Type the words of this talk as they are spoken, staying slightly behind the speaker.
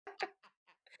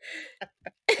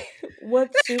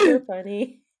What's super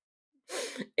funny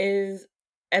is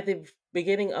at the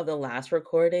beginning of the last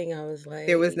recording, I was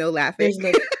There was like, no laughing. "There's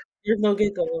no, there's no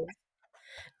giggles,"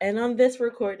 and on this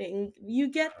recording, you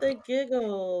get the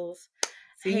giggles.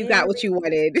 So you Hey, got what you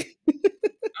wanted.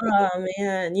 oh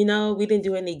man, we didn't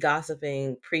do any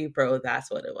gossiping pre-pro.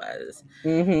 That's what it was.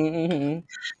 Mm-hmm.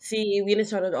 See, we didn't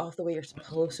start it off the way you're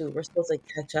supposed to. We're supposed to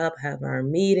catch up, have our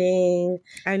meeting.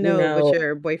 I You know, but know,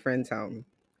 your boyfriend's home.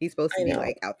 He's supposed to I be know.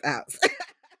 like out the house.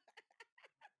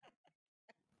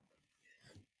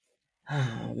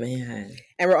 Oh man.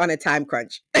 And we're on a time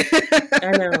crunch.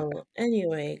 I know.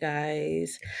 Anyway,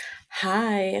 guys,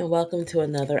 hi, and welcome to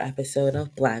another episode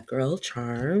of Black Girl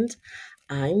Charmed.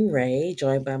 I'm Ray,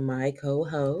 joined by my co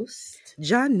host.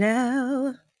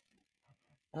 Janelle.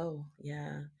 Oh,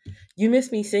 yeah. You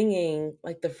missed me singing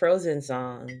like the Frozen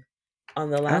song on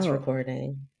the last Oh.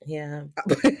 recording. Yeah.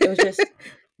 It was just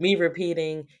me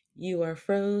repeating, "You are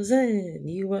frozen,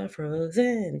 you are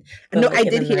frozen," but No, I like in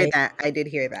a did hear nice. that. I did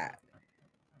hear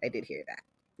that.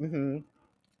 Mm-hmm.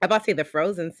 I about to say the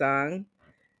Frozen song.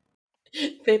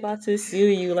 They about to sue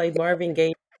you like Marvin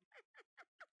Gaye.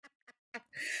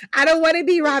 I don't want to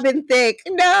be Robin Thicke.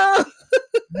 No.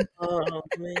 Oh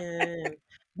man.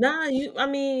 Nah, I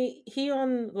mean, he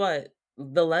on what?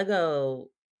 The Lego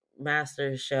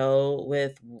Masters show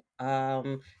with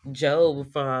Joe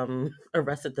from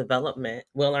Arrested Development,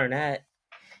 Will Arnett,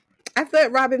 I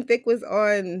thought Robin Thicke was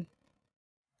on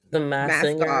the Mass Mask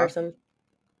Singer or Off. something.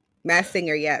 Mass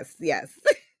Singer, yes.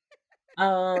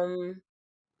 Um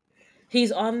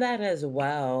he's on that as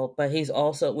well, but he's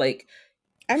also like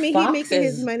I mean, he Fox making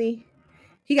his is money.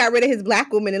 He got rid of his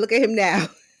black woman and look at him now.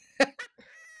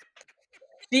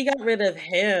 she got rid of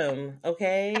him,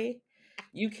 okay?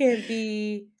 You can't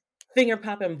be finger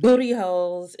popping booty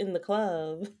holes in the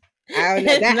club. I don't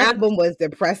know. And That not album was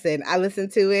depressing. I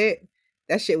listened to it.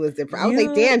 That shit was depressing. I was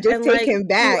like, you damn, just and take like him two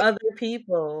back. other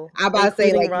people, I'm about to say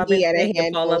including like Robin me and a Thicke and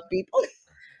handful Paula. of people.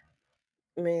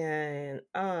 Man,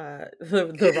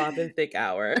 the Robin Thicke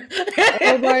hour.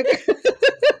 Oh my god.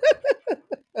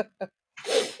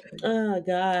 Oh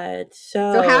God.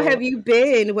 So how have So you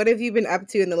been? What have you been up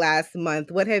to in the last month?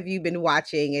 What have you been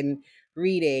watching and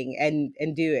reading and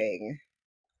doing?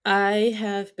 I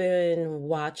have been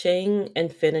watching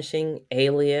and finishing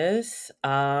Alias.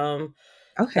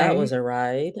 That was Okay. a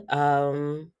ride.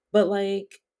 But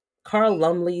like Carl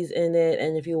Lumley's in it,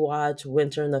 and if you watch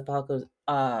Winter and the Falcon,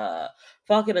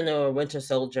 Falcon and the Winter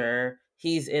Soldier,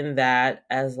 he's in that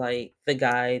as like the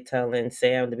guy telling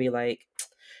Sam to be like,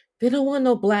 they don't want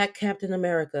no black Captain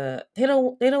America. They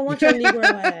don't want your Negro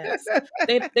ass.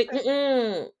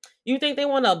 Mm-mm. You think they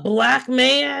want a black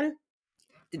man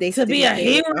to Did be he a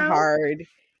say it was a hero? hard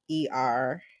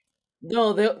ER?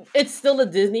 No, it's still a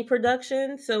Disney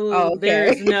production, Oh, so okay.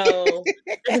 there's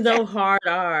no hard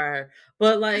R,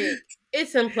 but like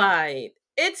it's implied,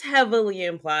 it's heavily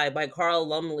implied by Carl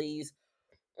Lumley's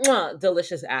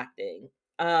delicious acting.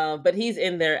 But he's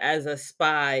in there as a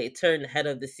spy turned head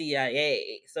of the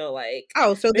CIA. So like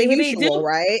Oh, so the maybe they usual, do.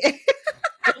 right?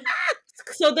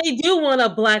 So they do want a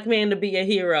black man to be a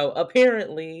hero,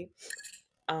 apparently.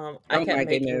 I Oh kept my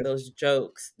making goodness. those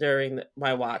jokes during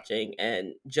my watching,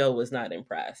 and Joe was not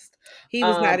impressed. He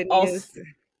was not Also, amused.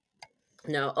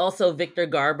 no, also Victor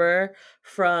Garber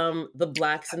from The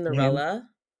Black Him. Cinderella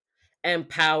and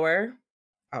Power,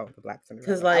 Oh, the Black because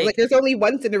Cinderella. I was like, like there's only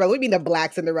one Cinderella. What do you mean the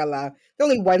Black Cinderella? There's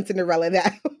only one Cinderella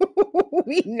that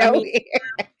we I know mean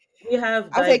here. we have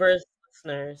I was like, diverse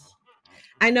listeners.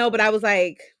 I know, but I was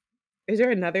like, is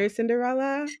there another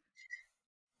Cinderella?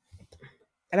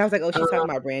 And I was like, oh, she's talking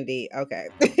about Brandy. Okay.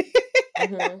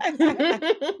 Mhm.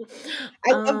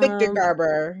 I love Victor um,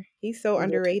 Garber. He's so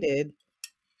underrated.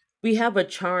 we have a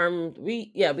charm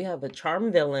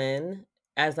villain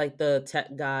as like the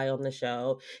tech guy on the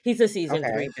show. He's a season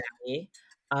Okay. 3 baddie.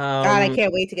 God, I Um,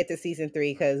 can't wait to get to season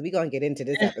 3 because we're gonna get into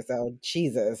this episode.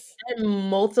 Jesus. and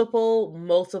multiple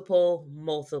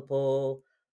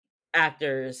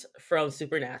actors from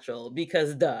Supernatural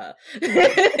because duh.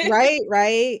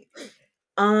 Right.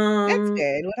 That's um,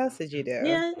 good. What else did you do?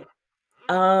 yeah.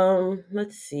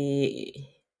 Let's see.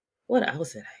 What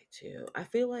else did I do? I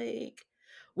feel like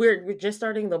we're just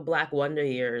starting the Black Wonder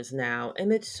years now,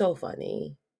 and it's so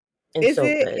funny and Is so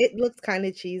it? good. It looks kind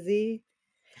of cheesy.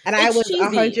 And I It's was cheesy.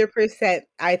 100%,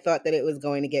 I thought that it was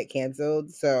going to get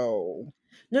canceled. So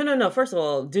No. First of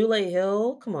all, Dule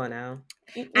Hill, come on now.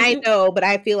 I know, but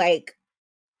I feel like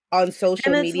on And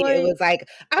social it's media, it like, was like,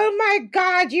 oh my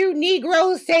God, you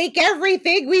Negroes take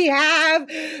everything we have.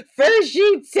 First,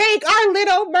 you take our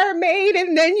Little Mermaid,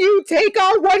 and then you take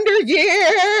our Wonder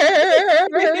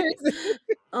Years.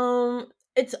 um,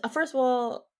 it's first of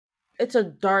all, it's a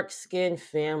dark skinned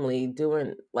family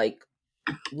doing like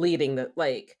leading the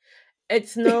like.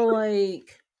 It's no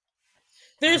like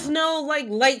there's no like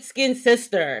light skinned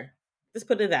sister. Just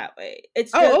put it that way.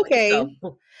 It's just Oh, okay.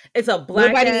 it's a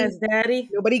black Nobody ass daddy.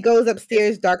 nobody goes It's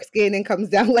upstairs dark skin and comes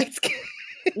down light skin.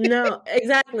 no,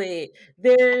 exactly.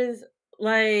 There's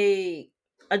like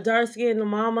a dark skinned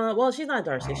mama. Well, she's not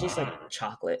dark skinned. She's like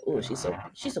chocolate. Ooh, she's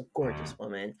a gorgeous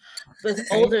woman. But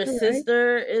his Okay, older all right.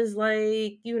 sister is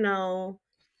like,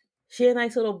 she a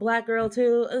nice little black girl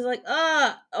too. It's like,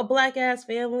 a black ass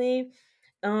family.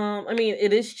 I mean,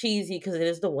 it is cheesy because it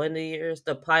is the Wonder Years,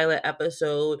 the pilot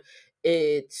episode.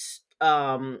 It's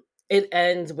it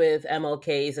ends with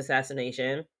MLK's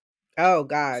assassination. Oh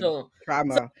God. So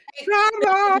so Trauma.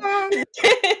 Trauma.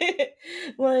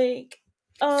 like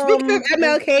Speaking of and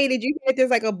MLK, did you hear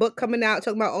there's like a book coming out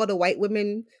talking about all the white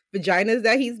women vaginas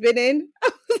that he's been in?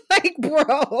 I was like,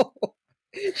 bro,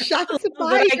 I shots love that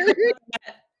fired.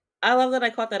 I love that I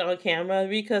caught that on camera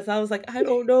because I was like, I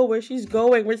don't know where she's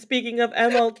going. We're speaking of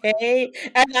MLK,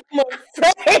 and I'm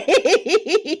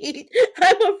afraid.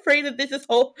 I'm afraid that this is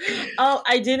whole. Oh,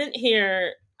 I didn't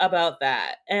hear about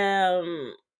that.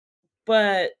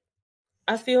 But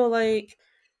I feel like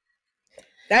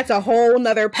That's a whole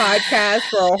nother podcast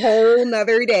for a whole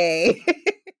nother day.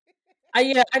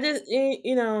 I just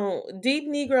deep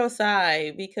Negro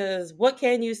sigh because what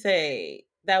can you say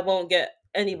that won't get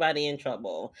anybody in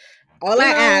trouble? All I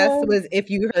asked was if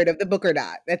you heard of the book or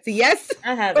not. That's a yes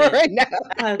I or haven't. a no.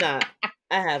 I have not.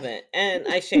 I haven't, and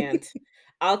I shan't.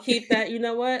 I'll keep that. You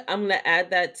know what? I'm gonna add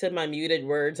that to my muted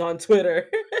words on Twitter.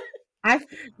 I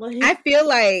I Like, feel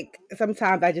like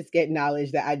sometimes I just get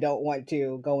knowledge that I don't want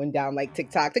to going down like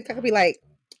TikTok. TikTok will be like,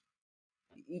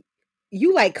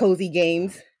 you like cozy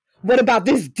games. What about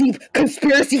this deep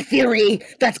conspiracy theory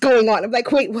that's going on? I'm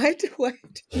like, wait, what? What?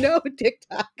 No,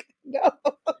 TikTok. No.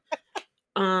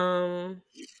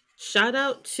 shout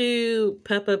out to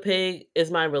Peppa Pig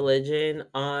is my religion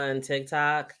on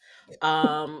TikTok.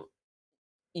 Um,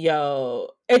 yo,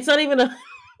 it's not even a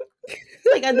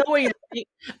like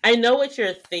I know what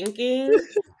you're thinking,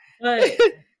 but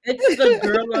it's the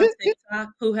girl on TikTok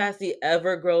who has the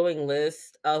ever growing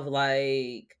list of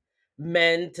like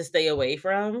men to stay away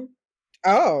from.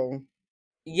 Oh.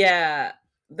 Yeah,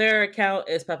 their account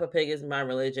is Peppa Pig is my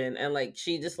religion, and like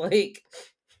she just like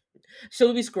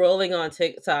she'll be scrolling on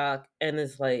TikTok, and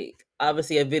it's like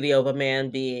obviously a video of a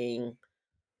man being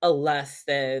a less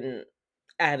than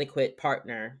adequate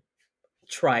partner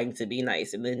trying to be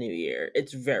nice in the new year.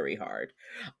 It's very hard.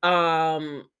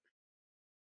 Um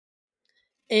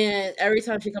and every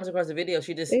time she comes across a video,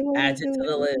 she just They won't adds it to the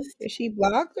even. list. Is she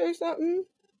blocked or something?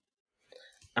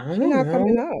 I She's don't not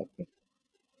coming know. up.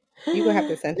 You gonna have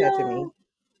to send her to me. No,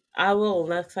 I will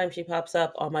next time she pops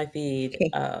up on my feed.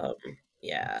 Okay.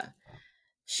 Yeah.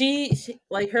 She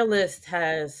like her list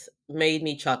has made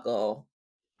me chuckle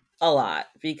a lot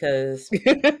because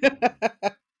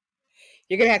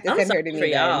You're gonna have to I'm send her sorry to for me then.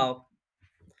 y'all.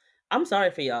 I'm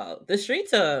sorry for y'all. The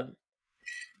streets are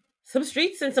some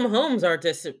streets and some homes are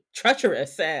just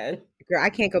treacherous and Girl, I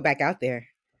can't go back out there.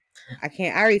 I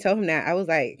can't. I already told him that. I was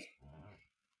like,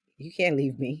 you can't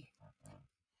leave me.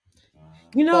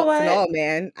 you know Faults and what? all,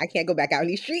 man. I can't go back out in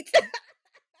these streets.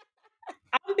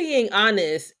 I'm being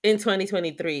honest in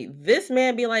 2023. This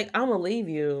man be like, I'm gonna leave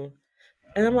you.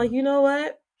 And I'm like, you know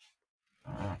what?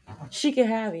 She can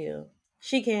have you.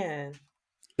 She can.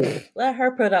 Let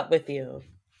her put up with you.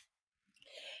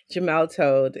 Jamal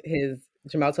told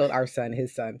our son,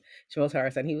 his son, Jamal told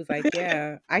our son, he was like,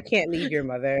 yeah, I can't leave your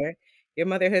mother. Your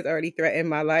mother has already threatened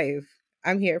my life.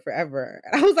 I'm here forever.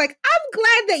 And I was like, I'm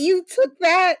glad that you took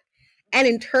that and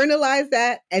internalized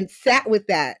that and sat with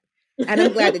that. And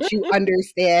I'm glad that you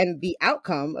understand the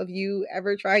outcome of you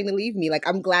ever trying to leave me. Like,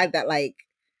 I'm glad that, like,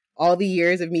 all the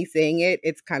years of me saying it,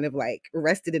 it's kind of like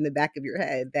rested in the back of your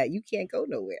head that you can't go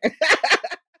nowhere.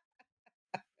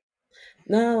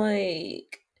 No,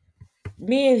 like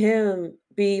me and him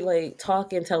be like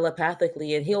talking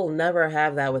telepathically and he'll never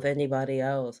have that with anybody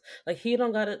else. Like he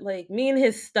don't got it like me and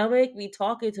his stomach be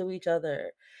talking to each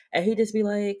other. And he just be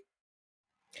like,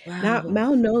 Now wow.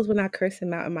 Mal knows when I curse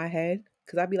him out in my head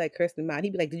because I'd be like cursing him out.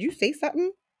 He'd be like, "Did you say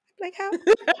something?" I'd be like,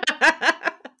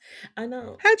 "How? I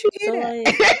know. How'd you hear So like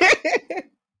that?"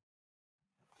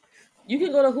 you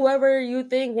can go to whoever you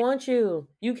think wants you.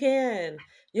 You can.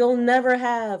 You'll never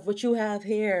have what you have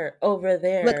here over Look,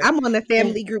 there. I'm on the And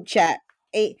family group chat.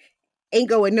 Ain't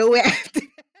going nowhere after.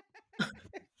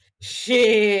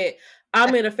 shit.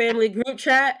 I'm in a family group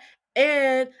chat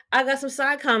and I got some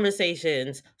side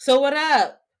conversations. So what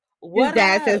up? His What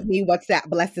dad sends up? me WhatsApp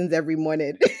blessings every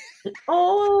morning.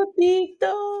 Oh,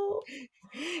 Tito.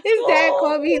 His dad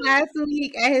called me Oh. last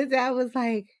week, and his dad was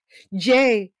like,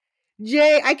 Jay,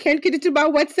 I can't get into my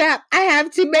WhatsApp. I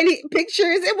have too many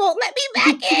pictures. It won't let me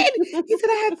back in. He said,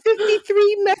 I have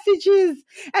 53 messages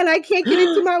and I can't get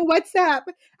into my WhatsApp.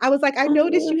 I was like, I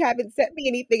noticed Oh. you haven't sent me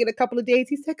anything in a couple of days.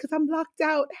 He said, because I'm locked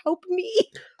out. Help me.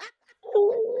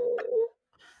 Oh.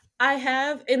 I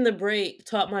have in the break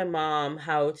taught my mom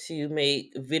how to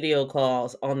make video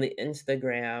calls on the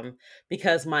Instagram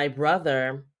because my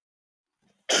brother,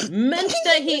 mensch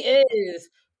that he is,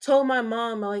 told my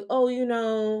mom like, "Oh,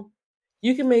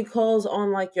 you can make calls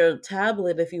on like your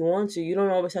tablet if you want to. You don't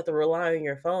always have to rely on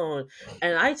your phone."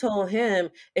 And I told him,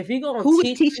 if you gonna Who was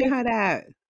teach teaching me her that?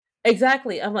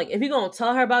 exactly, I'm like, if you're gonna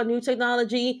tell her about new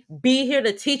technology, be here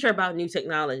to teach her about new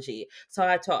technology. So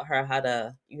I taught her how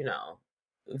to,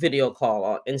 video call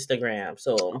on Instagram.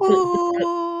 So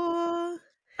Oh,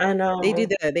 I know. they do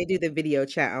the video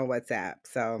chat on WhatsApp.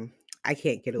 So I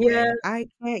can't get Yeah, away. I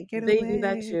can't get they do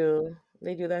that away. too.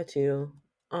 They do that too.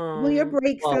 Well, your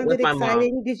break Well, with sounded my mom.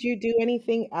 exciting. Did you do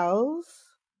anything else?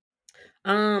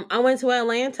 I went to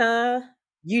Atlanta.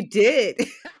 You did.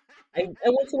 I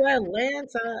went to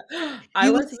Atlanta. I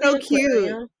You look went to the so cute.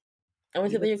 aquarium. I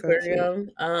went You to the look so cute.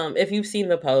 aquarium. If you've seen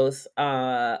the post,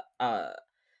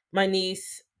 my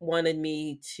niece wanted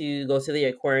me to go to the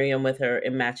aquarium with her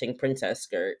in matching princess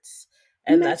skirts.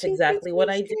 And that's Matching exactly what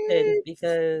princess I did skirts.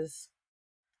 because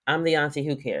I'm the auntie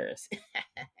who cares.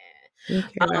 You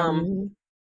don't care about um, me.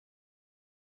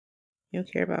 You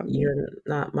don't care about me. you're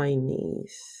not my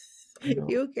niece. I You don't.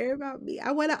 don't care about me.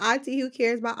 I want an auntie who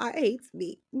cares. My aunt hates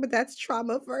me, but that's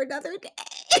trauma for another day.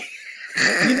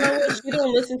 You know what? She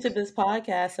don't listen to this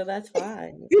podcast, so that's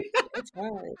fine. It's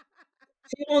fine.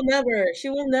 She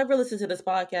will never listen to this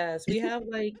podcast. We have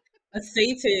like a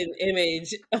Satan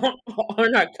image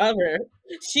on our cover.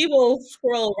 She will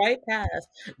scroll right past.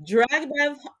 Drag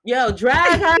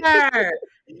her.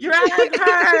 Drag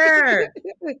her.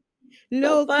 The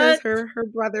No, because fuck? her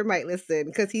brother might listen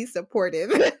because he's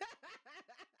supportive.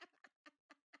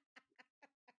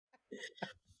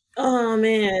 Oh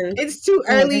man. It's too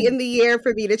Oh, early in the year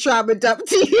for me to trauma dump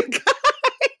to you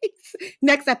guys.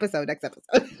 Next episode. Next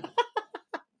episode.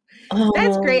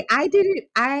 That's oh, great. I didn't.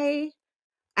 I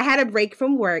had a break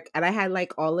from work and I had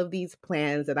like all of these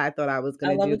plans that I thought I was I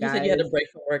gonna love do, that you said you had guys. a break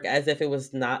from work as if it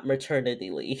was not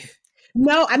maternity leave.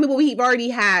 No, I mean, well, we've already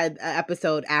had an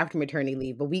episode after maternity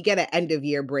leave, but we get an end of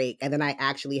year break, and then I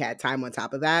actually had time on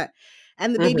top of that.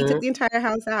 And the baby took Mm-hmm. the entire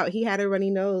house out. He had a runny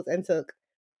nose and took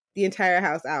the entire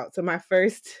house out. So my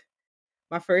first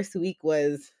week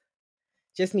was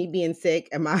just me being sick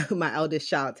and my eldest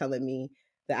child telling me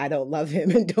that I don't love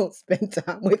him and don't spend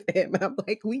time with him. And I'm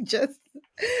like,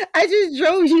 I just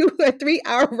drove you a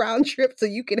 3-hour round trip so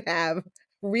you can have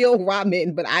real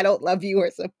ramen, but I don't love you or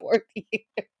support you.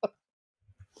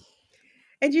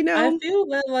 And I feel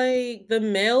that like the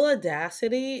male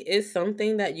audacity is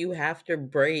something that you have to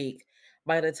break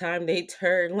by the time they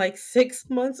turn like 6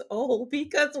 months old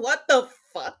because what the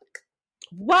fuck?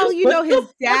 well, What the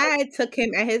his dad took him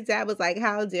and his dad was like,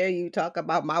 how dare you talk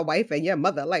about my wife and your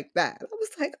mother like that? I was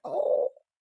like, oh.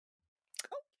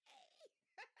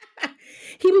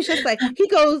 He was just like, he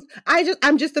goes,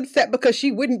 I'm just upset because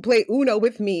she wouldn't play Uno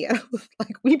with me. And I was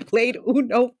like, we played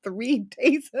Uno 3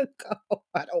 days ago.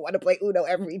 I don't want to play Uno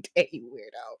every day, you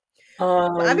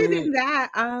weirdo. But other um than that,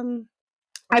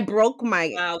 I broke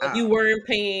my wow, like you weren't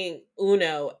paying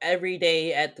Uno every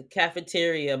day at the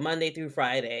cafeteria Monday through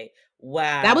Friday.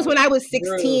 that was when Wow. I was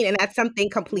Rude. 16, and that's something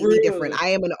completely different. Rude. I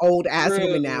am an old ass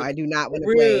woman now. Rude. I do not want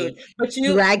to play Rude. But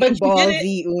Dragon you did Ball it.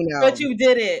 Z But Uno. you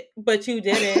did it. But you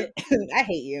did it. I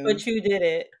hate you. But you did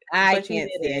it. I But you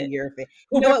can't did stand it. your face.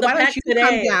 You Who know brought what? the Why don't pack you come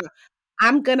today? down?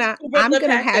 I'm gonna Who brought I'm the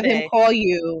gonna pack have him today? call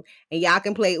you and y'all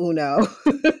can play Uno.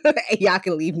 And y'all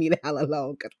can leave me the hell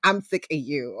alone because I'm sick of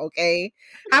you, okay?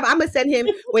 I'm gonna send him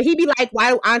when he be like, why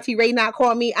do Auntie Ray not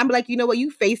call me? I'm like, you know what? You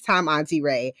FaceTime Auntie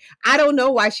Ray. I don't know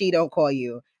why she don't call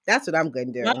you. That's what I'm gonna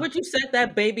Why do. would you set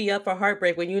that baby up for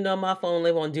heartbreak when you know my phone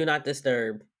live on do not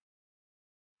disturb?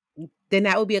 Then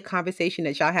that will be a conversation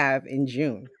that y'all have in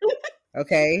June.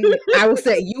 Okay. I will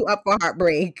set you up for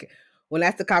heartbreak when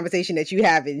that's the conversation that you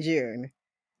have in June.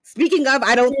 Speaking of,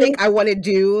 I don't think I want to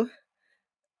do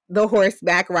the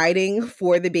horseback riding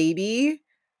for the baby,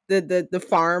 the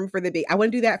farm for the baby. I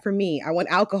want to do that for me. I want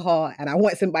alcohol and I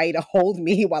want somebody to hold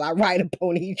me while I ride a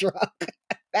pony truck.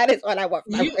 That is what I want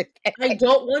for my You I birthday.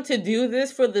 don't want to do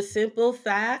this for the simple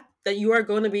fact that you are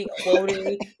going to be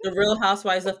quoting the Real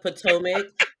Housewives of Potomac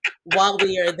while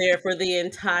we are there for the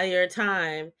entire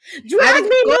time. I Drag was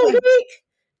me, going. Monique!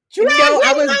 No,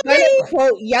 I Dragging was gonna mommy.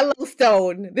 quote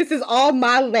Yellowstone. This is all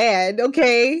my land,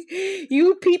 okay?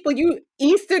 You people, you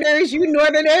Easterners, you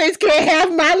Northerners can't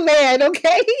have my land,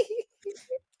 okay?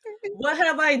 What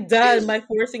have I done by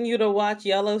forcing you to watch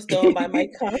Yellowstone by my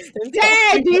constant Dad,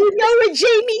 talking? do you know what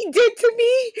Jamie did to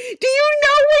me? Do you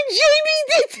know what Jamie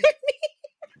did to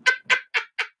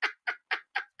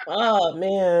Oh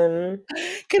man.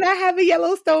 me? Can I have a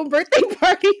Yellowstone birthday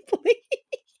party,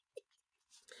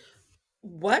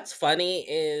 What's funny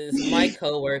is my please?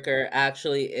 coworker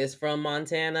actually is from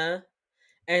Montana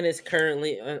and is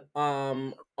currently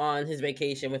on his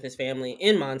vacation with his family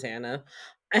in Montana.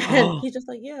 And Oh, he's just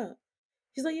like, yeah.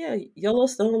 He's like, yeah,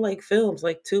 Yellowstone like films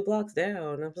like 2 blocks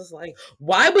down. I'm just like,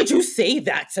 why would you say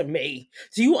that to me?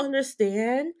 Do you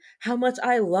understand how much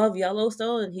I love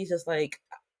Yellowstone? And he's just like,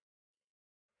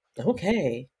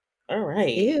 okay, all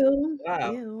right, ew,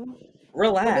 wow, ew. But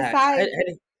relax.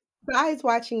 besides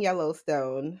watching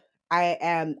Yellowstone,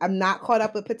 I'm not caught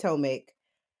up with Potomac.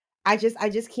 I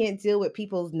just can't deal with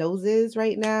people's noses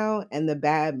right now and the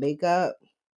bad makeup.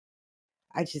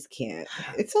 I just can't.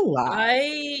 It's a lot.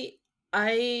 I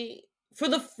I for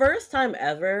the first time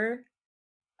ever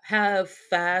have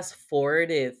fast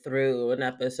forwarded through an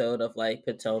episode of like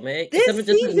Potomac instead This of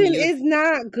just being season used. is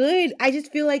not good. I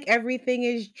just feel like everything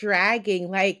is dragging.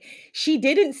 Like she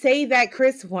didn't say that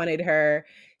Chris wanted her.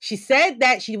 She said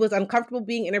that she was uncomfortable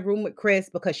being in a room with Chris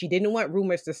because she didn't want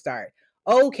rumors to start.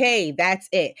 Okay, that's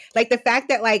it. Like the fact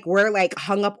that like we're like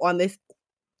hung up on this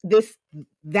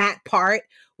that part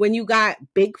when you got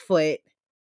Bigfoot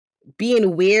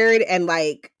being weird and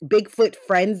like Bigfoot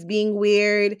friends being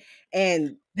weird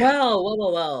and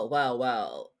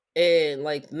Well. In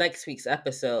like next week's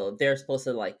episode, they're supposed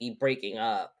to like be breaking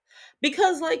up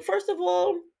because, like, first of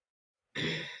all,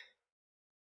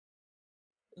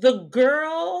 the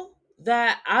girl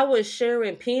that I was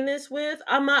sharing penis with,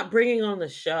 I'm not bringing on the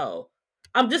show.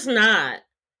 I'm just not.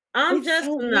 I'm it's just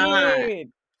so not. weird.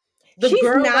 The She's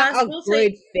girl not that I a still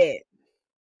good take, fit.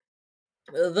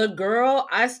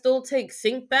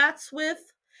 sink baths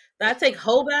with, that I take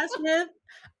hoe baths with.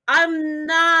 I'm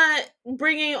not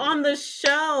bringing on the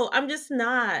show. I'm just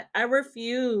not. I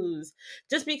refuse.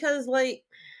 Just because, like,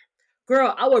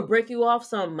 girl, I would break you off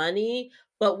some money,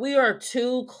 but we are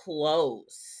too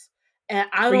close. And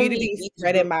For you to be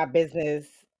spreading my business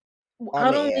on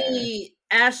I the don't air. need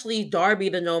Ashley Darby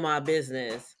to know my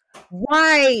business.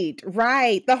 Right,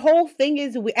 right. The whole thing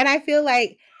is and I feel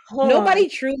like Hold on. nobody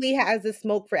truly has the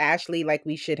smoke for Ashley like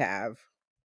we should have.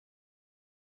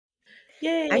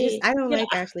 Yay. I don't Yeah, like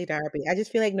Ashley Darby. I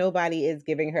just feel like nobody is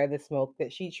giving her the smoke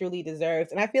that she truly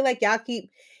deserves. And I feel like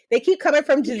they keep coming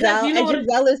from because Giselle and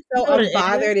Giselle is you so know what it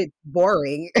unbothered, is? it's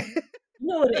boring. You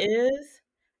know what it is?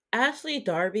 Ashley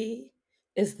Darby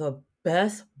is the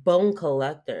best bone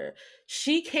collector.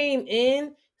 She came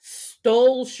in,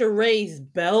 stole Sheree's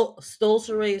belt, stole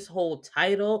Sheree's whole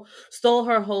title, stole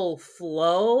her whole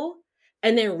flow,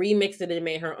 and then remixed it and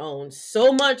made her own.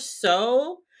 So much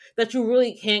so that you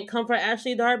really can't come for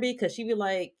Ashley Darby because she'd be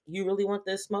like, you really want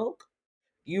this smoke?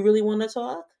 You really want to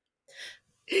talk?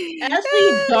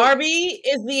 Ashley Darby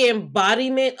is the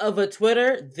embodiment of a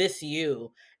Twitter, this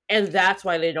you. And that's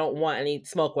why they don't want any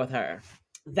smoke with her.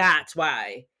 That's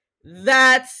why.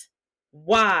 That's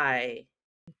why.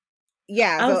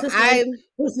 Yeah, I was so just like, I'm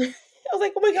I was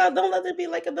like, oh my god, don't let there be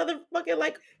like another fucking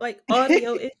like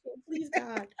audio issue, please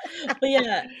God. But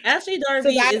yeah, Ashley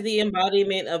so Darby that is the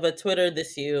embodiment of a Twitter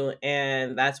this you,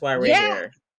 and that's why we're yeah,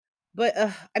 here. but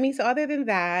I mean, so other than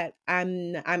that, I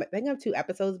think I'm 2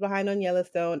 episodes behind on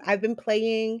Yellowstone. I've been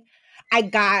playing. I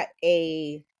got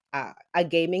a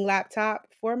gaming laptop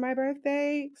for my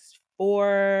birthday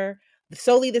for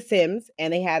solely The Sims,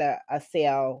 and they had a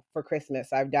sale for Christmas.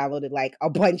 So I've downloaded like a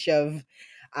bunch of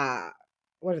uh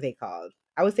what are they called?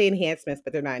 I would say enhancements,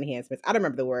 but they're not enhancements. I don't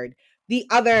remember the word. The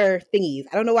other thingies.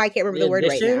 I don't know why I can't remember The the word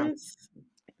right now. additions,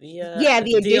 the Yeah,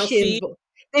 the additions.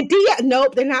 DLC,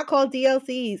 Nope, they're not called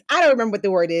DLCs. I don't remember what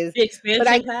the word is, the but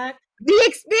expansion pack. the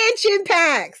expansion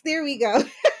packs. There we go.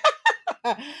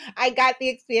 I got the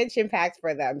expansion packs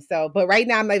for them. So, but right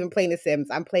now I'm not even playing The Sims.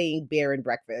 I'm playing Bear and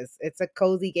Breakfast. It's a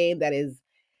cozy game that is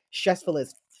stressful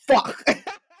as fuck.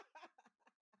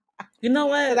 You know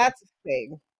So what? that's the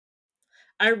thing.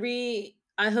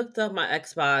 I hooked up my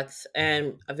Xbox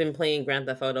and I've been playing Grand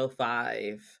Theft Auto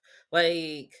 5.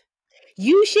 Like,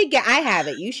 You should get I have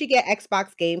it. You should get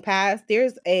Xbox Game Pass.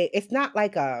 It's not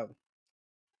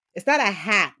a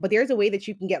hack, but there's a way that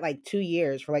you can get like 2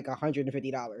 years for like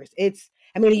 $150.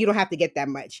 I mean, you don't have to get that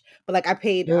much, but like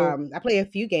mm, I play a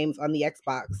few games on the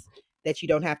Xbox that you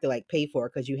don't have to like pay for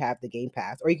because you have the Game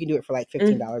Pass, or you can do it for like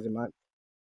mm, $15 a month.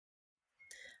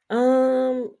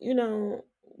 You know,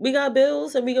 we got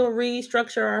bills and we gonna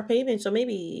restructure our payments. So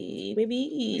maybe,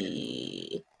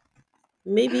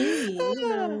 you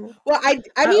know, Well, I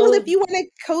I mean, well, if owe. you want a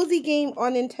cozy game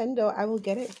on Nintendo, I will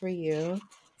get it for you.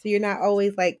 So you're not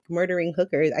always like murdering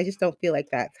hookers. I just don't feel like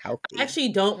that's I healthy. actually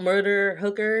don't murder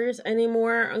hookers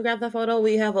anymore on Grand Theft Auto.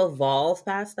 We have evolved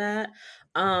past that.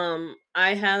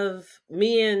 I have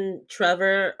me and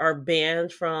Trevor are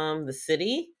banned from the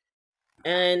city,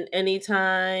 and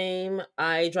anytime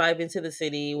I drive into the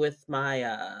city with my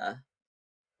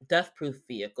death proof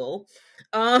vehicle,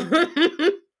 um,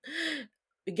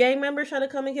 gang members try to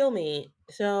come and kill me.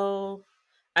 So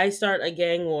I start a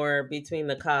gang war between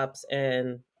the cops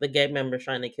and the gang members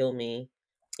trying to kill me,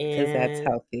 Because that's and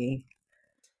healthy.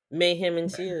 mayhem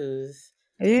ensues.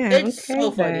 Yeah, It's okay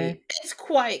so then. funny. It's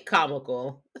quite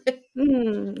comical.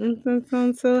 That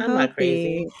sounds so I'm not healthy.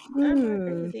 crazy. I'm not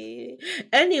crazy.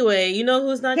 Anyway, you know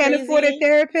who's not Can't afford a crazy?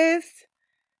 therapist?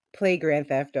 Play Grand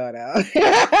Theft Auto.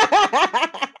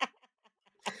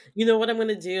 You know what I'm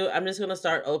gonna do? I'm just gonna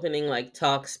start opening like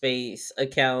Talkspace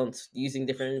accounts using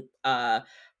different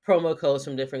promo codes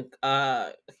from different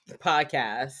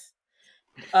podcasts.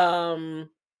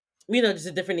 Um, just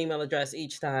a different email address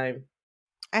each time.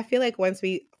 I feel like once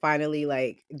we finally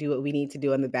like do what we need to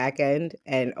do on the back end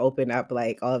and open up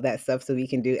like all of that stuff so we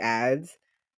can do ads,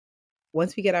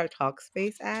 once we get our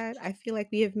Talkspace ad, I feel like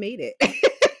we have made it.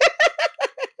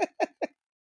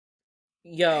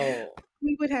 Yo,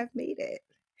 We would have made it.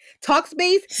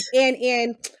 Talkspace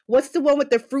and what's the one with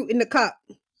the fruit in the cup?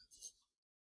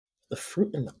 the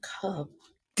fruit in the cup.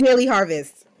 Daily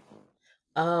Harvest.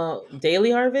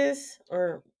 Daily harvest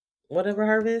or whatever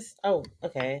harvest. Oh,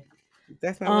 okay.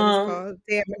 That's not what it's Um, called.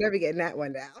 Damn, we're never getting that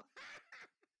one now.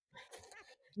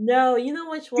 no, you know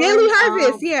which Daily one?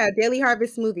 Harvest, yeah, Daily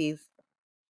Harvest movies.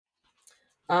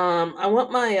 I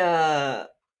want my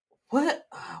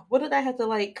what did I have to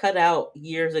like cut out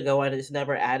years ago and it's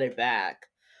never added back?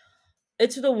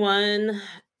 It's the one.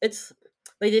 It's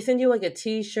like they send you like a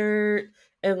T-shirt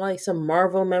and like some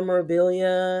Marvel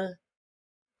memorabilia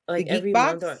The like Geek every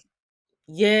month. Or Box.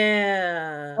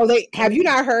 Oh, yeah, they have you every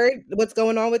not heard what's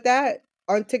going on with that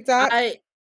on TikTok? I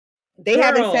They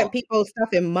haven't sent girl. people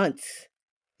stuff in months.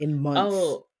 In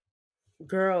months. Oh,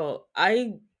 girl,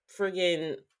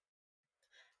 friggin'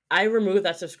 I removed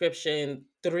that subscription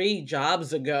 3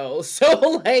 jobs ago.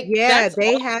 So like Yeah, that's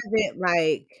they all. haven't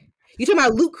like you talking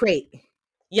about Loot Crate.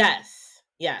 Yes,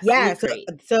 Yeah, Loot so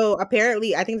Crate. so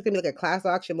apparently I think it's gonna be like a class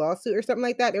action lawsuit or something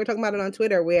like that. They were talking about it on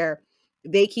Twitter where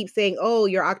they keep saying, "Oh,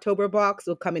 your October box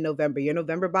will come in November. Your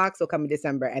November box will come in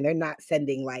December," and they're not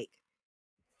sending like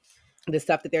the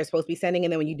stuff that they're supposed to be sending.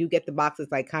 And then when you do get the box,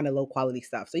 it's like kind of low quality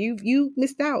stuff. So you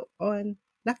missed out on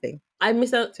nothing. I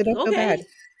missed out. So don't feel Okay. bad.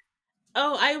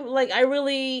 Oh, I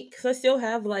really because I still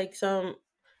have like some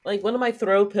like one of my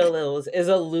throw pillows is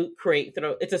a Loot Crate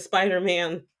throw. It's a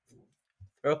Spider-Man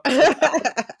throw pillow.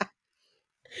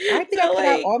 I think I So cut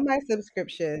out like all my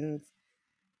subscriptions.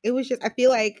 It was just I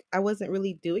feel like I wasn't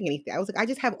really doing anything. I was like, I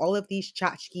just have all of these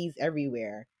tchotchkes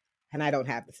everywhere, and I don't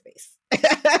have the space.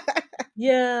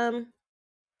 yeah,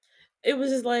 it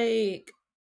was just like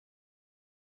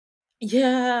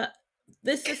yeah,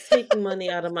 this is taking money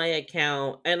out of my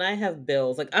account and I have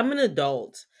bills. Like I'm an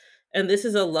adult and this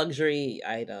is a luxury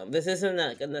item. This isn't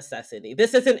like a necessity.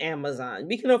 This isn't Amazon.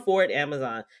 We can afford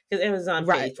Amazon because Amazon Right,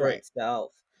 pays for right,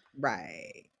 itself.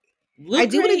 right. I Loot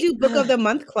do want to Crate. do book of the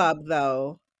month club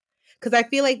though, because I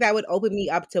feel like that would open me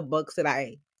up to books that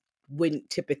I wouldn't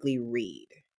typically read.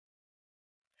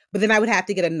 But then I would have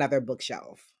to get another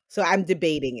bookshelf. So I'm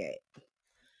debating it.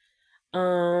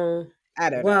 um I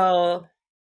don't know. well,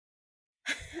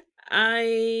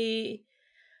 I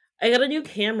I got a new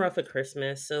camera for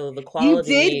Christmas, so the You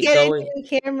did quality get a going new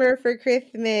camera for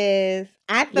Christmas.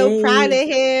 I'm so proud of yay.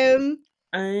 him.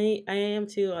 I am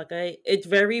too. Like it's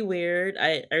very weird.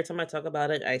 I every time I talk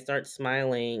about it, I start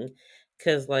smiling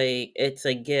because like it's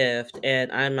a gift,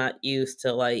 and I'm not used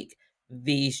to like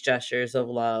these gestures of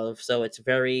love, so it's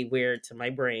very weird to my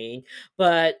brain.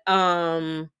 But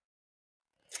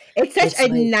It's such it's a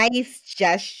like nice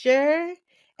gesture.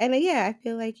 And yeah, I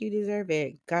feel like you deserve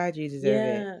it. God, you deserve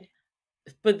it. yeah,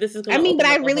 but this is I gonna mean, but open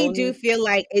I up a really whole do new. feel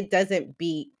like it doesn't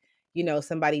beat,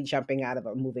 somebody jumping out of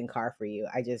a moving car for you.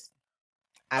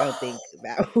 I don't think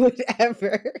that would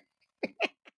ever,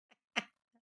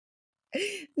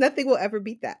 nothing will ever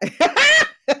beat that.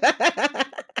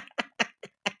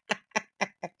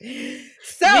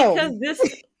 So,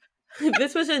 Because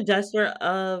this was a gesture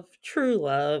of true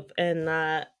love and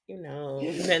not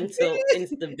mental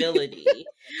instability.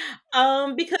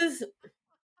 Because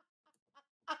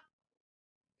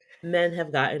Men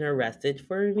have gotten arrested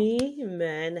for me.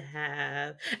 Men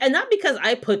have, and not because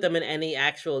I put them in any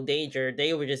actual danger.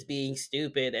 They were just being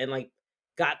stupid and like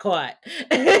got caught.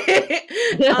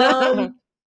 um,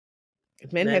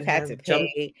 Men Men have had to have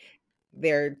jumped. pay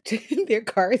their their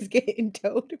cars getting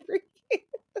towed for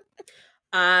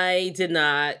I did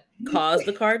not cause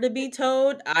the car to be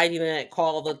towed. I didn't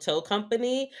call the tow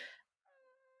company.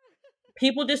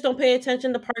 People just don't pay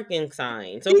attention to parking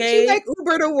signs, Did you okay? like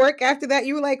Uber to work after that?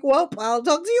 You were like, well, I'll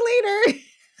talk to you later.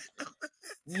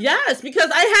 Yes, because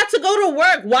I had to go to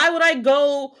work. Why would I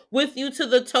go with you to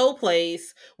the tow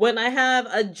place when I have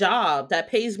a job that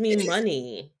pays me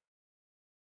money?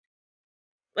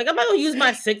 Like, I'm not gonna use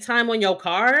my sick time on your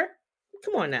car.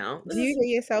 Come on now. This Do you is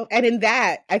hear yourself? And in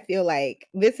that, I feel like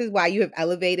this is why you have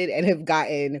elevated and have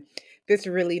gotten this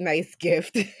really nice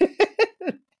gift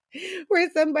where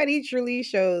somebody truly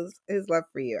shows his love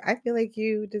for you. I feel like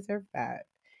you deserve that.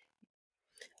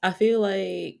 I feel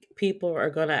like people are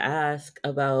gonna ask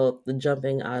about the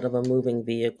jumping out of a moving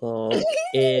vehicle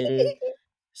in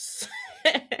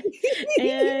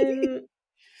and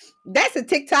That's a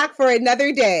TikTok for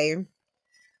another day.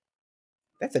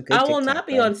 That's a good I will TikTok not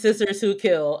be though. on Sisters Who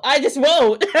Kill. I just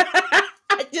won't. I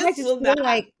I just just will feel not.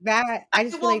 like that. I I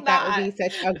just feel will like that would not. be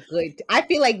such a good. I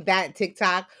feel like that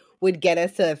TikTok would get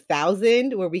us to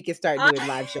 1,000 where we could start doing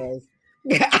live shows.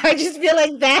 I just feel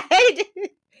like that.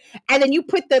 And then you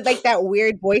put the like that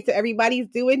weird voice that everybody's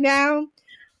doing now.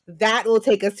 That will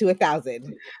take us to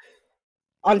 1,000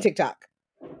 on TikTok.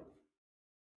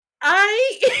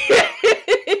 I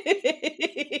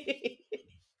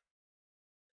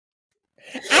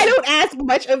I don't ask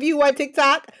much of you on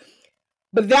TikTok,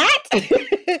 but that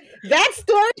that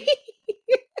story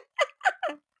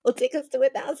will take us to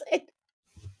 1,000.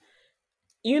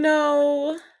 you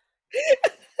know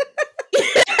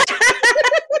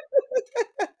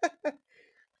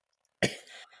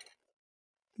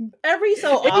every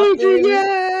so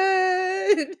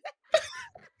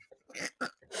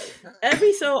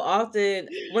often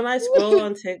Adrian. when I scroll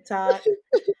on TikTok,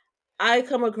 I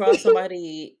come across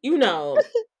somebody,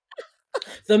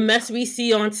 the mess we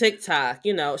see on TikTok,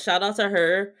 shout out to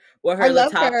her with I her the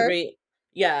love top her. 3.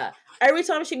 Yeah. Every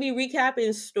time she be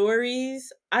recapping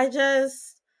stories, I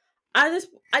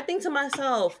think to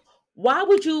myself, why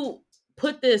would you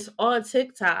put this on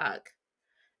TikTok?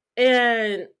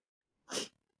 And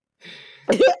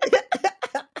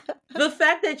the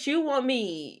fact that you want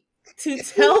me to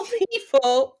tell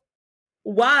people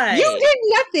You why. did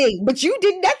nothing, but you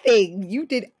did nothing. You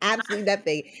did absolutely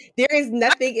nothing. There is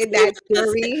nothing in that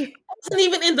story. I wasn't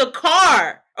even in the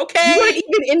car, You weren't okay?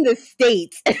 even in the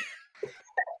States.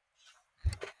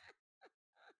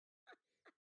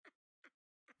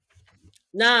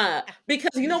 Nah,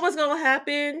 because you know what's gonna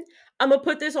happen? I'm gonna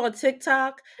put this on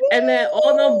TikTok, and then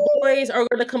all them boys are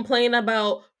gonna complain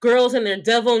about girls and their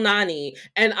devil nani,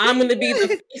 and I'm gonna be the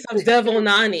face of devil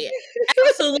nani.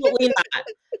 Absolutely not.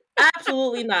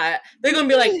 Absolutely not. They're gonna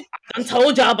be like, I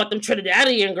told y'all about them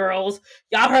Trinidadian girls.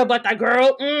 Y'all heard about that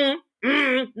girl?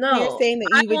 You're No. saying that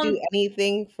I you would do won't.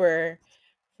 anything for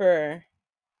the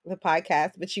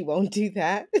podcast, but you won't do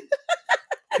that.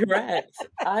 Correct.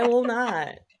 I will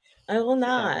not. I will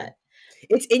not. No.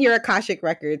 It's in your Akashic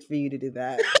records for you to do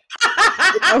that.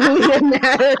 It's only a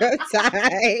matter of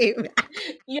time.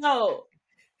 Yo,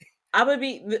 I'm gonna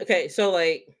be okay. So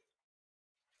like,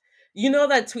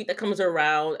 that tweet that comes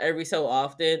around every so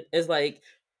often is like,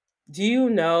 do you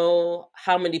know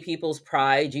how many people's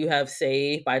pride you have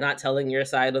saved by not telling your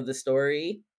side of the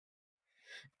story?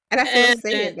 And that's what I'm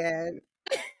saying, And man.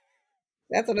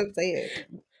 That's what I'm saying.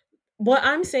 what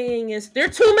I'm saying is there are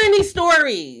too many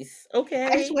stories. I just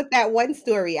Okay. want that one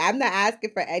story. I'm not asking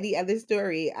for any other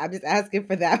story. I'm just asking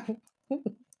for that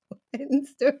one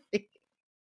story.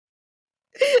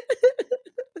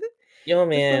 Yo, That's all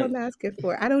man. I'm asking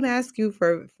for. I don't ask you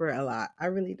for a lot. I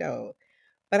really don't.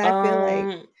 But I feel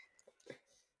like Um,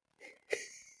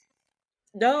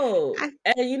 no. I,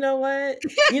 And you know what?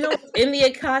 What's in the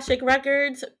Akashic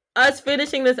records? Us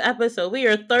finishing this episode. We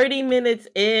are 30 minutes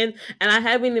in, and I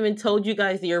haven't even told you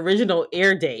guys the original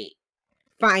air date.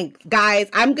 fine, guys.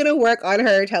 I'm gonna work on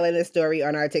her telling the story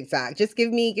on our TikTok. Just give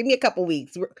me a couple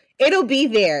weeks. It'll be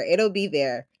there. It'll be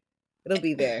there. It'll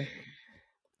be there.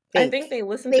 I Thanks. think they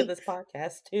listen to Thanks. this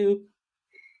podcast too.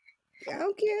 I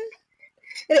don't care.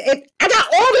 I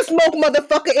got all the smoke,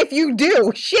 motherfucker. If you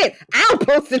do, shit, I'll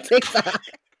post a TikTok.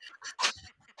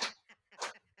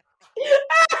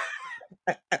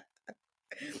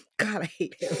 God, I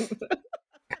hate him.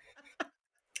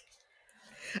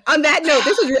 On that note,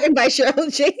 this was written by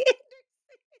Cheryl J.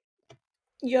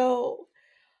 Yo,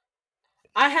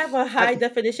 I have a high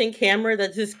definition camera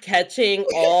that's just catching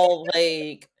all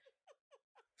like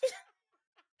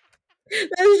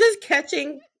that's just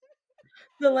catching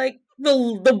the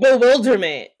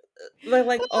bewilderment.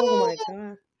 Like, oh my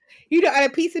god. You know,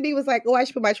 and a piece of me was like, oh, I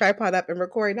should put my tripod up and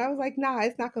record. And I was like, nah,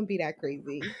 it's not going to be that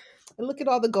crazy. And look at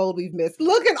all the gold we've missed.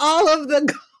 Look at all of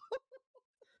the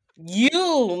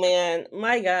You, man,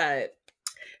 my god.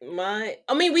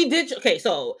 I mean, we did. Okay,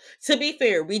 so to be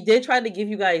fair, we did try to give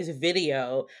you guys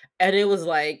video, and it was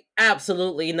like,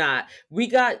 absolutely not. We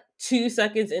got 2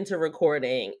 seconds into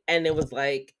recording, and it was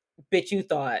like, bitch, you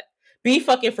thought. Be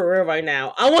fucking for real right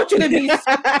now. I want you to be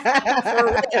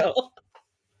for real.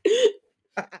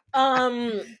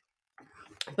 Um,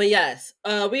 but yes,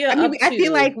 we are I mean, up I feel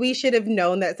to. like we should have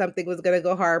known that something was going to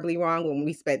go horribly wrong when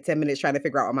we spent 10 minutes trying to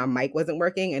figure out why my mic wasn't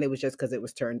working, and it was just because it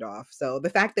was turned off. So the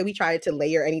fact that we tried to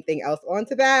layer anything else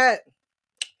onto that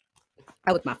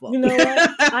was my fault. You know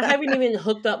what? I haven't even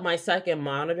hooked up my second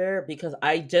monitor because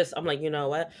I'm like, you know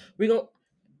what? We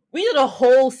did a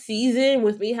whole season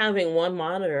with me having one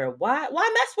monitor. Why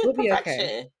mess We'll with be okay.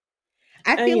 perfection?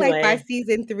 I feel like by Anyway,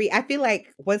 season 3, I feel like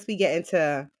once we get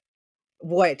into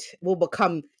what will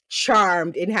become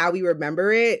charmed in how we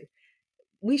remember it,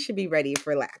 we should be ready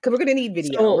for that. Because we're going to need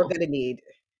video. We're so going to need.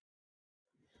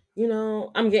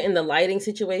 I'm getting the lighting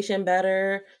situation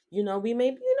better. We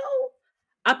maybe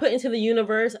I put into the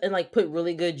universe and like put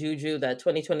really good juju that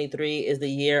 2023 is the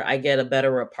year I get a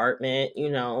better apartment.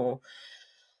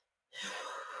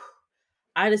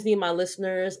 I just need my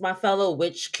listeners, my fellow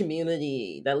witch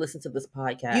community that listen to this You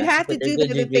podcast to have to put their do good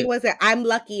the thing juju. was that I'm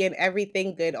lucky and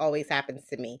everything good always happens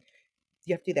to me.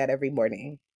 You have to do that every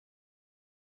morning.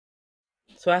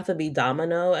 So I have to be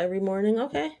domino every morning.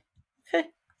 Okay. Okay.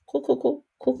 Cool, cool, cool.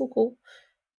 Cool, cool, cool.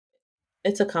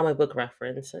 It's a comic book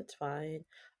reference. It's fine.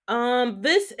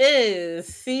 This is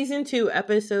season 2,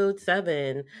 episode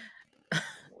 7.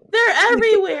 They're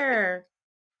everywhere.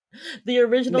 The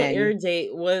original air Men.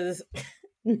 date was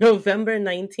November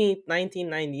 19th,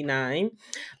 1999.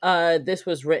 This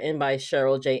was written by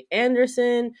Cheryl J.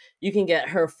 Anderson. You can get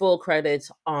her full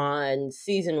credits on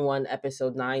season 1,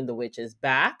 episode 9, The Witch is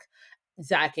Back.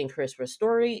 Zach and Chris were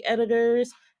story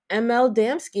editors. ML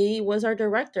Damsky was our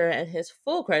director, and his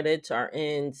full credits are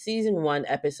in season 1,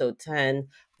 episode 10,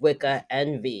 Wicca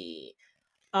Envy.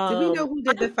 Do we know Um, who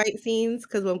did the fight scenes?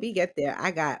 Because when we get there,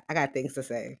 I got things to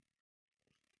say.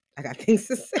 I got things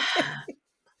to say.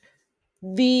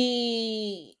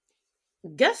 the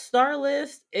guest star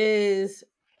list is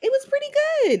It was pretty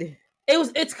good.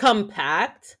 it's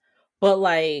compact, but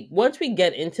like once we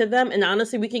get into them, and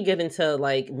honestly, we can get into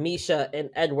like Misha and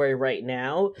Edward right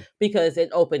now because it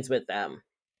opens with them.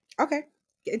 Okay.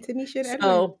 Get into Misha and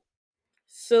Edward.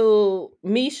 So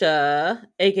Misha,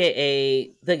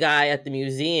 aka the guy at the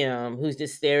museum who's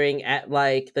just staring at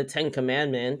like the Ten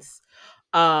Commandments,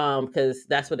 because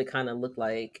that's what it kind of looked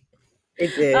like.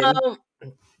 It did. Um,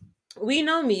 we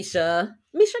know Misha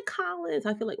Collins.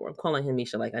 I feel like I'm calling him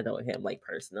Misha like I know him like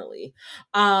personally.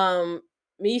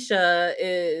 Misha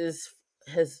is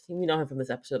his. We know him from this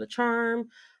episode of Charm.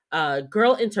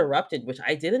 Girl Interrupted, which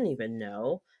I didn't even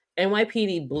know.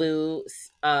 NYPD Blue,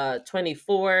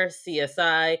 24,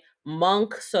 CSI,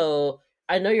 Monk. So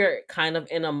I know you're kind of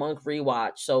in a Monk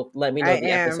rewatch. So let me know I the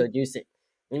am. episode you see.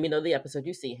 Let me know the episode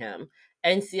you see him.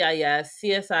 NCIS,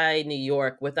 CSI New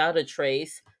York, Without a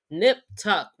Trace, Nip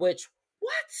Tuck, which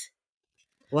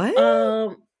What?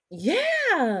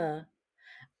 yeah.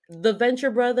 The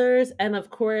Venture Brothers, and of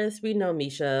course we know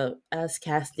Misha as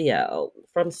Castiel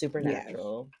from Yes.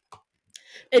 Supernatural.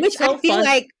 Which It's I so feel fun.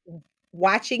 like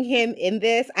watching him in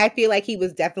this, I feel like he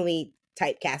was definitely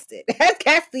typecasted as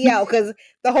Castiel because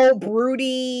the whole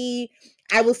broody,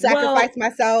 I will sacrifice Well,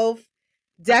 myself,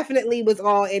 definitely was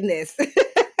all in this.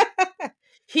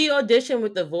 he auditioned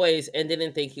with the voice and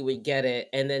didn't think he would get it,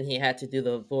 and then he had to do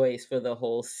the voice for the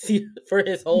whole for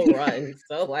his whole run.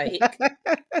 So like,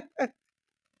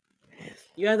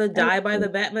 you either die by the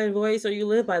Batman voice or you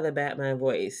live by the Batman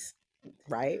voice.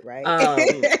 Right, right. Um,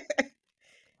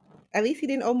 At least he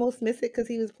didn't almost miss it because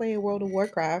he was playing World of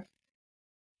Warcraft.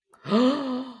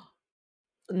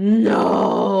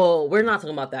 no, we're not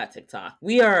talking about that TikTok.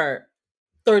 We are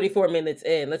 34 minutes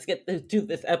in. Let's get to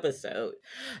this episode.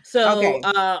 So,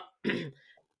 Okay.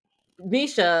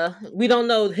 Misha, we don't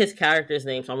know his character's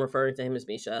name, so I'm referring to him as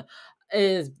Misha,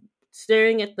 is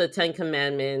staring at the Ten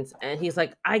Commandments, and he's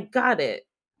like, I got it.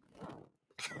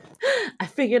 I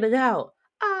figured it out.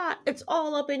 It's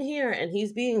all up in here. And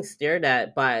he's being stared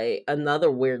at by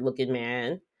another weird looking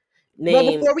man Well,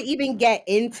 named. before we even get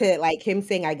into like him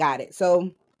saying I got it.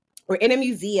 So we're in a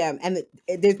museum, and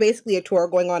there's basically a tour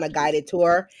going on, a guided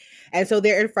tour. And so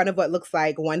they're in front of what looks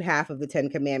like one half of the Ten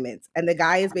Commandments. And the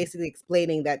guy is basically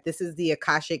explaining that this is the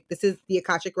Akashic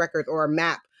record, or a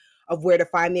map of where to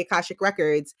find the Akashic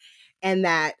records. And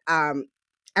that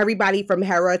everybody from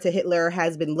Hera to Hitler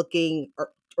has been looking,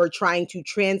 or trying to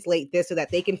translate this so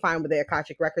that they can find where the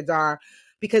Akashic records are,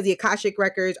 because the Akashic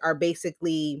records are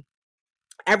basically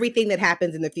everything that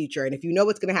happens in the future. And if you know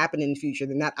what's going to happen in the future,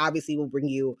 then that obviously will bring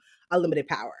you unlimited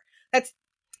power. That's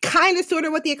kind of sort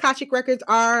of what the Akashic records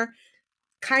are.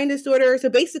 Kind of sort of. So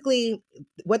basically,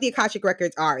 what the Akashic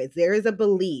records are is there is a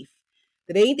belief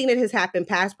that anything that has happened,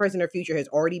 past, present, or future, has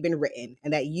already been written,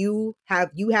 and that you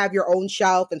have your own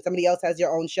shelf and somebody else has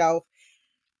your own shelf.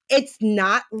 It's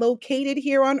not located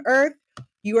here on Earth.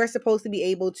 You are supposed to be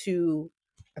able to,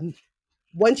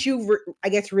 once you,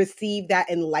 receive that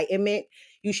enlightenment,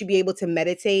 you should be able to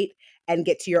meditate and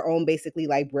get to your own, basically,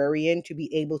 librarian to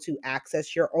be able to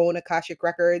access your own Akashic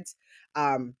records.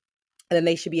 And then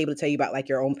they should be able to tell you about like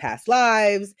your own past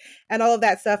lives and all of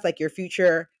that stuff, like your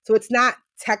future. So it's not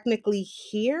technically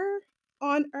here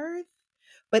on Earth,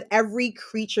 but every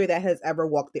creature that has ever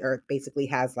walked the Earth basically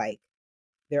has like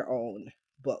their own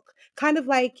book. Kind of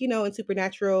like, in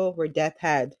Supernatural, where Death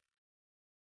had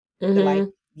the like,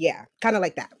 yeah, kind of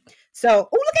like that. So,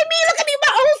 look at me,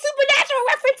 my own Supernatural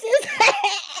references.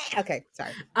 Okay,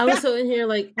 sorry. I was so in here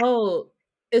like, oh,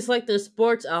 it's like the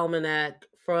sports almanac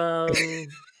from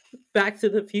Back to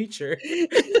the Future.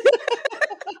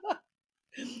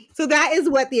 So that is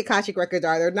what the Akashic records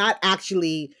are. They're not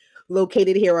actually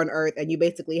located here on Earth, and you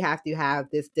basically have to have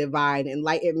this divine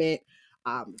enlightenment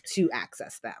to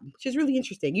access them, which is really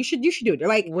interesting. You should do it. They're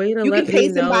like, way to you let can pay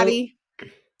me somebody know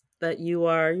that you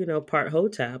are, part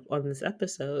Hotep on this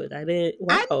episode. I didn't.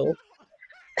 Wow.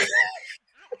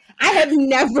 I have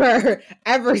never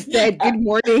ever said good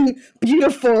morning,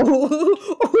 beautiful,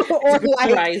 or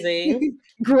like rising,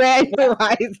 grand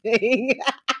rising.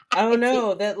 I don't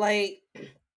know that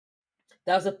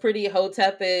that was a pretty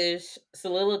Hotep-ish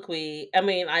soliloquy. I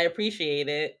mean, I appreciate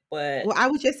it, but well, I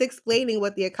was just explaining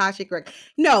what the Akashic record.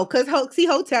 No, because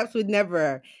Hoteps would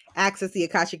never access the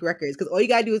Akashic records, because all you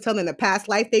gotta do is tell them in the past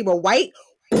life they were white.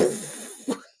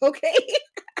 Okay.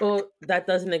 Well, that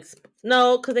doesn't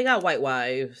no, because they got white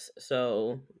wives,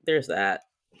 so there's that.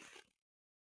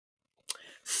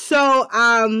 So,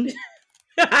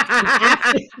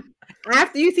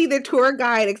 after you see the tour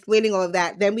guide explaining all of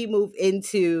that, then we move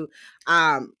into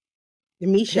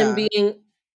Misha. Him being,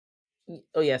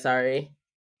 oh yeah, sorry.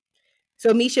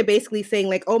 So Misha basically saying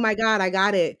like, "Oh my God, I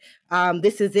got it.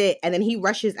 This is it." And then he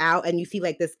rushes out, and you see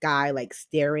like this guy like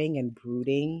staring and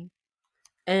brooding,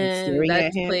 and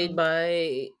that's played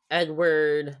by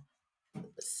Edward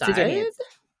Scissorhands.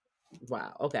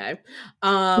 Wow. Okay.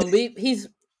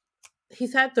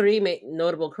 He's had 3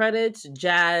 notable credits: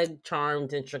 Jag,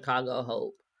 Charmed, and Chicago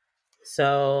Hope.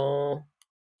 So,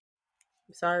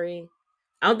 sorry,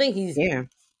 I don't think he's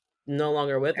no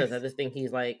longer with us. I just think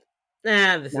he's like,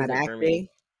 nah, this isn't for me.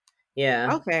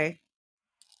 Yeah. Okay.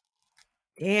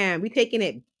 Damn, we taking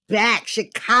it back.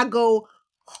 Chicago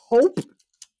Hope.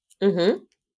 Mm-hmm.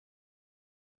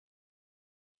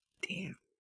 Damn.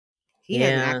 He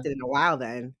hasn't acted in a while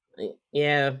then.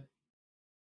 Yeah.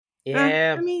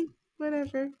 Yeah. I mean,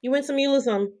 whatever. You win some, you lose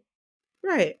some.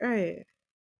 Right.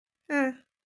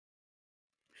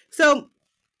 So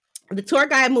the tour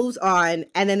guide moves on,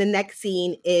 and then the next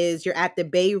scene is you're at the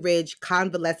Bay Ridge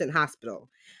Convalescent Hospital.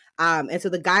 And so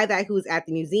the guy who's at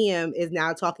the museum is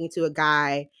now talking to a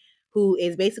guy who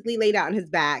is basically laid out on his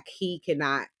back. He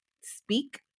cannot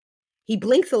speak. He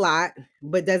blinks a lot,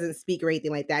 but doesn't speak or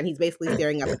anything like that. And he's basically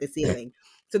staring up at the ceiling.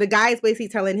 So the guy is basically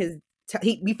telling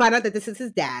we find out that this is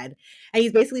his dad. And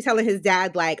he's basically telling his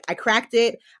dad, like, I cracked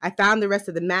it. I found the rest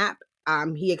of the map.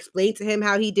 He explained to him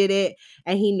how he did it,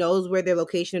 and he knows where the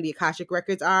location of the Akashic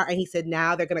records are. And he said,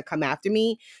 now they're going to come after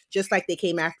me, just like they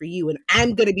came after you. And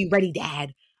I'm going to be ready,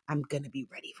 Dad. I'm going to be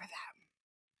ready for them.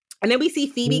 And then we see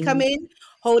Phoebe come in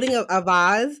holding a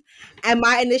vase. And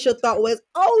my initial thought was,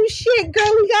 oh shit,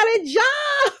 girl, we got a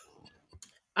job.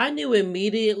 I knew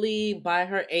immediately by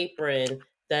her apron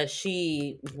that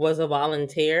she was a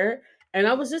volunteer. And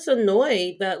I was just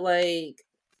annoyed that, like,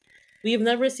 we've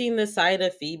never seen this side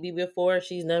of Phoebe before.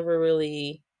 She's never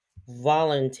really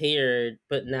volunteered,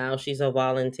 but now she's a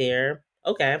volunteer.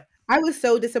 Okay. I was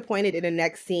so disappointed in the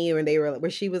next scene where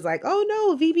she was like, "Oh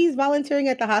no, Phoebe's volunteering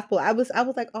at the hospital." I was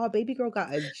like, "Oh, baby girl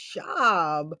got a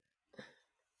job."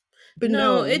 But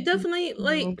no, it definitely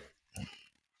like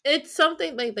it's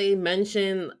something like they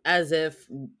mention as if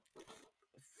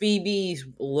Phoebe's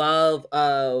love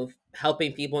of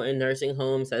helping people in nursing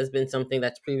homes has been something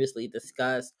that's previously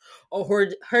discussed, or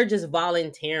her just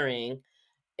volunteering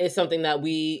is something that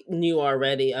we knew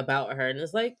already about her. And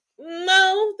it's like,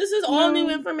 no, this is all new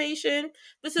No. information.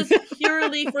 This is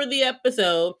purely for the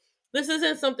episode. This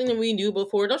isn't something that we knew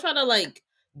before. Don't try to like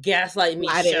gaslight me,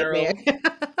 Slide it in there.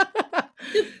 Cheryl.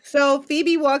 So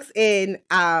Phoebe walks in,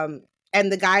 and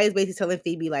the guy is basically telling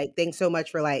Phoebe, like, thanks so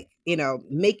much for, like,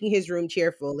 making his room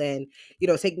cheerful and,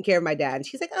 taking care of my dad. And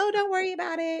she's like, oh, don't worry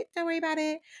about it. Don't worry about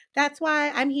it. That's why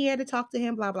I'm here to talk to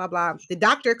him, blah, blah, blah. The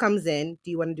doctor comes in.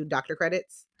 Do you want to do doctor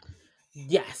credits?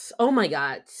 Yes. Oh my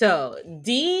God. So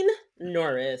Dean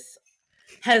Norris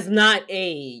has not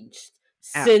aged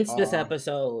At since this all.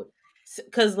 episode.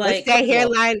 Because, What's like, that first of all,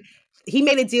 hairline? He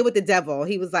made a deal with the devil.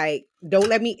 He was like, don't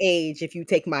let me age if you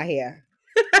take my hair.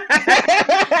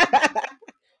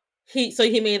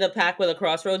 he made a pact with a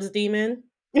crossroads demon.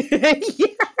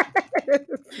 Yeah.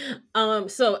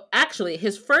 So actually,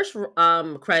 his first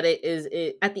credit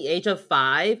is at the age of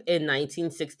 5 in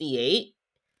 1968.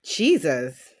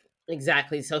 Jesus.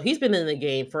 Exactly. So he's been in the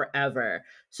game forever.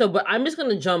 So, but I'm just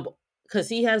gonna jump because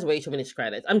he has way too many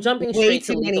credits. I'm jumping Way straight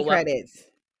to too many credits.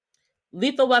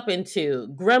 Lethal Weapon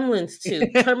 2, Gremlins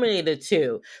 2, Terminator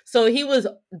 2. So he was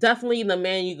definitely the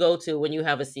man you go to when you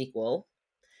have a sequel.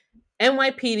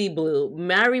 NYPD Blue,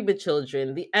 Married with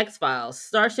Children, The X-Files,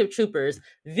 Starship Troopers,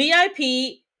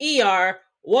 VIP, ER,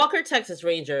 Walker Texas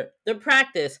Ranger, The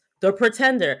Practice, The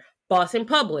Pretender, Boston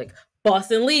Public,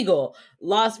 Boston Legal,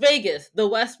 Las Vegas, The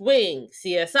West Wing,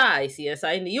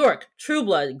 CSI New York, True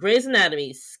Blood, Grey's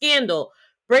Anatomy, Scandal,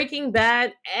 Breaking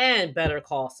Bad, and Better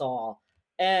Call Saul.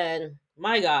 And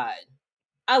my God,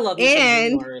 I love me some Dean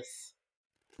And Norris.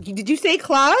 did you say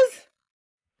Claus?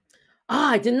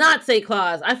 I did not say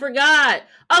Claus. I forgot.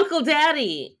 Uncle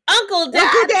Daddy. Uncle Daddy.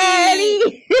 Uncle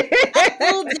Daddy.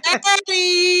 Uncle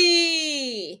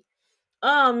Daddy.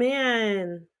 Oh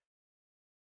man.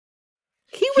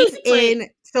 He was in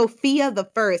Sophia the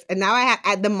First, and now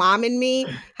the mom in me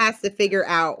has to figure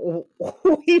out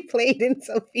who he played in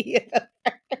Sophia.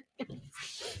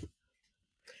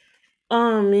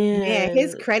 Oh man. Yeah,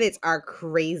 his credits are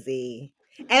crazy.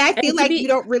 And I feel like you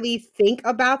don't really think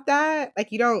about that.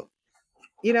 Like you don't,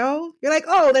 you're like,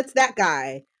 oh, that's that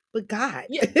guy. But God.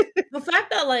 Yeah, the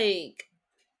fact that like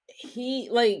he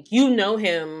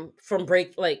him from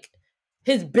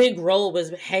his big role was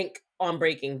Hank on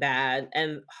Breaking Bad,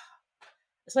 and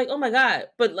it's like, oh my God.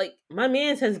 But like my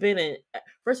man's has been in,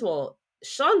 first of all,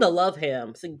 Shonda love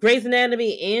him. So Grey's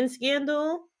Anatomy and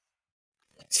Scandal.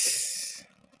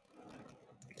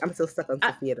 I'm still stuck on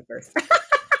Sophia the First.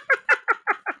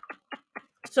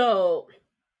 So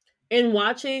in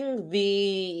watching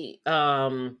the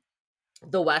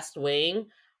West Wing,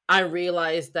 I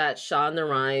realized that Shonda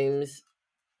Rhimes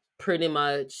pretty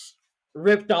much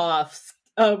ripped off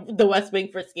the West Wing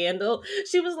for Scandal.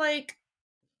 She was like,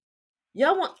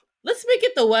 let's make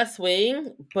it the West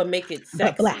Wing, but make it sexy.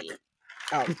 But black.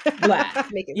 Oh,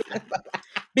 black. Make it black.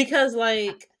 Because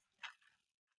like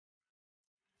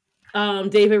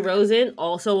David Rosen,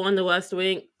 also on the West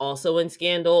Wing, also in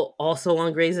Scandal, also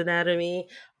on Grey's Anatomy.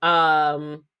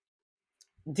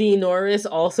 Dean Norris,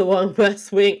 also on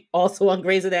West Wing, also on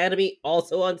Grey's Anatomy,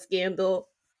 also on Scandal.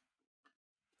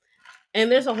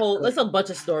 And there's a bunch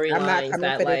of storylines. I'm not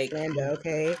coming for this slander,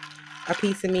 okay? A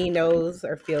piece of me knows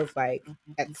or feels like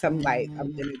at some light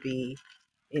I'm gonna be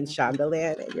in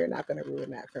Shondaland, and you're not gonna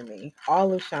ruin that for me.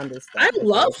 All of Shonda's stuff. I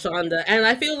love Shonda, and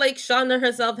I feel like Shonda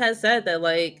herself has said that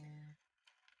like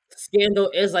Scandal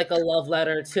is like a love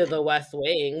letter to the West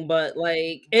Wing, but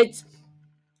like it's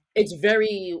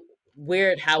very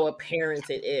weird how apparent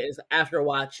it is after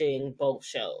watching both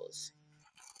shows.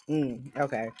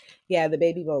 Okay. Yeah, the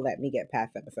baby won't let me get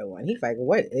past episode 1. He's like,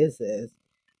 what is this?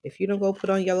 If you don't go put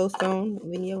on Yellowstone,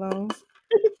 leave me alone.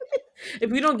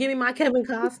 If you don't give me my Kevin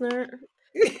Costner.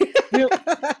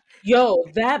 Yo,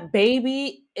 that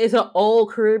baby is an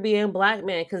old Caribbean black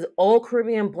man, because old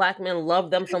Caribbean black men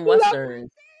love them some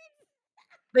Westerns.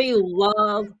 They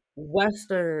love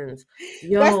Westerns.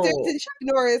 Yo. Westerns and Chuck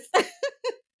Norris.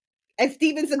 And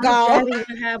Steven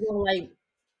Seagal.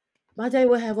 My dad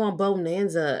would have on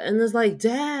Bonanza, and it's like,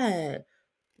 Dad,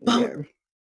 yeah.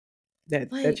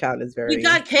 That child is very. You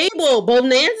got cable,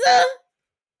 Bonanza.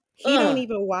 He don't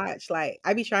even watch. Like,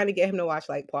 I be trying to get him to watch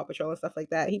like Paw Patrol and stuff like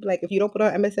that. He'd be like, if you don't put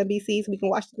on MSNBC, so we can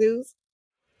watch the news.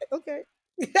 Okay.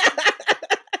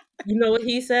 You know what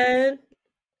he said?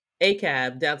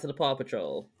 ACAB down to the Paw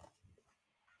Patrol.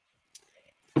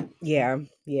 Yeah.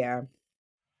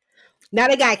 Now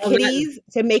they got kitties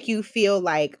to make you feel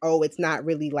like, oh, it's not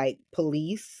really like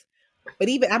police. But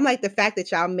even I'm like, the fact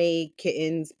that y'all made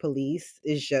kittens police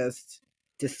is just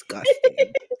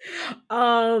Disgusting.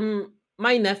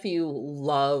 My nephew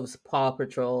loves Paw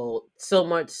Patrol so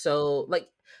much so like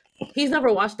he's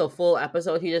never watched the full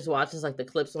episode. He just watches like the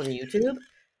clips on YouTube.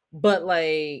 But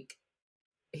like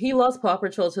he loves Paw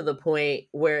Patrol to the point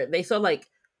where they saw like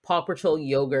Paw Patrol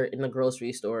yogurt in the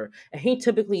grocery store, and he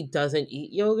typically doesn't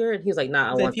eat yogurt. And he's like,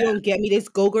 "Nah, I So want if you that." don't get me this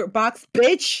Go-Gurt box,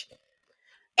 bitch,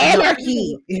 No,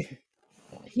 anarchy.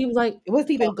 he was like, It wasn't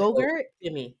 "Paw even Patrol, Go-Gurt.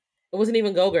 give me." It wasn't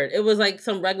even Go-Gurt. It was like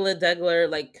some regular degler,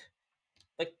 like.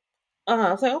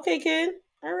 I was like, "Okay, kid,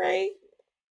 all right,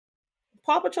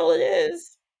 Paw Patrol, it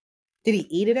is." Did he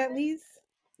eat it at least?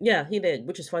 Yeah, he did,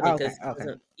 which is funny Okay, because he okay.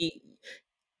 doesn't eat.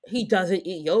 He doesn't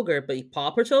eat yogurt, but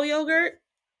Paw Patrol yogurt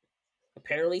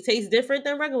apparently tastes different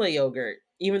than regular yogurt,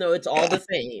 even though it's all the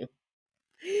same.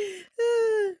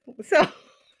 So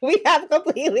we have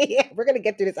completely. We're gonna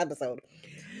get through this episode.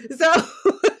 So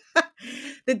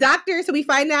the doctor. So we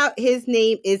find out his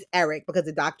name is Eric because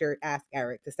the doctor asked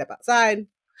Eric to step outside.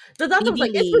 The doctor was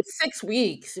Phoebe like, "It's been leaves. 6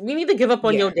 weeks. We need to give up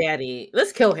on Yeah. your daddy.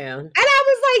 Let's kill him." And I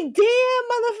was like, damn,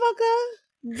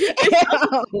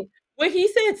 motherfucker. Damn. When he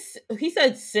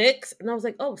said 6, and I was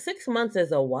like, "Oh, 6 months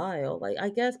is a while. Like, I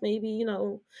guess maybe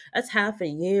that's half a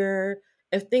year.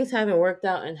 If things haven't worked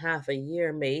out in half a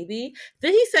year, maybe."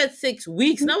 Then he said 6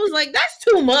 weeks, and I was like, "That's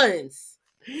 2 months."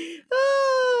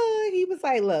 He was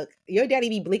like, look, your daddy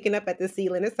be blinking up at the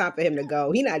ceiling. It's time for him to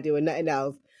go. He not doing nothing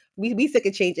else. We sick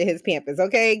of changing his Pampers,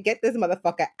 okay? Get this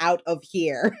motherfucker out of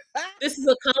here. This is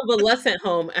a convalescent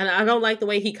home, and I don't like the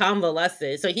way he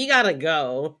convalesced. So he gotta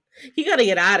go. He gotta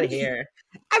get out of here.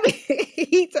 I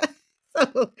mean,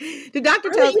 so the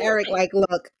doctor tells Eric, like,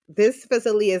 look, this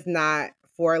facility is not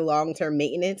for long-term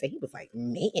maintenance. And he was like,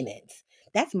 maintenance?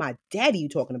 That's my daddy you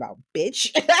talking about,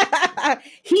 bitch.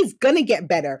 He's gonna get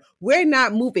better. We're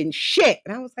not moving shit.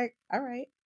 And I was like, all right.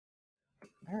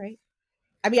 All right.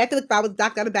 I mean, I feel like if I was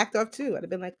doctor, I'd have backed off too. I'd have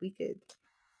been like,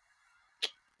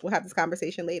 we'll have this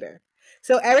conversation later.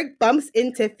 So Eric bumps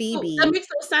into Phoebe. That makes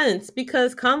no sense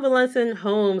because convalescent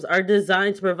homes are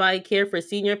designed to provide care for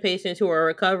senior patients who are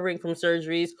recovering from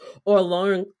surgeries or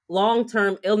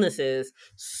long-term illnesses.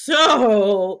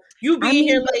 So you being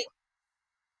here like,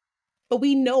 but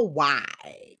we know why.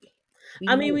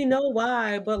 We know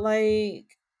why, but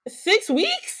like 6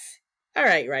 weeks? All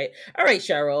right,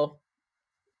 Cheryl.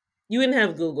 You didn't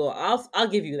have Google. I'll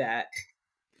give you that.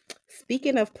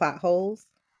 Speaking of plot holes,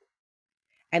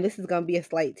 and this is going to be a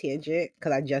slight tangent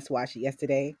because I just watched it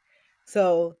yesterday.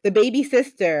 So the baby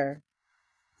sister,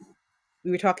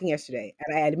 we were talking yesterday,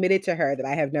 and I admitted to her that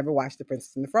I have never watched The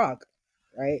Princess and the Frog,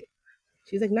 right?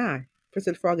 She's like, nah, Princess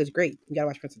and the Frog is great. You got to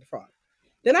watch Princess and the Frog.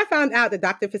 Then I found out that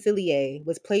Dr. Facilier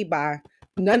was played by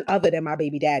none other than my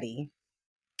baby daddy,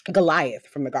 Goliath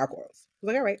from the Gargoyles. I was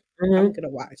like, all right, I'm going to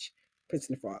watch Princess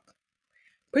and the Frog.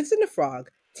 Princess and the Frog,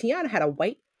 Tiana had a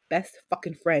white best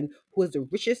fucking friend who was the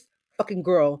richest fucking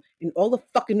girl in all of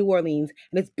fucking New Orleans,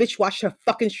 and this bitch watched her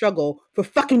fucking struggle for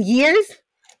fucking years.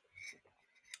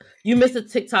 You missed a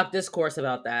TikTok discourse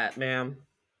about that, ma'am.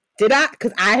 Did I?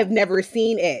 Because I have never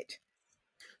seen it.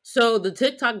 So the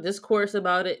TikTok discourse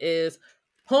about it is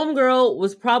homegirl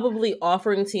was probably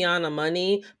offering Tiana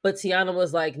money, but Tiana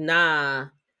was like, nah,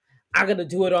 I gotta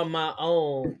do it on my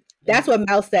own. That's what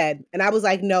Mel said. And I was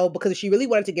like, no, because she really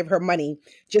wanted to give her money.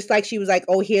 Just like she was like,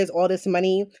 oh, here's all this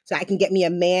money so I can get me a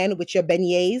man with your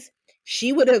beignets.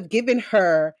 She would have given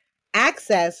her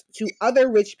access to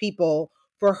other rich people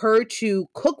for her to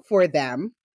cook for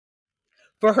them,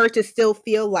 for her to still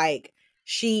feel like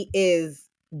she is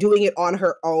doing it on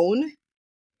her own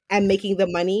and making the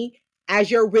money. As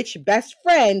your rich best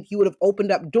friend, you would have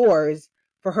opened up doors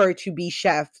for her to be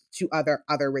chef to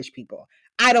other rich people.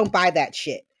 I don't buy that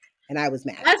shit. And I was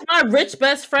mad. That's my rich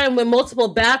best friend with multiple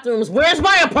bathrooms. Where's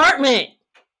my apartment?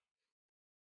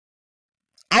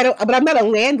 But I'm not a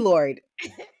landlord.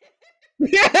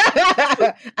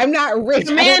 I'm not rich.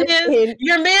 Your man is.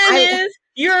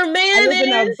 I live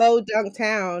in a Bodunk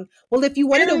town. Well, if you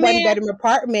wanted a one-bedroom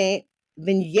apartment,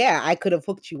 then yeah, I could have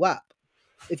hooked you up.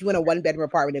 If you want a one-bedroom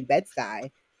apartment in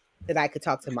Bed-Stuy, then I could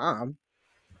talk to mom.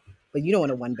 But you don't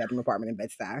want a one-bedroom apartment in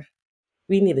Bed-Stuy.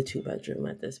 We need a 2-bedroom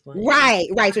at this point. Right.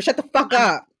 So shut the fuck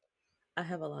up. I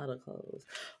have a lot of clothes.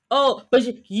 Oh, but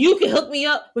you can hook me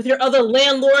up with your other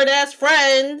landlord-ass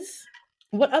friends.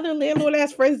 What other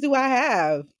landlord-ass friends do I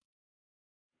have?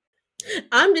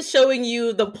 I'm just showing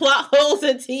you the plot holes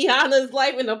in Tiana's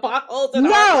life and the plot holes in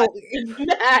our life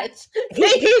match.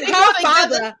 He's her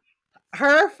father.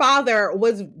 her father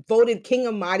was voted king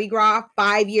of Mardi Gras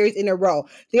 5 years in a row.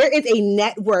 There is a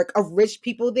network of rich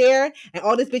people there, and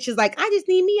all this bitch is like, I just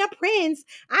need me a prince.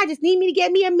 I just need me to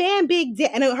get me a man, big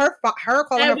daddy. And her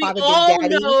calling And her we father big all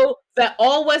daddy. know that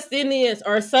all West Indians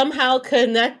are somehow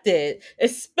connected,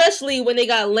 especially when they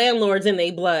got landlords in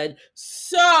their blood.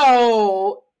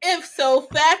 So, if so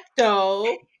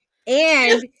facto,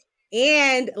 if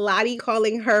And Lottie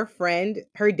calling her friend,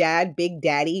 her dad, big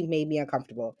daddy, made me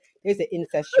uncomfortable. There's an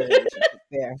incestual relationship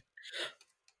there.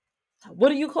 what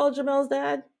do you call Jamel's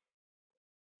dad?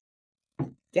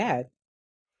 Dad.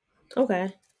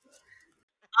 Okay.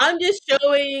 I'm just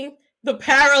showing the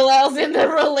parallels in the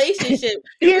relationship.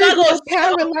 You're There's not gonna no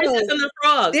show Princess parallels. and the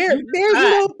Frog. There's You just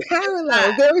not. no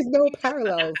parallels. There is no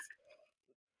parallels.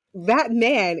 That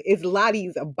man is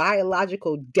Lottie's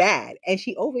biological dad, and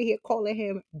she over here calling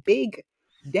him Big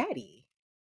Daddy.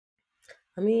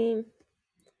 I mean,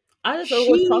 I just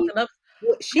always chalk She it up.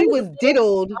 I she just was always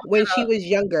diddled chalk when it she up. was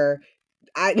younger.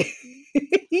 I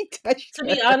he touched To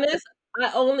her. be honest,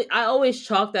 I always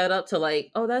chalk that up to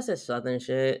like, oh, that's just Southern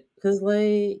shit. Cause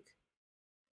like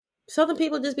Southern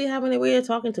people just be having their way of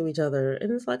talking to each other,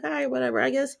 and it's like, all right, whatever. I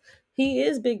guess he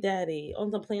is Big Daddy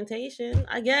on the plantation.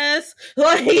 I guess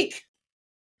like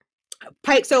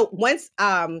Pike. So once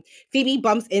Phoebe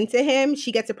bumps into him,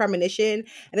 she gets a premonition,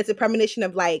 and it's a premonition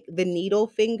of like the needle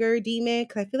finger demon.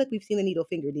 Because I feel like we've seen the needle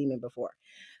finger demon before.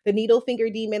 The needle finger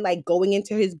demon like going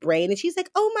into his brain, and she's like,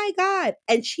 "Oh my god!"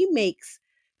 And she makes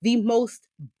the most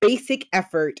basic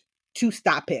effort to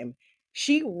stop him.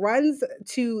 She runs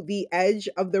to the edge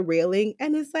of the railing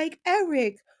and is like,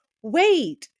 "Eric,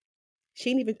 wait!"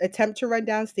 She didn't even attempt to run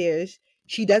downstairs.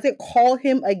 She doesn't call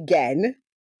him again.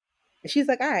 She's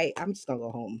like, "All right, I'm just gonna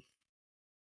go home."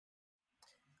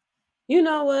 you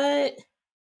know what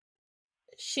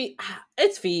she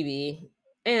it's Phoebe,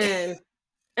 and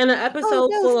in an Oh episode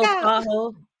no, full of stop. plot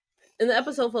holes. In the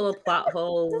episode full of plot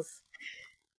holes,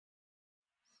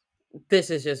 this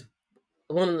is just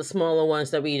one of the smaller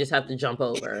ones that we just have to jump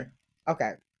over.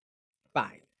 Okay,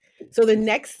 fine. So the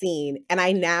next scene, and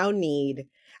I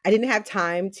didn't have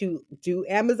time to do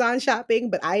Amazon shopping,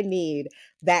 but I need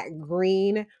that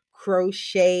green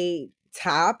crochet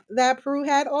top that Prue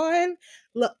had on.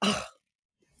 Look, ugh,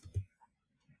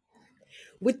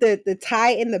 with the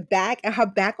tie in the back and her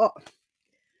back. Oh,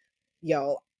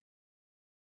 yo,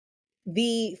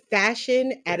 the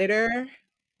fashion editor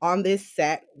on this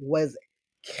set was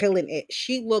killing it.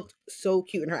 She looked so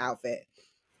cute in her outfit.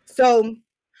 So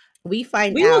we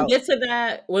find We will out. get to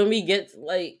that when we get to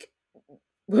like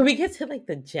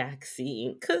the Jack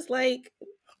scene, cause like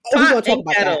Oh, we're gonna pot talk and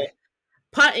about that. kettle,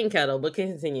 pot and kettle. But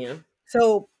continue.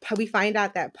 So we find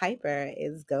out that Piper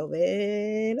is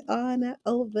going on an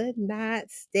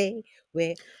overnight stay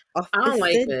with I don't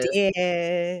like Officer this.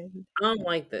 Dan. I don't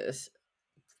like this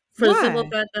for the simple Why?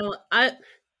 fact that I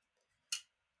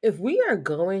if we are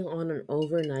going on an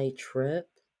overnight trip,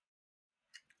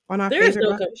 On our there is favorite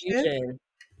no bucket ship? confusion.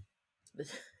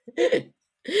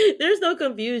 There's no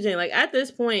confusion. Like at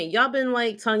this point, y'all been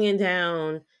like tonguing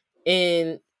down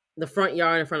in the front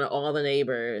yard in front of all the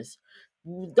neighbors.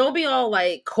 Don't be all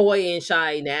like coy and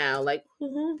shy now. Like,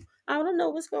 I don't know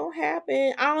what's gonna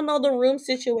happen. I don't know the room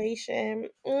situation.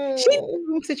 She knew the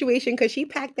room situation because she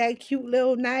packed that cute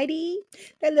little nightie,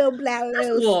 that little black First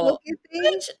little of all, smoking thing.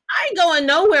 bitch, I ain't going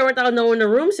nowhere without knowing the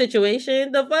room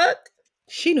situation. The fuck?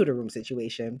 She knew the room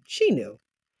situation. She knew.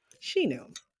 She knew.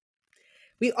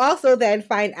 We also then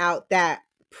find out that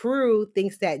Prue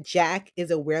thinks that Jack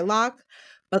is a Weirlock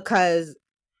because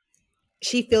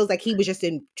she feels like he was just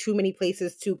in too many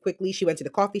places too quickly. She went to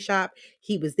the coffee shop,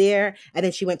 he was there, and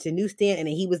then she went to the newsstand and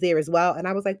then he was there as well. And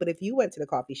I was like, but if you went to the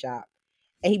coffee shop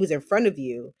and he was in front of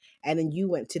you, and then you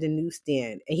went to the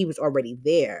newsstand and he was already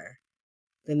there,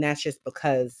 then that's just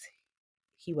because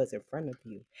he was in front of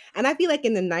you. And I feel like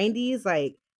in the 90s,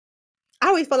 like I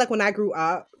always felt like when I grew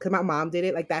up, because my mom did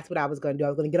it, like that's what I was gonna do. I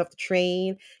was gonna get off the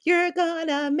train. You're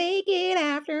gonna make it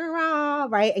after all,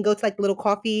 right? And go to like little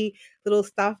coffee, little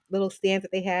stuff, little stands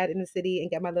that they had in the city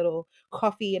and get my little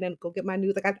coffee and then go get my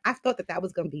news. Like I thought that that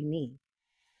was gonna be me,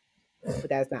 but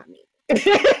that's not me.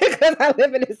 Because I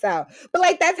live in the South. But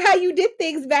like that's how you did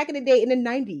things back in the day in the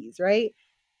 90s, right?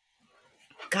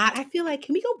 God, I feel like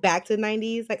can we go back to the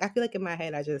 90s? Like I feel like in my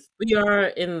head I just We are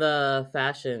in the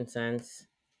fashion sense.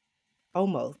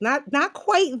 almost not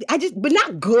quite. I just but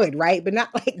not good, right? But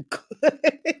not like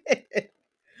good.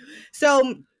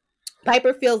 So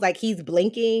Piper feels like he's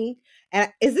blinking.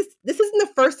 And this isn't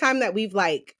the first time that we've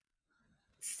like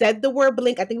said the word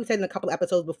blink. I think we said in a couple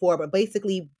episodes before, but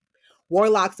basically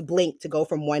warlocks blink to go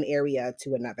from one area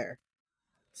to another.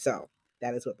 So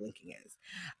That is what blinking is.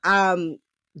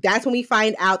 That's when we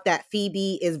find out that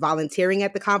Phoebe is volunteering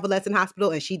at the convalescent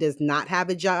hospital and she does not have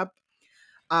a job.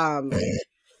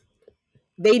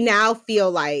 They now feel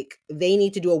like they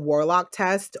need to do a warlock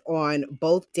test on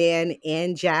both Dan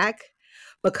and Jack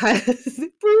because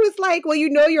Prue is like, well, you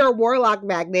know you're a warlock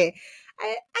magnet.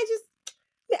 I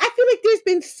feel like there's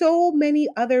been so many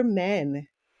other men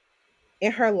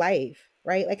in her life,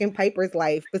 right? Like in Piper's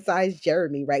life, besides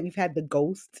Jeremy, right? We've had the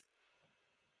ghost.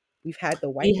 We've had the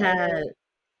white We had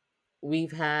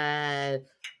we've had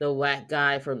the whack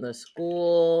guy from the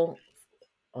school.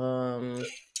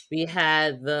 We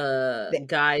had the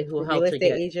guy who the real helped her estate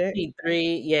get agent.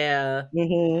 P3. Yeah.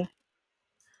 Mm-hmm.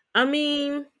 I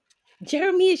mean,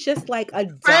 Jeremy is just like a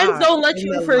friends dot don't let in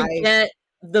you the life. forget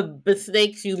the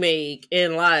mistakes you make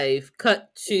in life.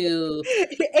 Cut to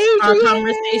our Adrian!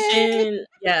 conversation.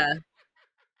 Yeah.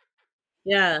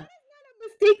 Yeah.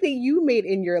 Mistake that you made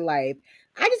in your life.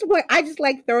 I just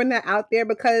like throwing that out there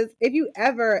because if you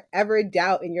ever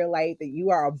doubt in your life that you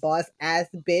are a boss ass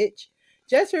bitch,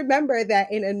 just remember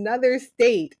that in another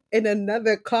state, in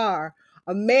another car,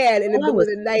 a man in the All I middle of was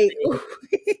the night.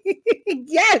 missing.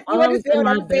 Yes, you All I was understand in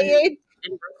what my I'm bed saying?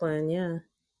 in Brooklyn. Yeah.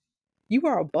 You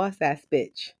are a boss ass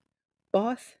bitch.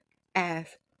 Boss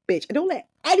ass bitch. And don't let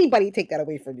anybody take that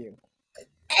away from you.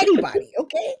 Anybody,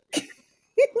 okay?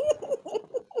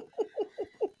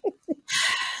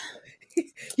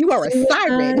 You are a So you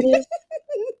siren. guys,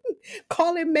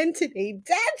 Calling men today.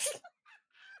 That's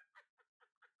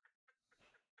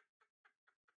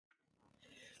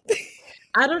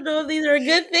I don't know if these are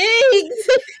good things.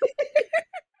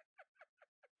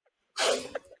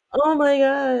 Oh my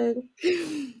god.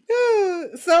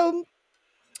 so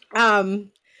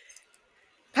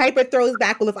Piper throws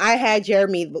back, well, if I had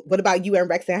Jeremy, what about you and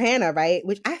Rex and Hannah, right?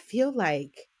 Which I feel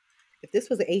like if this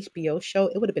was an HBO show,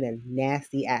 it would have been a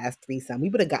nasty ass threesome. We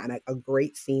would have gotten a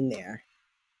great scene there.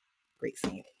 Great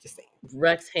scene. Just saying.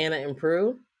 Rex, Hannah, and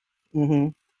Prue. Mm-hmm.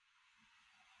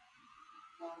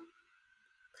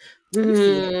 You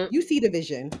see it. You see the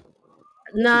vision.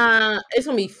 Nah, it's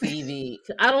gonna be Phoebe.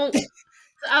 I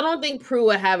don't think Prue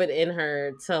would have it in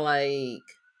her to like.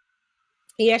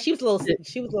 Yeah, she was a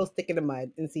little stick in the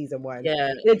mud in season one.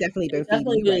 Yeah, It had definitely been it Phoebe.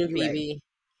 definitely You're right. been You're right. Phoebe You're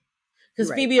because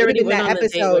right. Phoebe It'd have already been went that on the date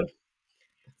with. episode.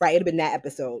 Right. It'd have been that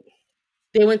episode.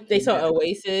 They went. They It'd been saw that episode.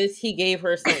 Oasis. He gave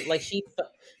her some like he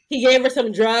gave her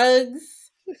some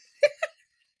drugs.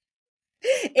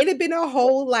 It'd have been a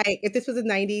whole like if this was the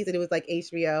 '90s and it was like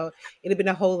HBO, it'd have been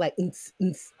a whole like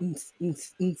scene.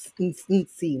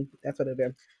 That's what it'd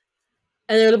been.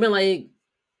 And it would have been like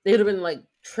they would have been like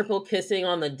triple kissing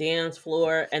on the dance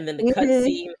floor, and then the cut Mm-hmm.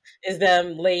 scene is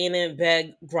them laying in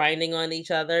bed grinding on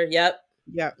each other. Yep,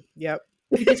 Yep. Yep.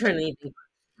 we could turn anything.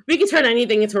 We could turn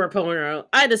anything into a porno.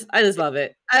 I just love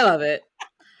it. I love it.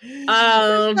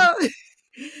 Um,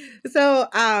 so,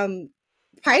 so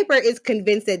Piper is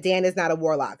convinced that Dan is not a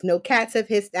warlock. No cats have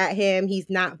hissed at him. He's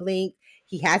not blinked.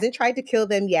 He hasn't tried to kill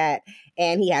them yet,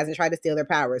 and he hasn't tried to steal their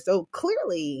powers. So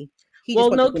clearly, he just well,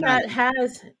 wants the no punani. cat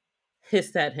has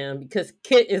hissed at him because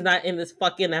Kit is not in this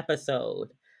fucking episode.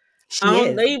 She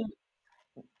is.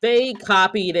 They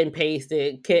copied and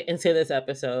pasted Kit into this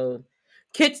episode.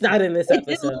 Kit's not in this It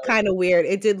did episode. look kind of weird.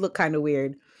 It did look kind of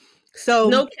weird. So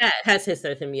No cat has hissed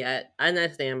at him yet. I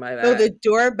understand by So that. the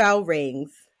doorbell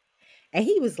rings, and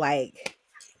he was like,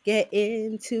 "Get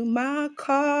into my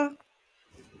car,"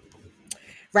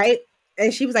 right?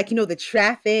 And she was like, "The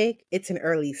traffic. It's an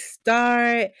early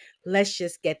start. Let's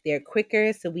just get there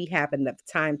quicker so we have enough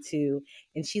time to."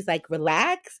 And she's like,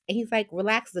 "Relax," and he's like,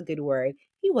 "Relax is a good word."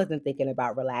 He wasn't thinking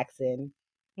about relaxing.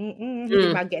 He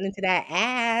thinking about getting into that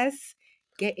ass,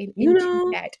 getting You into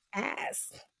know, that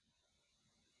ass. you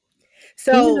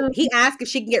So know. he asked if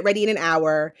she can get ready in an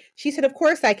hour. She said, "Of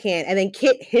course I can." And then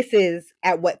Kit hisses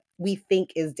at what we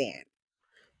think is Dan.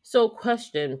 So,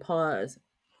 question. Pause.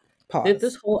 Did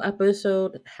this Pause. whole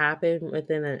episode happen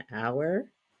within an hour?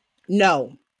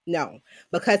 No, no,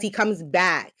 because he comes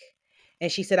back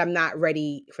and she said, "I'm not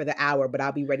ready for the hour, but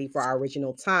I'll be ready for our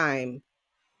original time."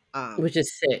 Which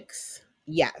is 6.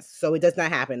 Yes. So it does not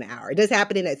happen in an hour. It does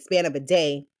happen in a span of a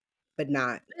day, but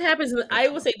not. It happens. I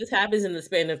would say this happens in the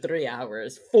span of 3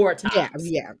 hours, 4 Yeah, tops.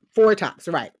 yeah. 4 tops,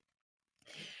 right.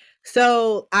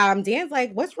 So Dan's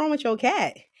like, "What's wrong with your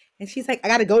cat?" And she's like, "I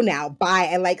gotta go now. Bye."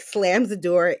 And like slams the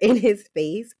door in his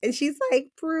face. And she's like,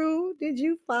 "Prue, did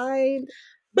you find the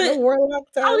But warlock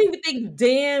I don't test?" even think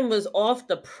Dan was off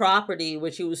the property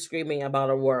when she was screaming about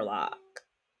a warlock.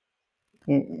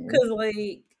 Mm-mm. Because,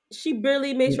 like, she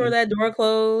barely made sure Mm-mm. that door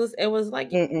closed. It was like,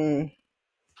 Mm-mm.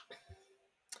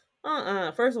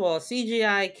 First of all,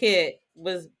 CGI Kit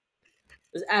was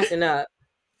was acting up.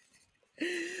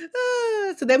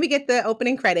 So then we get the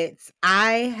opening credits.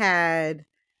 I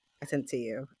sent to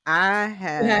you. I You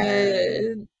had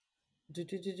had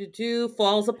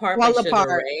Falls Apart by Fall Sugar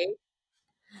Apart. Ray.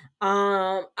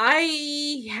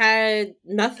 I had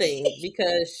nothing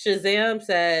because Shazam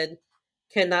said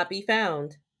cannot be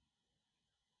found.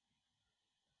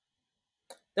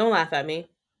 Don't laugh at me.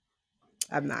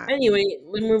 I'm not. Anyway,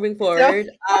 we're moving So forward.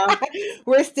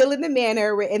 we're still in the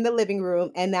manor. We're in the living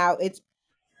room, and now it's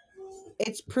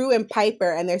Prue and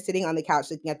Piper, and they're sitting on the couch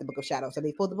looking at the Book of Shadows. So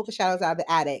they pulled the Book of Shadows out of the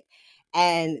attic,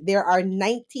 and there are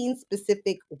 19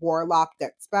 specific warlock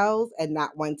death spells and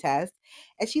not one test.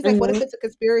 And she's like, what if Mhm. it's a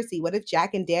conspiracy? What if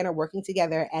Jack and Dan are working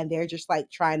together and they're just like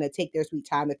trying to take their sweet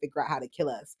time to figure out how to kill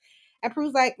us? And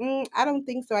Prue's like, I don't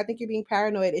think so. I think you're being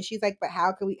paranoid. And she's like, but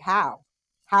how can we, how?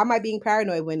 How am I being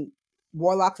paranoid when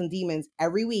warlocks and demons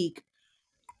every week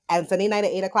and Sunday night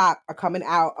at 8 o'clock are coming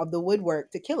out of the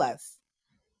woodwork to kill us?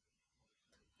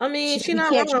 I mean, She's like, she we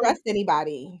not can't wrong. trust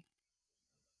anybody.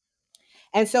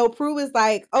 And so Prue is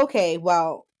like, okay,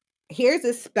 well, here's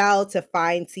a spell to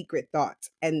find secret thoughts.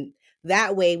 And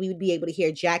that way we would be able to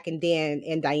hear Jack and Dan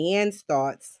and Diane's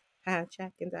thoughts.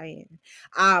 Jack and Diane.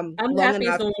 I'm Long happy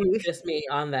enough someone to just me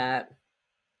on that.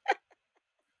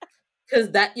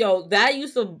 Cause that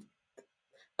used to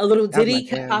a little that was my ditty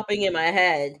kept jam. popping in my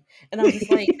head. And I was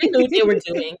just like, they knew what they were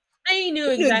doing. They knew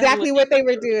They knew exactly what exactly they what they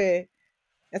were doing.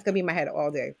 That's gonna be in my head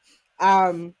all day.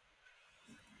 Um,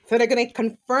 so they're gonna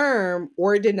confirm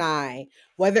or deny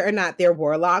whether or not they're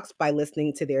warlocks by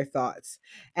listening to their thoughts.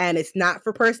 And it's not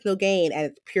for personal gain and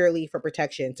it's purely for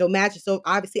protection. So magic, so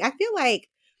obviously I feel like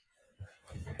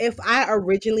if I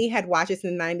originally had watched this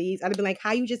in the 90s, I'd have been like,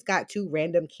 how you just got two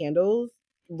random candles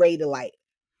ready to light.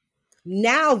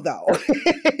 Now, though,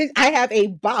 I have a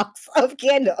box of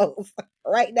candles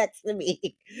right next to me,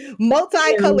 were.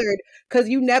 multicolored, because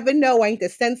you never know. I need to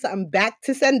send something back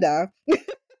to sender,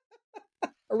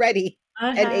 ready I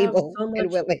and have able so and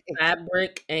much willing.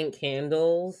 fabric and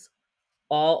candles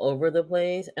all over the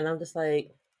place. And I'm just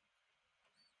like,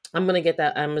 I'm gonna get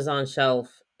that Amazon shelf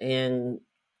and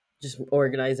just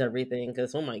organize everything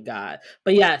because oh my god.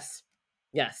 But yes,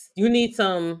 yes, you need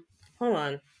some. Hold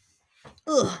on.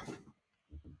 Ugh.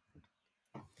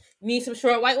 You need some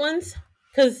short white ones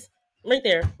because right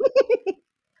there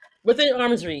within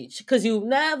arm's reach because you I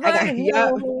never got, yeah,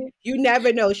 know. you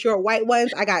never know. Short white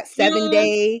ones. I got seven You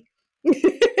day.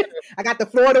 I got the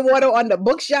Florida water on the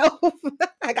bookshelf.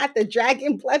 I got the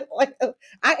dragon blood oil.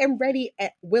 I am ready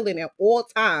at willing at all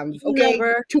times, you okay,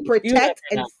 never to you never protect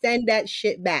and know. send that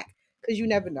shit back because you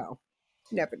never know.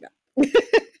 You never know.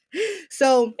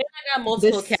 So And I got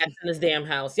multiple this, cats in this damn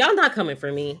house. Y'all not coming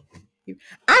for me.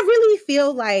 I really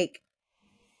feel like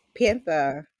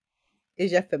Panther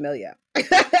is your familiar.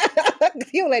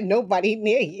 You don't let nobody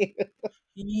near you.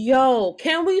 Yo,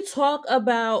 can we talk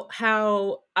about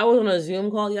how I was on a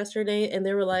Zoom call yesterday and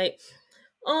they were like,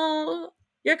 "Oh,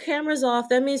 your camera's off.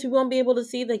 That means we won't be able to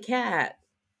see the cat."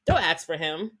 Don't ask for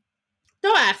him.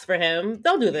 Don't ask for him.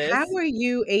 Don't do How this. are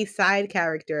you a side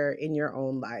character in your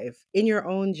own life, in your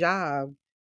own job?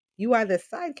 You are the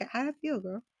side character. How I feel,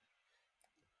 girl?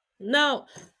 No,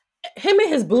 him and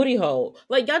his booty hole.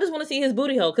 Like y'all just want to see his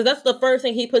booty hole because that's the first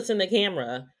thing he puts in the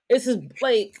camera. It's his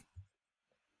like,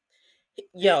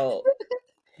 yo.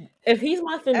 If he's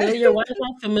my familiar, why is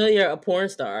my familiar a porn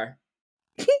star?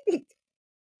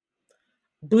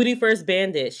 Booty first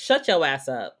bandit. Shut your ass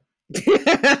up.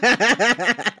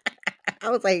 I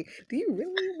was like, do you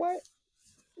really want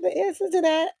the answer to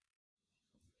that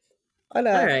on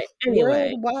All a right.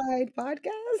 Anyway, worldwide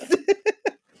podcast?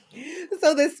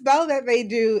 So the spell that they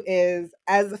do is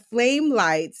as flame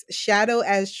lights, shadow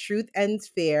as truth ends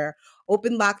fair,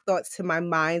 open lock thoughts to my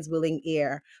mind's willing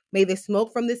ear. May the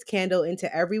smoke from this candle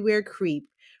into everywhere creep,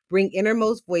 bring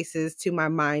innermost voices to my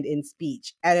mind in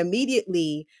speech. And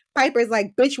immediately Piper's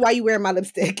like, bitch, why you wearing my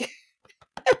lipstick?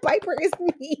 Piper is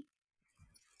me.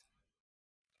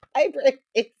 Piper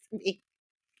is me.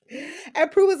 And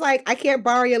Prue was like, I can't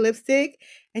borrow your lipstick.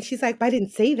 And she's like, but I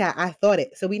didn't say that. I thought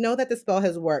it. So we know that the spell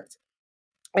has worked.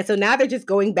 And so now they're just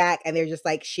going back and they're just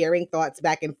like sharing thoughts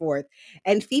back and forth.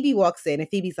 And Phoebe walks in and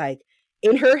Phoebe's like,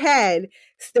 in her head,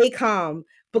 stay calm,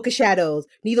 Book of Shadows,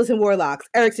 Needles and Warlocks,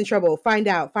 Eric's in trouble, find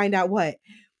out what.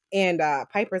 And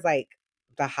Piper's like,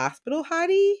 the hospital,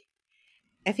 hottie?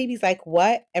 And Phoebe's like,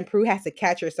 what? And Prue has to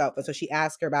catch herself. And so she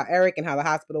asks her about Eric and how the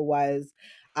hospital was.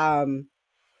 And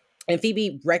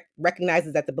Phoebe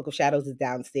recognizes that the Book of Shadows is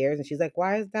downstairs. And she's like,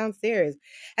 why is it downstairs?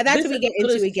 And that's this what we get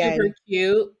episode into is super again.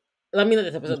 cute. Let me know this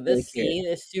It's episode. really This cute. scene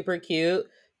is super cute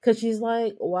because she's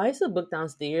like, "Why is the book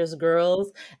downstairs,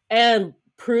 girls?" And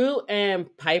Prue and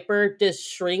Piper just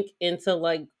shrink into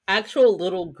like actual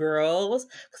little girls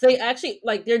because they actually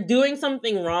like they're doing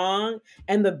something wrong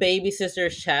and the baby sister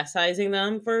is chastising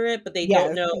them for it, but they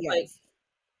don't Yes, know like. yes.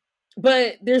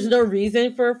 But there's no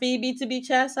reason for Phoebe to be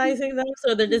chastising them,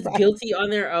 so they're just Right, guilty on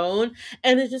their own.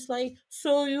 And it's just like,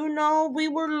 so we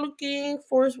were looking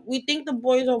for, we think the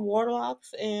boys are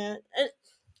warlocks, and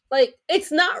like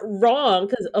it's not wrong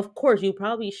because of course you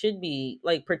probably should be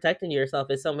like protecting yourself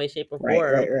in some way, shape, or right,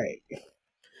 form. right, right.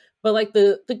 But like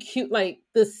the cute like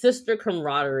the sister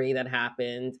camaraderie that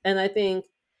happened, and I think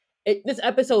this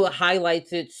episode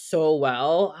highlights it so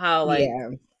well. How like Yeah.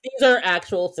 these are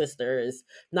actual sisters,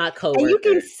 not And you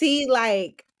can coworkers. see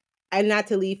like, and not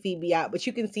to leave Phoebe out, but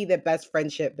you can see the best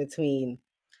friendship between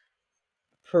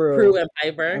Prue Prue and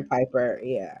and Piper. Piper.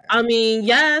 Yeah. I mean,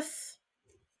 yes.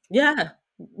 Yeah.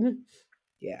 Mhm.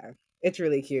 Yeah. It's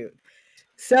really cute.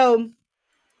 So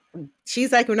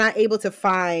she's like, we're not able to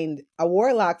find a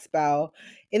warlock spell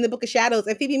in the Book of Shadows.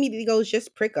 And Phoebe immediately goes,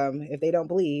 just prick them if they don't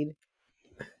bleed.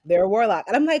 They're a warlock.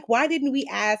 And I'm like, why didn't we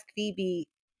ask Phoebe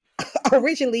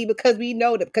originally? Because we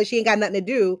know that because she ain't got nothing to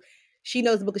do, she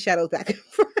knows the Book of Shadows back and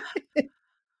front.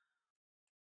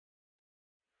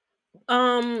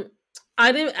 Um,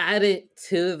 I didn't add it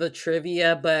to the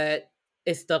trivia, but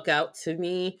it stuck out to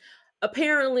me.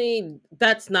 Apparently,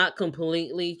 that's not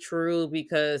completely true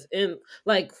because in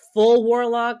like full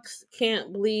warlocks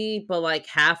can't bleed, but like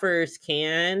halfers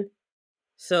can.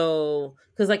 So,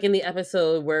 because like in the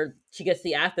episode where she gets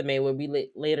the aftermath, where we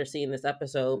later see in this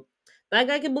episode, that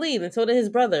guy can bleed, and so do his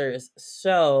brothers.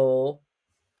 So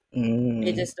it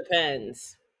Mm. just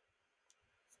depends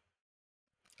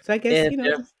So I guess, if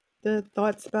they're. the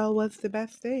thought spell was the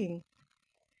best thing.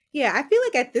 Yeah, I feel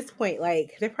like at this point,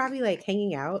 like they're probably like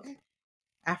hanging out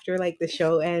after like the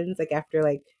show ends, like after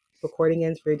like recording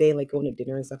ends for a day, like going to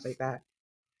dinner and stuff like that.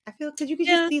 I feel because you could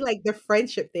just Yeah, see like the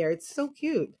friendship there. It's so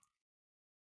cute.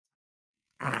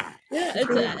 yeah, It's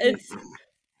really cute.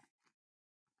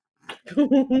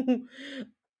 it's.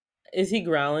 Is he Can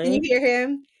you growling? hear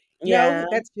him? Yeah. No,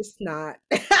 that's just not.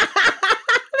 That's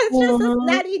just a Aw.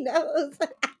 snotty nose.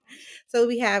 So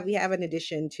we have an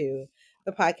addition to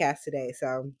the podcast today.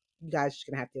 So you guys are just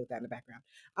gonna have to deal with that in the background.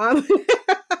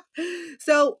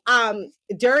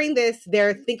 During this,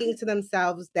 they're thinking to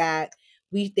themselves that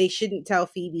they shouldn't tell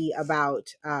Phoebe about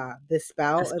the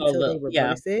spell Let's go until they look. Yeah.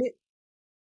 reverse it.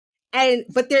 And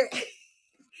but they're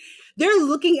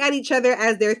looking at each other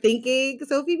as they're thinking.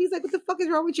 So Phoebe's like, "What the fuck is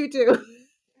wrong with you two?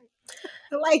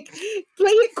 Like, play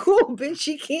it cool, bitch.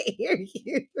 She can't hear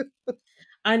you."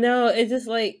 I know. It's just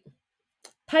like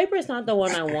Piper's not the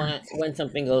one I want when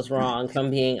something goes wrong, if I'm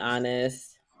being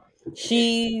honest.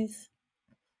 She's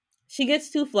she gets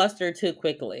too flustered too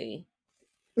quickly.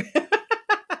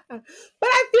 But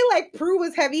I feel like Prue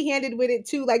was heavy handed with it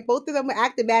too. Like both of them were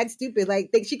acting mad stupid. Like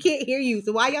she can't hear you.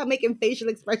 So why y'all making facial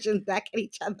expressions back at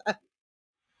each other?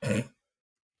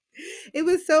 It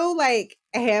was so like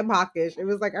ham hawkish. It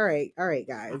was like, all right,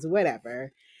 guys,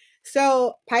 whatever.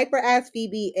 So Piper asked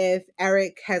Phoebe if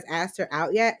Eric has asked her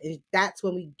out yet. And that's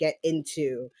when we get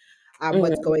into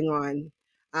what's Mhm. going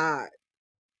on.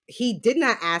 He did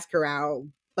not ask her out,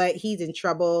 but he's in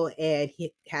trouble and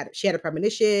she had a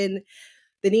premonition,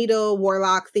 the needle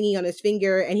warlock thingy on his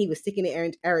finger, and he was sticking it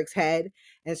in Eric's head.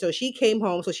 And so she came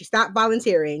home. So she stopped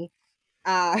volunteering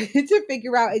to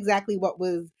figure out exactly what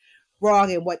was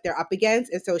wrong and what they're up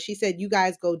against. And so she said, "You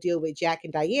guys go deal with Jack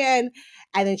and Diane,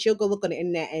 and then she'll go look on the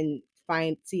internet and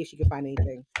see if she can find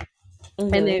anything."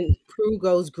 And Mhm. then Prue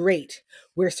goes, "Great,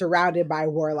 we're surrounded by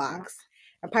warlocks."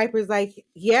 And Piper's like,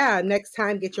 "Yeah, next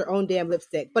time get your own damn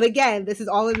lipstick." But again, this is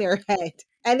all in their head.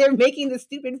 And they're making the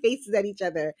stupid faces at each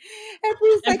other. And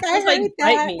Prue's And like, "I Prue's like, heard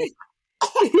bite that." me.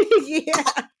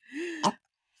 Yeah.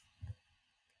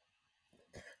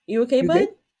 You okay, You bud? good?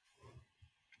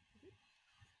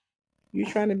 You're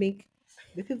trying to make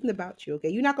this isn't about you, okay?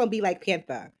 You're not gonna be like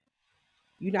Panther.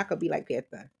 You're not gonna be like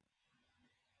Panther.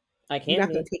 I You're can not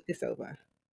gonna be. take this over.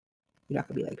 You're not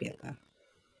gonna be like Panther.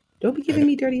 Don't be giving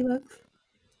me dirty looks.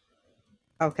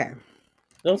 Okay.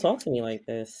 Don't talk to me like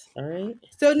this, all right?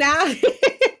 So now so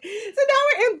now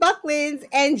we're in Bucklands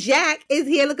and Jack is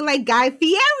here looking like Guy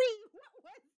Fieri.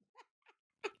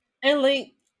 And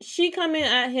like she coming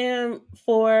at him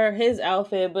for his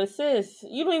outfit, but sis,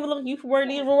 you don't even look you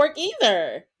weren't even work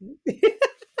either.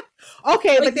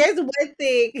 Okay, Like but there's one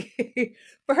thing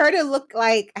for her to look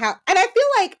like how, and I feel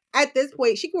like at this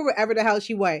point she can do whatever the hell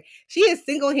she wants. She has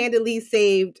single-handedly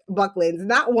saved Bucklands,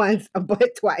 not once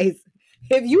but twice.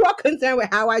 If you are concerned with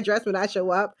how I dress when I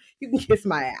show up, you can kiss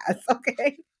my ass,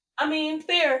 okay? I mean,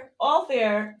 fair, all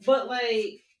fair, but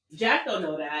like Jack don't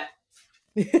know that.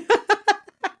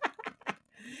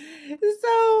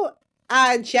 So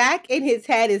Jack in his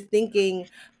head is thinking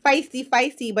feisty,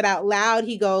 feisty, but out loud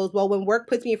he goes, well, when work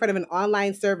puts me in front of an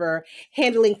online server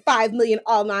handling 5 million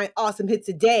online awesome hits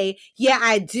a day, yeah,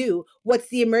 I do. What's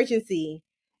the emergency?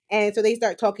 And so they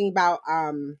start talking about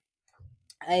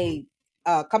a,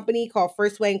 company called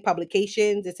First Wing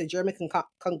Publications. It's a German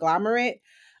conglomerate.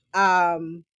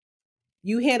 Um,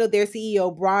 you handled their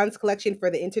CEO bronze collection for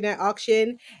the internet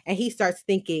auction. And he starts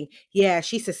thinking, yeah,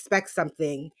 she suspects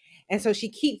something. And so she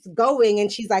keeps going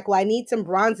and she's like, well, I need some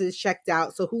bronzes checked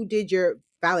out. So who did your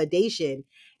validation?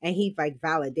 And he's like,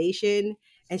 validation?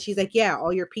 And she's like, yeah,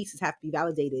 all your pieces have to be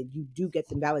validated. You do get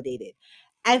them validated.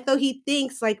 And so he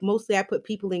thinks like mostly I put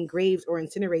people in graves or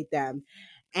incinerate them.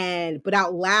 And but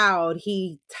out loud,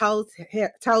 he tells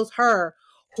her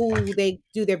who they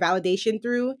do their validation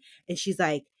through. And she's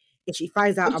like, and she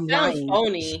finds out Which I'm sounds lying.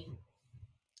 phony.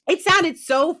 It sounded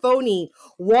so phony.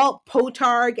 Walt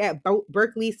Potarg at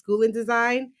Berkeley School of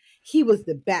Design, he was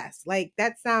the best. Like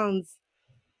that sounds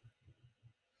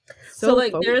So so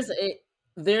like phony.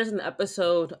 there's an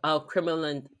episode of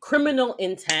Criminal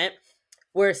Intent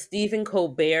where Stephen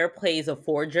Colbert plays a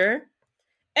forger.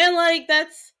 And like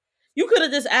that's you could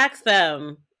have just asked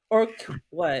them or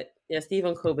what? Yeah,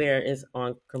 Stephen Colbert is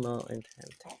on Criminal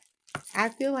Intent. I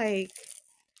feel like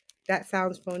that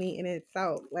sounds phony in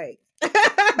itself. Like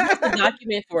He's a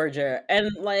document forger, and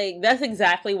like that's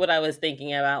exactly what I was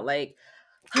thinking about. Like,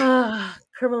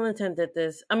 Criminal Intent did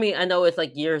this. I mean, I know it's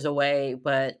like years away,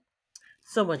 but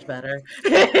so much better.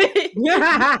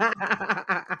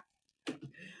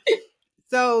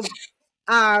 so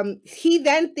he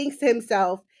then thinks to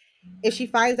himself, if she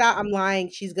finds out I'm lying,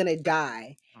 she's gonna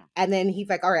die. And then he's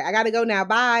like, all right, I gotta go now.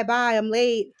 Bye, bye, I'm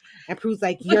late. And Prue's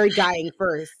like, you're dying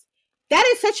first. That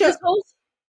is such this a whole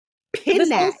pin this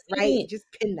whole that, right? scene, Just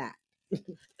pin that.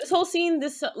 this whole scene,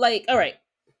 this like, all right,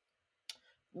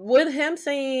 with him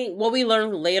saying what we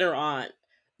learned later on,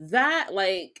 that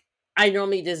like I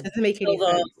normally just Doesn't make kill any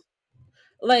them. sense.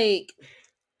 Like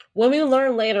when we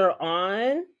learn later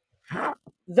on,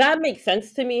 that makes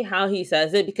sense to me how he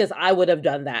says it because I would have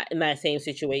done that in that same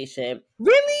situation.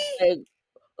 Really?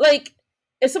 Like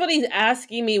if somebody's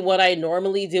asking me what I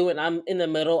normally do and I'm in the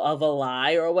middle of a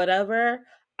lie or whatever,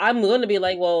 I'm going to be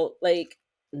like, well, like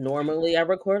normally I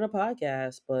record a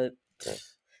podcast, but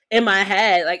in my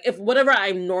head, like if whatever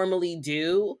I normally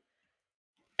do,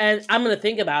 and I'm going to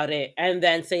think about it and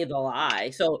then say the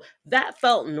lie. So that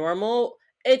felt normal.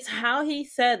 It's how he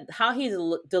said, how he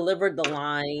delivered the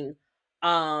line.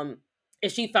 Um,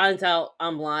 if she finds out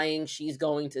I'm lying, she's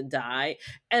going to die.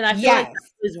 And I feel like Yes.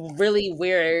 that is really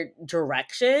weird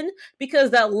direction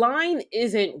because that line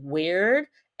isn't weird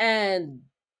and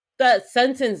that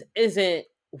sentence isn't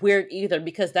weird either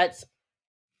because that's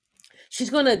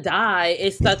she's going to die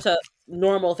is such a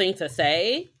normal thing to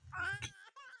say.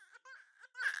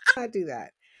 I do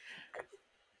that.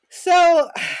 So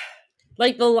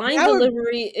Like the line that would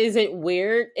delivery isn't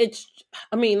weird. It's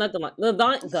I mean not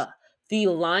the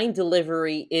line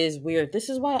delivery is weird. This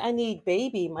is why I need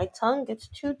baby. My tongue gets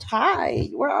too tied.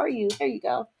 Where are you? There you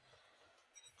go.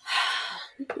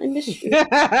 I miss you.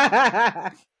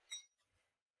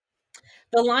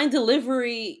 The line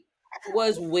delivery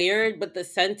was weird, but the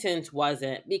sentence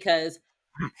wasn't because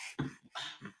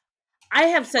I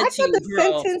have I said to thought you, the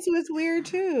girl. sentence was weird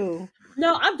too.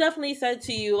 No, I've definitely said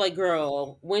to you, like,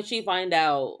 girl, when she find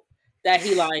out that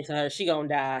he lied to her, she gonna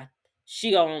die.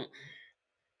 She gonna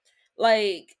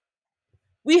like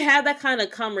we had that kind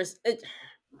of conversation.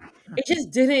 It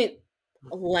just didn't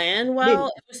land well.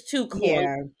 Didn't It was too clunky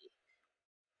yeah.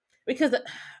 because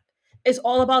it's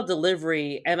all about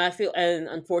delivery, and I feel, and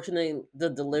unfortunately, the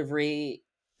delivery.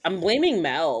 I'm blaming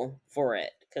Mel for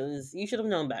it because you should have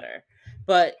known better.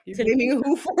 But You're to me, blaming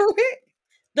who for it?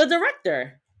 the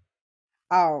director,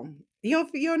 Oh.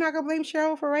 You're not gonna blame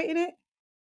Cheryl for writing it?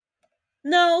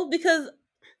 no, because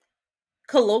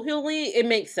colloquially it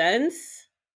makes sense.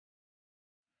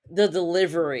 The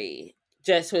delivery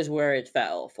just was where it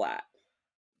fell flat.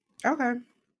 Okay.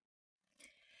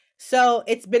 So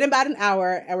it's been about an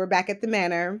hour and we're back at the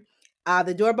manor.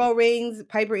 The doorbell rings.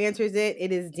 Piper answers it.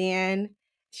 It is Dan.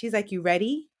 She's like, you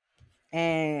ready?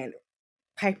 And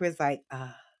Piper's like,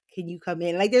 can you come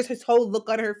in? Like there's this whole look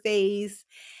on her face.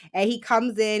 And he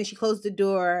comes in, she closed the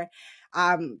door.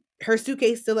 Her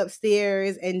suitcase still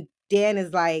upstairs, and Dan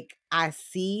is like, I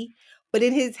see. But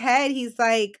in his head, he's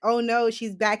like, oh no,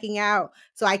 she's backing out.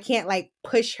 So I can't like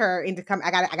push her into come.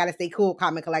 I gotta stay cool,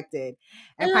 calm and collected.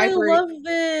 And And I Piper, it love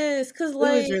this because,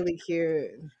 was like, really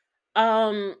cute.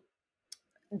 um,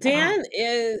 Dan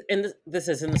is, and this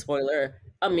isn't a spoiler.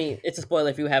 I mean, it's a spoiler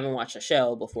if you haven't watched the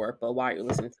show before, but why are you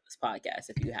listening to this podcast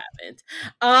if you haven't?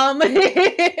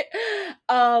 Um,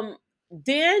 um,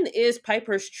 Dan is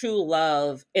Piper's true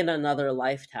love in another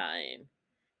lifetime.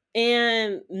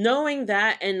 And knowing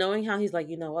that and knowing how he's like,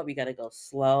 you know what, we gotta go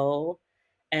slow.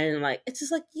 And like, it's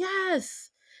just like, yes.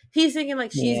 He's thinking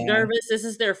like she's Yeah. nervous. This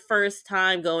is their first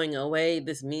time going away.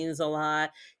 This means a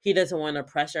lot. He doesn't want to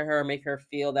pressure her, make her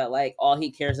feel that like all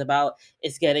he cares about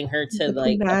is getting her to The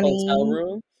like the hotel punani.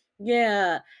 room.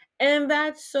 Yeah. And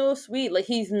that's so sweet. Like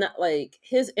he's not like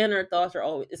his inner thoughts are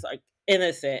always like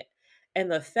innocent.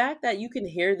 And the fact that you can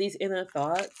hear these inner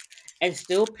thoughts and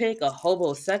still pick a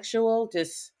homosexual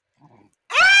just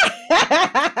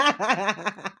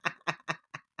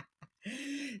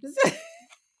So-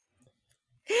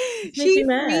 makes me she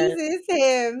mad. freezes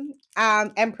him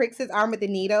and pricks his arm with a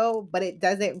needle, but it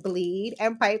doesn't bleed.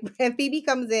 And Phoebe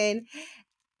comes in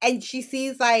and she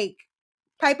sees like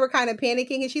Piper kind of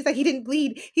panicking, and she's like, he didn't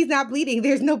bleed. He's not bleeding.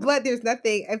 There's no blood. There's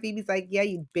nothing. And Phoebe's like, yeah,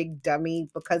 you big dummy,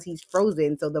 because he's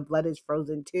frozen. So the blood is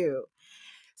frozen too.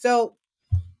 So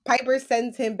Piper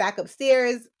sends him back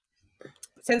upstairs,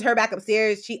 sends her back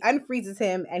upstairs. She unfreezes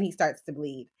him and he starts to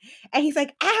bleed. And he's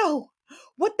like, ow,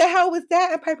 what the hell was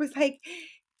that? And Piper's like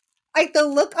the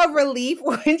look of relief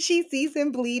when she sees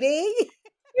him bleeding.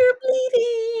 You're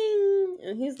bleeding.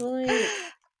 And he's like,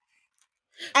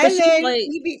 but And she's then like,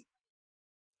 Phoebe,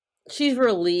 she's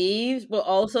relieved, but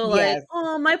also like, yes,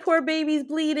 oh, my poor baby's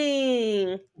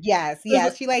bleeding. yes.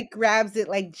 She like grabs it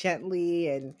like gently,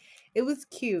 and it was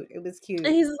cute. It was And cute.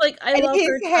 he's like, I And in love his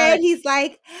her head, touch. he's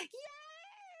like, yes.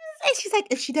 And she's like,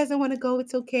 if she doesn't want to go,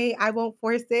 it's okay. I won't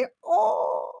force it.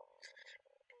 Oh.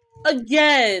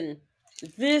 Again,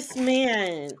 this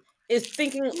man is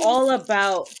thinking all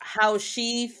about how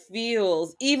she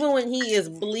feels, even when he is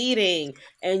bleeding,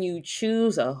 and you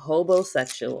choose a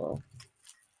homosexual.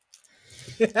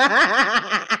 So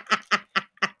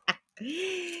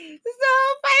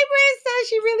Piper says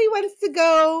she really wants to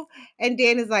go, and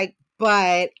Dan is like,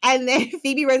 but, and then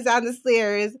Phoebe runs down the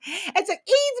stairs and said,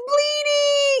 he's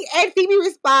bleeding, and Phoebe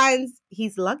responds,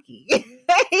 he's lucky.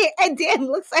 And Dan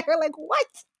looks at her like, what?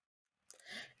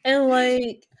 And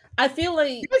like, I feel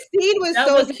like This scene was that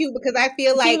so was cute because I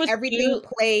feel he like was everything cute.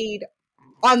 played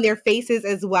on their faces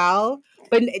as well,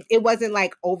 but it wasn't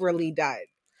like overly done.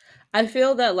 I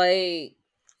feel that like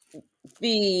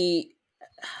the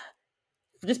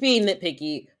just being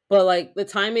nitpicky, but like the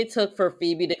time it took for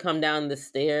Phoebe to come down the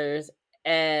stairs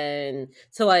and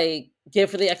to like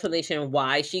give her the explanation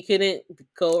why she couldn't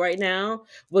go right now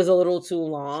was a little too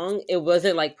long. It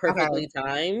wasn't like Okay. perfectly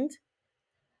timed.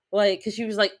 Like, because she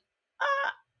was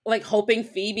ah, like hoping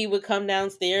Phoebe would come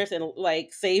downstairs and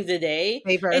like save the day, and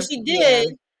Favor. she Yeah.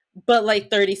 did, but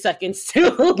like 30 seconds too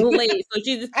late. So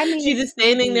I mean, she's it's just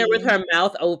standing there with Phoebe. her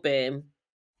mouth open,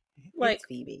 like It's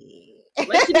Phoebe.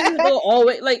 like she didn't go all the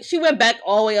way. Like she went back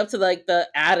all the way up to like the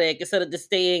attic instead of just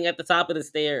staying at the top of the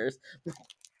stairs.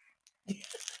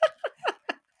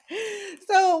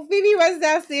 So Phoebe runs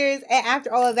downstairs, and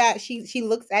after all of that, she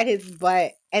looks at his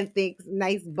butt and thinks,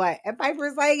 "Nice butt." And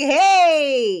Piper's like,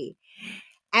 "Hey!"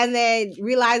 And then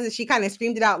realizes she kind of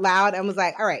screamed it out loud and was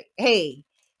like, "All right, hey,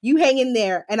 you hang in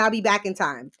there, and I'll be back in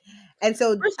time." And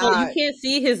so, First of all, you can't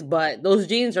see his butt. Those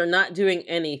jeans are not doing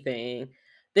anything.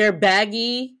 They're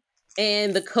baggy,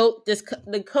 and the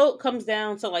coat comes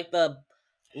down to like the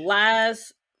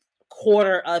last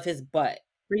quarter of his butt.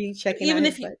 were you checking out Even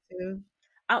his if you, butt too?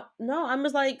 no, I'm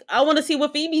just like, I want to see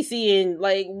what Phoebe's seeing.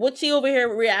 Like, what's she over here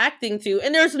reacting to?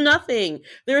 And there's nothing.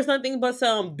 There's nothing but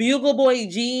some Bugle Boy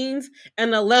jeans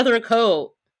and a leather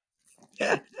coat.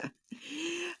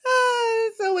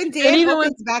 So when And Dan even when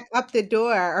opens back up the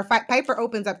door, or Piper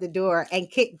opens up the door, and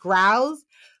Kit growls,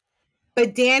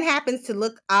 but Dan happens to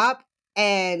look up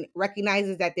and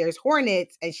recognizes that there's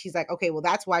hornets, and she's like, okay, well,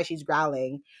 that's why she's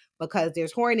growling, because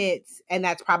there's hornets, and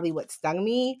that's probably what stung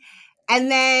me.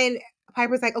 And then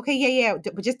Piper's like, okay, yeah,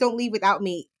 but just don't leave without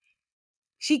me.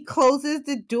 She closes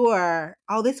the door.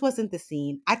 Oh, this wasn't the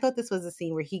scene. I thought this was the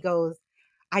scene where he goes,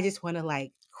 I just want to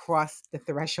like cross the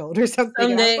threshold or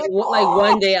something. And I was someday, like, like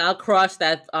one oh, day, I'll cross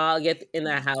that. I'll get in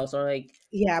that house, or like,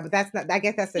 yeah, but that's not, I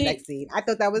guess that's the see, next scene. I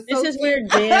thought that was this so is where cute.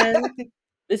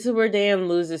 Dan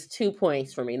loses 2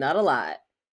 points for me. Not a lot.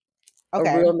 A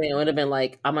Okay. real man would have been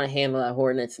like, I'm gonna handle that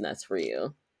hornet's nest for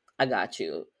you. I got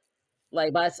you.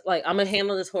 Like I'm gonna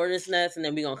handle this hornet's nest, and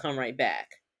then we gonna come right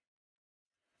back.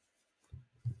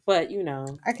 But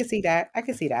I can see that. I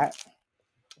can see that.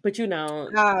 but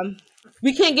Um,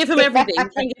 we can't give him everything. We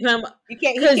can't give him he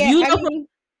because can't, I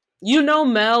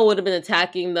mean, Mel would have been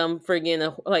attacking them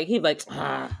friggin' like he's like,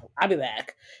 I'll be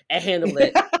back and handle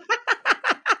it.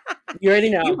 You already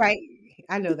you're know. right.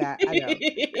 I know that. I know.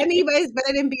 I mean, but it's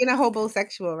better than being a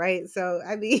homosexual, right? So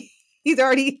I mean, he's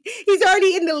already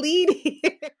in the lead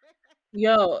here.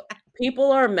 Yo,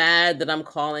 people are mad that I'm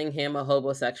calling him a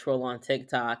homosexual on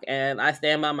TikTok, and I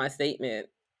stand by my statement.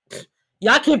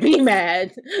 Y'all can be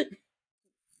mad.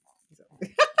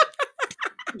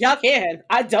 Y'all can.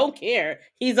 I don't care.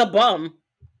 He's a bum.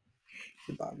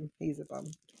 He's a bum. He's a bum.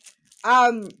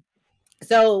 Um,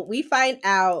 so we find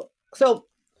out. So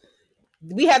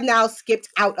we have now skipped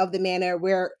out of the manor.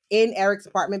 We're in Eric's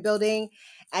apartment building,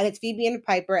 and it's Phoebe and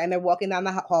Piper, and they're walking down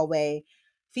the hallway.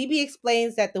 Phoebe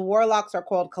explains that the warlocks are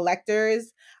called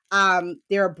collectors.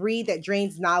 They're a breed that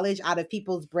drains knowledge out of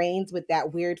people's brains with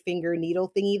that weird finger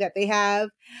needle thingy that they have.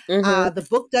 Mm-hmm. The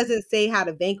book doesn't say how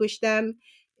to vanquish them.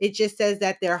 It just says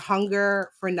that their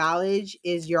hunger for knowledge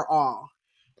is your all.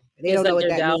 They It's don't know like what their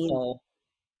that means. downfall.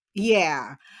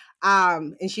 Yeah.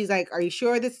 And she's like, "Are you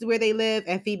sure this is where they live?"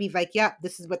 And Phoebe's like, "Yep,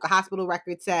 this is what the hospital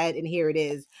record said, and here it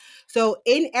is." So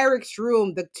in Eric's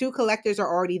room, the two collectors are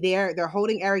already there. They're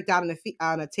holding Eric down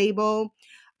on a table.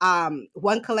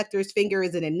 One collector's finger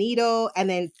is in a needle, and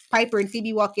then Piper and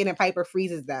Phoebe walk in, and Piper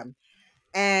freezes them.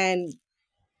 And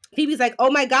Phoebe's like,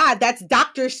 "Oh my God, that's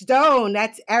Dr. Stone.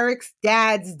 That's Eric's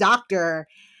dad's doctor."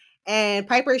 And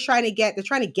Piper is they're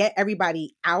trying to get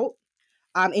everybody out,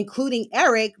 including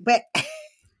Eric, but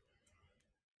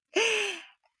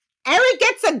Eric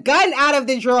gets a gun out of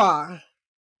the drawer.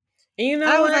 And you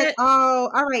I know was like, what? "Oh,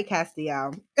 all right,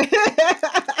 Castiel."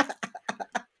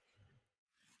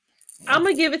 I'm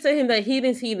gonna give it to him that he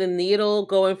didn't see the needle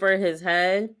going for his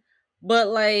head, but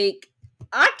like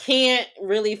I can't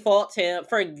really fault him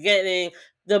for getting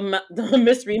the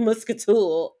mystery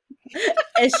musketeer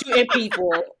and shooting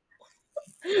people.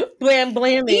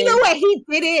 You know Blaming. what? He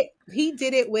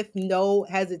did it with no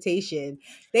hesitation.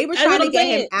 They were That's trying what to I'm get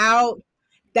him saying. out,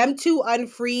 them two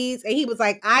unfreeze, and he was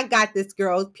like, "I got this,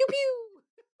 girl." Pew pew.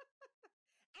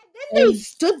 And then they And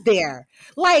stood there.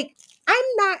 Like,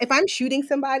 if I'm shooting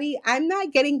somebody, I'm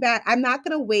not getting back. I'm not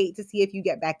gonna wait to see if you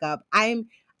get back up. I'm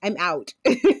out.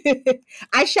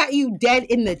 I shot you dead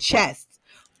in the chest.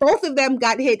 Both of them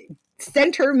got hit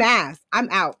center mass. I'm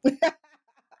out.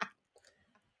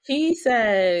 he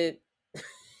said,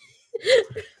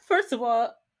 first of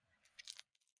all,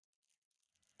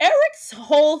 Eric's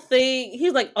whole thing,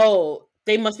 he's like, oh,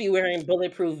 they must be wearing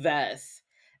bulletproof vests.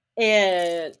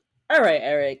 And all right,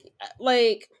 Eric,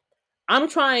 like I'm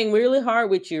trying really hard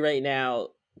with you right now,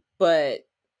 but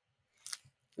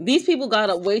these people got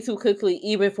up way too quickly,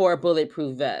 even for a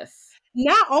bulletproof vest.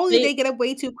 Not only did They they get up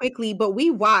way too quickly, but we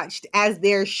watched as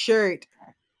their shirt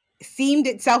seamed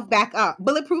itself back up.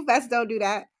 Bulletproof vests don't do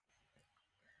that.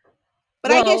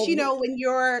 But I guess, well, when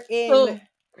you're so in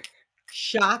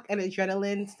shock and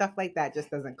adrenaline, stuff like that just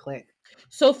doesn't click.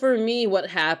 so for me, what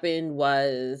happened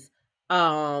was,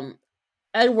 um,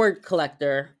 Edward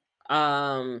Collector,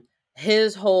 um,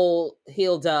 his whole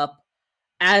healed up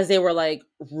as they were like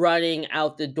running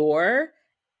out the door,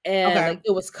 and like Okay.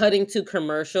 it was cutting to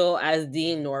commercial as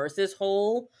Dean Norris's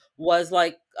hole was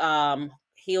like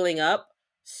healing up.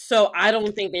 So I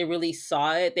don't think they really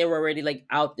saw it. They were already like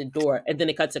out the door, and then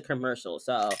it cut to commercial.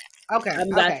 So Okay.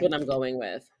 that's Okay. what I'm going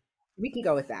with. We can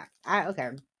go with that. Okay.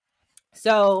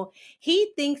 So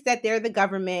he thinks that they're the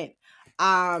government.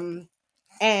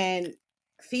 And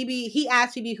he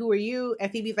asked Phoebe, "Who are you?"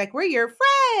 And Phoebe's like, "We're your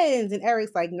friends." And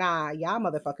Eric's like, "Nah, y'all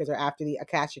motherfuckers are after the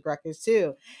Akashic Records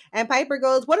too." And Piper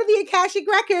goes, "What are the Akashic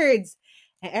Records?"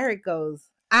 And Eric goes,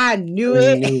 "I knew I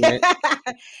it." knew it.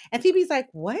 And Phoebe's like,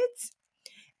 "What?"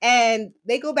 And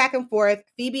they go back and forth.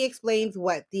 Phoebe explains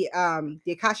what the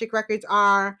Akashic Records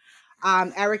are.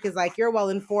 Eric is like, "You're well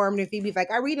informed," and Phoebe's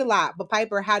like, "I read a lot." But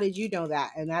Piper, how did you know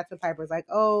that? And that's when Piper's like,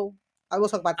 "Oh, I will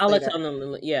talk about this I'll let later." y'all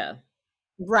know. Yeah.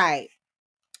 Right.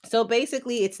 So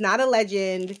basically, it's not a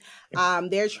legend.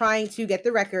 They're trying to get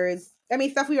the records. I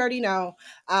mean, stuff we already know.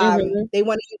 Hmm. They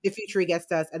want to use the future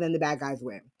against us, and then the bad guys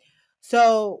win.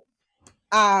 So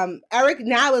Eric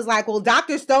now is like, "Well,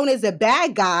 Dr. Stone is a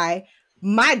bad guy.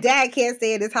 My dad can't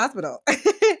stay in this hospital."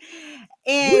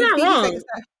 You're And not Phoebe's like, wrong. "It's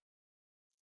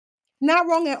not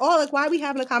wrong at all. Like, why are we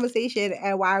having a conversation,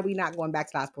 and why are we not going back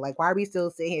to the hospital? Like, why are we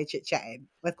still sitting here chit chatting?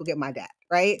 Let's go get my dad."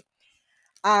 Right.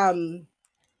 Um,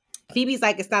 Phoebe's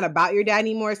like, "It's not about your dad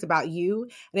anymore. It's about you.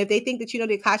 And if they think that you know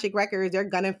the Akashic Records, they're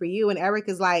gunning for you." And Eric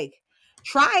is like,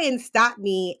 "Try and stop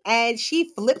me." And she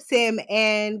flips him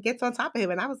and gets on top of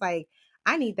him. And I was like,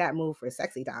 I need that move for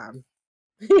sexy time.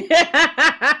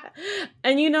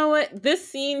 And you know what? This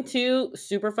scene too,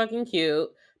 super fucking cute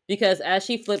because as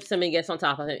she flips him and gets on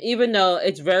top of him, even though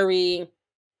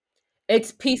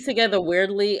it's pieced together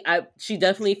weirdly. She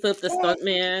definitely flipped the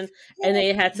stuntman, and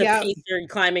they had to Yep. piece her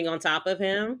climbing on top of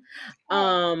him.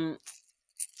 Um,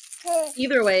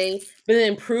 Either way, but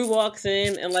then Prue walks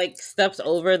in and like steps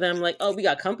over them, like, "Oh, we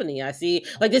got company. I see."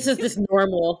 Like this is this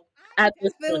normal at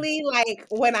this point. Definitely, like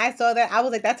when I saw that, I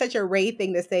was like, "That's such a Ray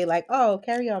thing to say." Like, "Oh,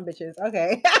 carry on, bitches."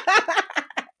 Okay,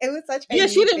 it was such a Yeah,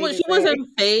 she you didn't. thing to She say. wasn't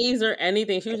phased or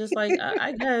anything. She was just like,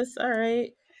 I guess, all right."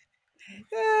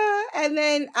 And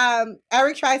then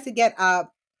Eric tries to get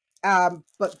up,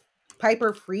 but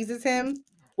Piper freezes him,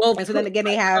 Well, and so then again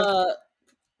they have uh,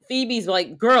 Phoebe's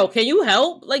like, "Girl, can you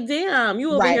help? Like, damn,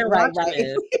 you over right, here right, watching right.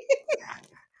 this."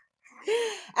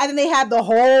 And then they have the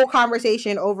whole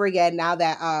conversation over again now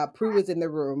that Prue is in the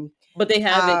room. But they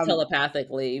have it Um,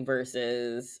 telepathically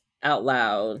versus out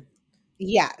loud.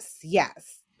 yes,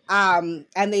 yes. And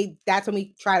they that's when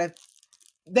we try to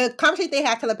the conversation they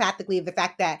have telepathically of the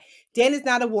fact that Dan is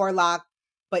not a warlock,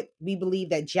 but we believe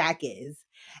that Jack is.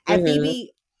 And Hmm.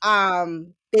 Phoebe,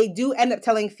 they do end up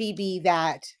telling Phoebe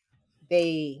that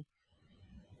they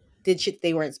did shit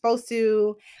they weren't supposed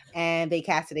to, and they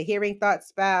casted a hearing thought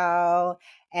spell.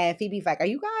 And Phoebe's like, "Are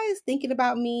you guys thinking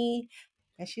about me?"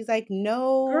 And she's like,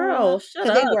 "No," Girl, shut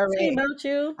because they up. This ain't weren't. about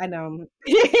you. I know.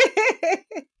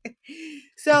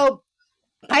 So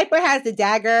Piper has the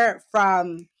dagger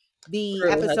from the Prue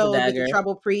has a episode with the dagger.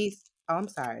 trouble priest. Oh, I'm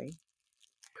sorry.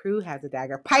 Prue has a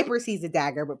dagger. Piper sees the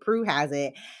dagger, but Prue has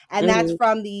it. And that's Hmm.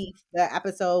 from the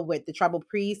episode with the trouble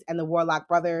priest and the warlock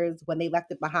brothers. When they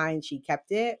left it behind, she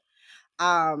kept it.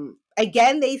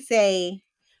 Again, they say,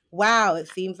 wow, it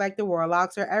seems like the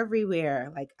warlocks are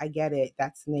everywhere. Like, I get it.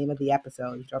 That's the name of the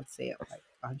episode. You don't have to say it like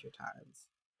 100 times.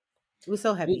 It was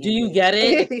so heavy Do you get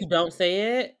it if you don't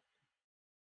say it?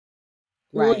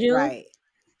 Would Right, you? right.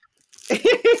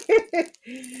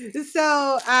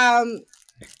 So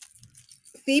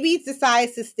Phoebe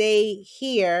decides to stay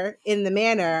here in the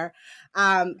manor.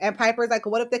 And Piper's like,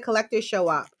 what if the collectors show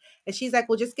up? And she's like,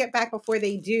 well, just get back before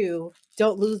they do.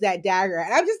 Don't lose that dagger.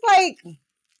 And I'm just like,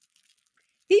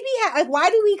 Phoebe, like, why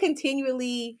do we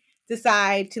continually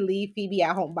decide to leave Phoebe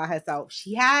at home by herself?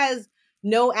 She has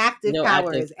no active No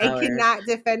active powers and power. cannot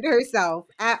defend herself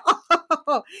at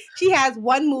all. She has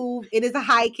one move. It is a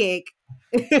high kick.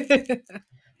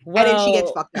 And then she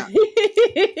gets Well, fucked up.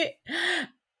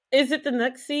 is it the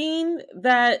next scene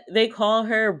that they call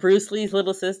her Bruce Lee's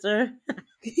little sister?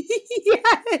 Yes.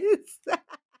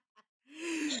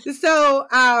 So,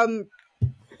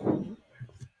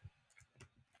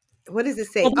 what does it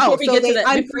Well, say? Oh, so they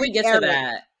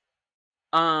Eric.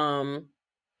 um,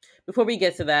 before we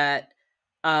get to that,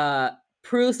 uh,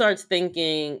 Prue starts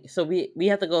thinking. So we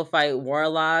have to go fight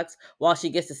warlocks while she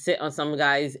gets to sit on some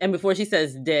guys. And before she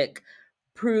says Dick,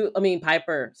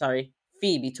 Piper. Sorry,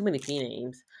 Phoebe. Too many P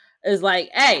names. Is like,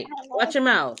 hey, watch your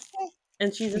mouth.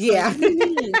 And she's just like, Yeah. "What do you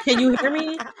mean? Can you hear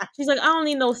me?" She's like, "I don't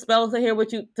need no spells to hear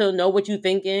what you to know what you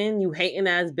thinking, you hating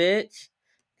ass bitch."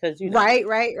 Because Right,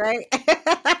 right, right.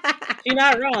 she's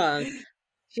not wrong.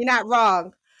 She's not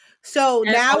wrong. So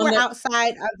And now on we're the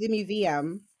outside of the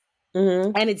museum,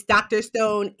 mhm. and it's Dr.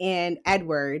 Stone and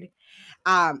Edward.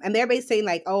 And they're basically saying,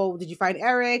 like, oh, did you find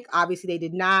Eric? Obviously, they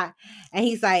did not. And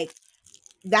he's like,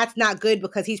 that's not good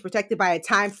because he's protected by a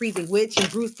time freezing witch and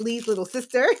Bruce Lee's little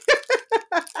sister.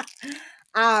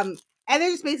 um, and they're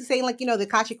just basically saying, like, the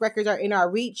Akashic records are in our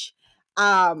reach.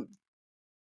 Um,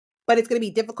 but it's going to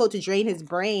be difficult to drain his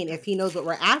brain if he knows what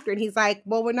we're after. And he's like,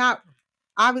 well, we're not,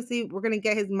 obviously, we're going to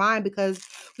get his mind because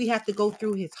we have to go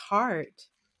through his heart.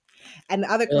 And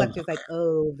the other Ugh. collector's like,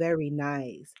 oh, very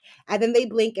nice. And then they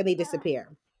blink and they disappear.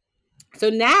 So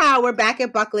now we're back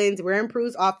at Buckland's. We're in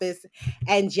Prue's office,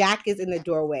 and Jack is in the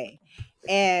doorway.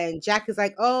 And Jack is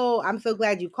like, oh, I'm so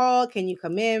glad you called. Can you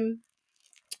come in?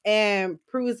 And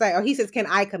Prue is like, or he says, can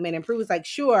I come in? And Prue is like,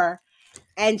 sure.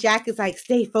 And Jack is like,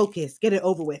 stay focused, get it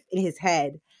over with in his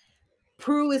head.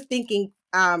 Prue is thinking,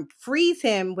 freeze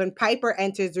him when Piper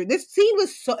enters. This scene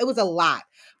it was a lot.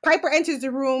 Piper enters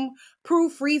the room, Prue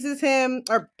freezes him,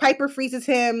 or Piper freezes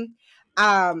him.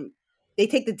 They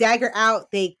take the dagger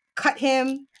out, they cut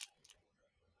him.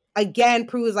 Again,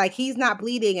 Prue is like, he's not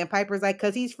bleeding, and Piper's like,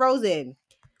 because he's frozen. Like,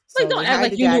 So they don't act hide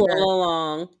like the you knew dagger. all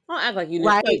along. Don't act like you knew.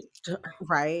 Right, Like,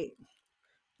 right.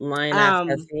 lying ass Um,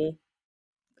 Tessie.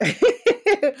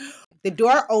 the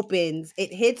door opens,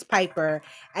 it hits Piper,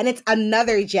 and it's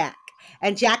another Jack.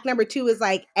 And Jack number 2 is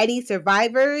like, any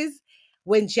survivors?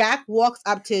 When Jack 2 walks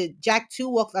up to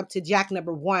Jack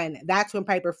number 1, that's when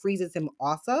Piper freezes him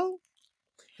also.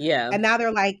 Yeah, And now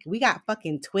they're like, we got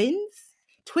fucking twin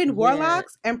yeah,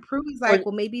 warlocks. And Prue is or like,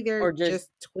 well, maybe they're or just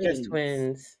just twins.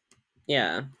 twins.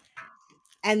 Yeah,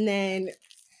 And then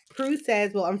Prue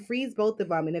says, "Well, unfreeze both of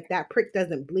them, and if that prick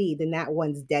doesn't bleed, then that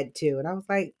one's dead too." And I was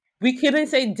like, We couldn't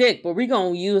say dick, but we're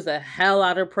gonna use the hell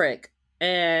out of prick.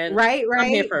 And right, I'm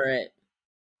here right. for it.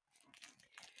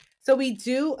 So we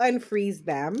do unfreeze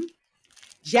them.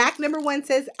 Jack number 1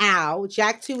 says, "Ow."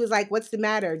 Jack 2 is like, "What's the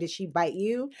matter? Did she bite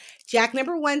you?" Jack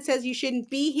number 1 says, "You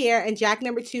shouldn't be here." And Jack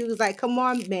number 2 is like, "Come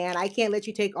on, man. I can't let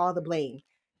you take all the blame."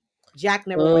 Jack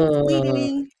number 1 is Ugh.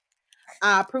 bleeding.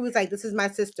 Prue is like, "This is my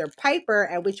sister Piper,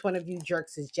 and which one of you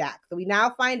jerks is Jack?" So we now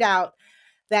find out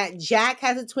that Jack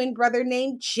has a twin brother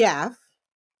named Jeff,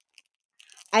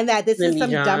 and that this is Cindy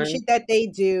some dumb John. shit that they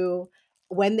do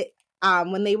when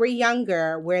they were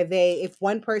younger, where if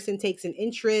one person takes an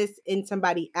interest in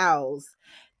somebody else,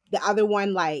 the other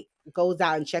one like goes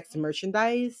out and checks the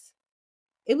merchandise.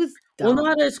 It was Well,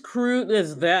 not dumb. as crude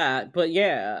as that, but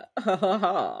yeah.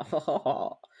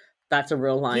 That's a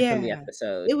real line from the Yeah.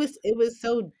 episode. It was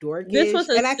so This dorkish. was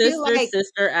a And I feel sister like,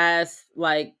 sister ass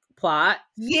like plot.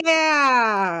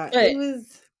 yeah, But it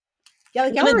was, yeah,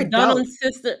 like when y'all are it's done on adults.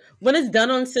 sister,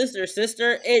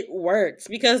 it works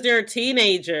because they're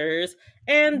teenagers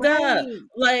and Right. That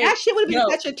like shit would have been yo,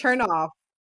 such a turn off.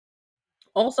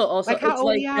 also Like, how it's old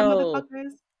are like, y'all, yo,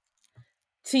 motherfuckers?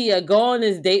 Tia, go on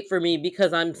this date for me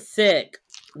because I'm sick.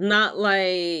 Not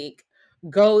like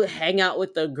go hang out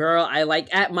with the girl I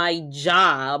like at my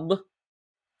job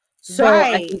so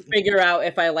I can Right. figure out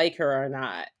if I like her or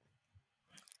not.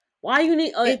 Why you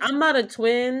need like, It's I'm not a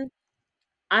twin.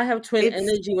 I have twin it's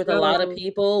energy with a lot of so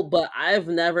people, but I've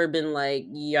never been like,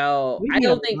 yo, what do you I mean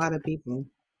don't a think lot of people?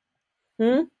 What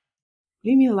hmm? do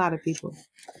you mean a lot of people?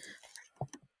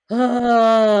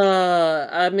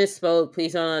 I misspoke.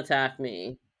 Please don't attack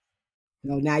me.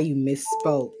 No, now you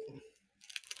misspoke.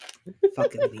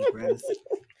 Fucking Libras.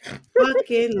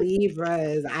 Fucking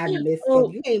Libras. I misspoke.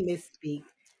 Oh, You ain't misspeak.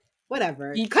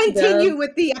 Whatever. each to them. Continue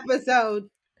with the episode.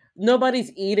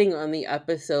 Nobody's eating on the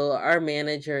episode. Our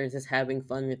manager is just having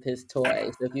fun with his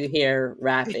toys. If you hear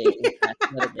rapping,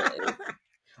 that's what it is.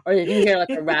 Or if you hear like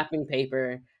a wrapping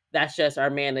paper, that's just our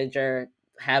manager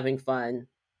having fun.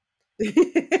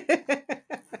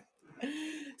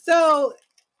 So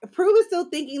Prue is still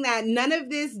thinking that none of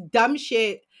this dumb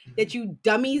shit that you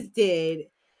dummies did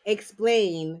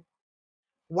explain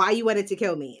why you wanted to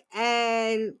kill me.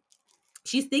 And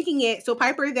she's thinking it. So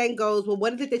Piper then goes, "Well,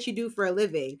 what is it that you do for a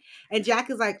living?" And Jack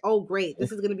is like, "Oh, great.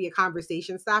 This is going to be a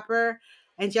conversation stopper."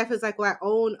 And Jeff is like, "Well, I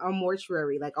own a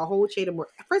mortuary, like a whole chain of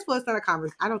First of all, it's not a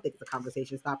conversation. I don't think it's a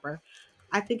conversation stopper.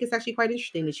 I think it's actually quite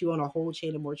interesting that you own a whole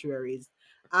chain of mortuaries."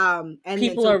 And then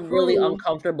People so are really Prue,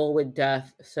 uncomfortable with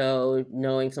death, so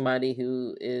knowing somebody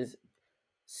who is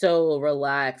so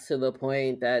relaxed to the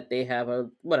point that they have a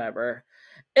whatever.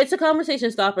 It's a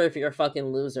conversation stopper if you're a fucking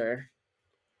loser.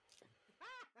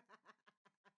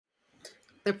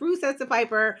 the Prue says to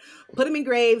Piper, "Put him in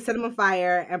graves, set him on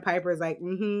fire." And Piper's like,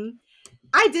 "Mm-hmm."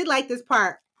 I did like this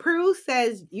part. Prue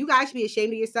says, "You guys should be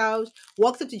ashamed of yourselves."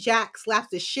 Walks up to Jack, slaps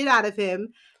the shit out of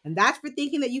him. And that's for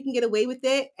thinking that you can get away with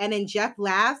it. And then Jeff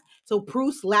laughs. So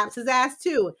Prue slaps his ass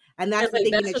too. And that's It's for like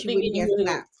thinking that's that the she thing wouldn't you get wouldn't.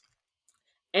 slapped.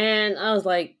 And I was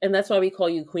like, and that's why we call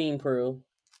you Queen Prue.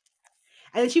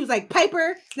 And then she was like,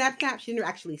 "Piper, snap, snap." She didn't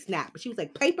actually snap, but she was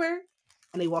like, "Piper."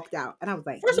 And they walked out. And I was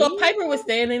like, First of all, Piper was yeah.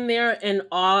 standing there in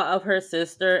awe of her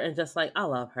sister and just like, I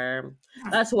love her.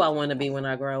 That's who I want to be when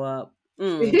I grow up.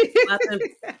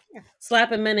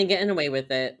 Slapping men and getting away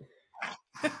with it.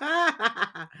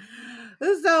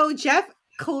 So Jeff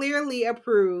clearly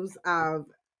approves of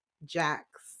Jack's.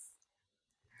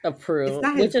 It's Approve.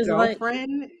 not his Which is like,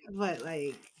 girlfriend, but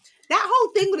like that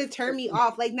whole thing would have turned me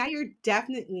off. Like now you're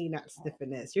definitely not sniffing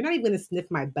this. You're not even gonna sniff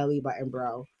my belly button,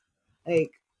 bro.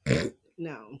 Like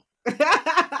no.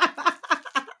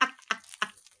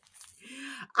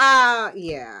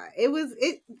 Yeah.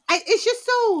 It's just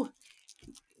so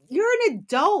you're an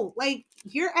adult. Like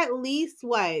you're at least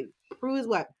what? Prue's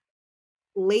what?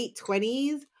 Late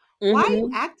 20s. Why are you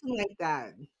mm-hmm, acting like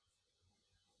that?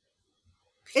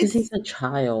 because he's It's a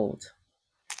child.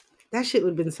 that shit would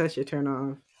have been such a turn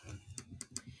off.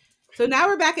 So now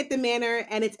we're back at the manor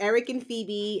and it's Eric and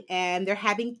Phoebe and they're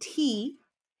having tea.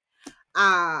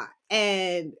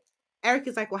 And Eric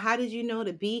is like, "Well, how did you know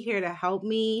to be here to help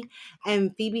me?"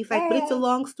 And Phoebe's like, "But it's a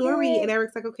long story." And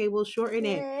Eric's like, "Okay, we'll shorten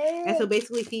it." And so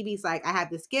basically Phoebe's like, "I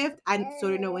have this gift. I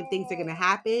sort of know when things are gonna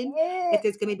happen. If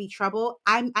there's gonna be trouble,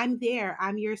 I'm there.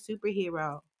 I'm your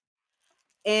superhero."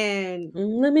 And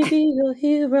Let me be your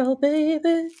hero,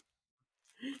 baby.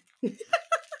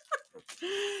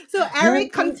 so I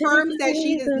Eric can take confirms it that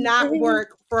she does either not way.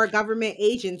 work for a government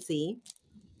agency.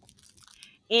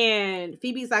 And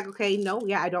Phoebe's like, okay, no,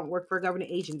 yeah, I don't work for a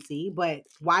government agency, but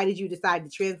why did you decide to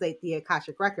translate the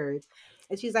Akashic records?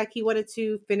 And she's like, he wanted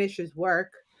to finish his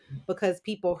work because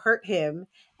people hurt him,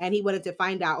 and he wanted to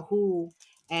find out who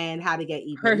and how to get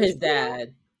even. Hurt Which, his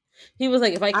dad. He was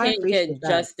like, if I I can't get appreciate that.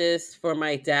 justice for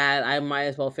my dad, I might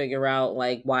as well figure out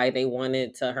like why they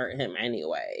wanted to hurt him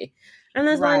anyway. And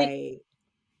it's like, Right.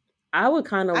 I would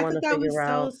kind of I want thought to that figure was so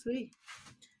out, sweet.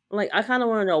 like, I kind of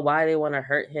want to know why they want to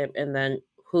hurt him, and then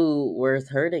who was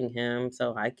hurting him,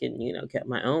 so I can, get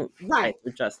my own Right. type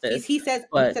of justice. He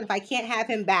But said if I can't have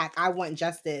him back, I want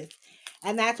justice.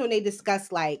 And that's when they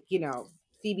discuss, like,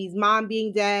 Phoebe's mom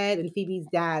being dead and Phoebe's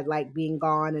dad like being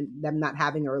gone and them not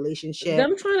having a relationship.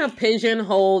 them trying to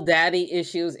pigeonhole daddy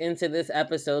issues into this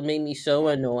episode made me so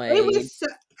It annoyed. was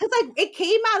because like it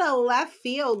came out of left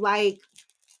field. Like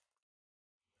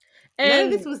none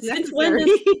of this And was since when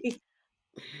necessary. does,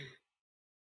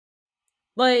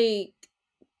 like,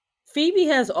 Phoebe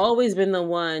has always been the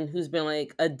one who's been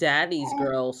like a daddy's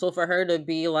girl. So for her to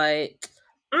be like,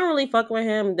 I don't really fuck with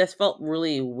him, this felt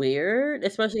really weird,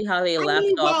 especially how they I left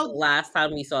mean, off the well, last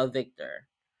time we saw Victor.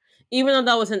 Even though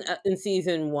that was in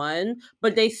season one,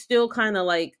 but they still kind of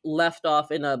like left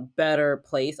off in a better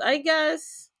place, I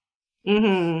guess.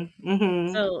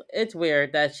 mm-hmm. So it's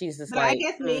weird that she's just But I like,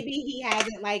 guess maybe he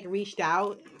hasn't like reached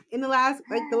out in the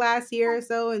last year or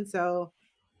so, and so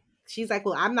she's like,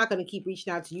 well, I'm not going to keep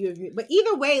reaching out to you. But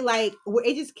either way, like,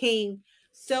 it just came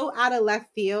so out of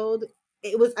left field.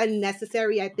 It was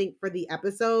unnecessary, I think, for the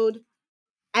episode.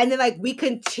 And then, like, we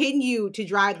continue to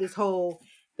drive this whole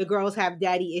the girls have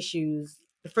daddy issues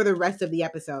for the rest of the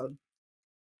episode.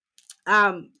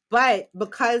 But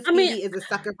because I mean, Phoebe is a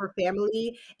sucker for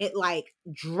family, it like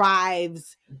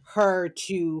drives her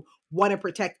to want to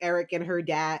protect Eric and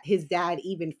his dad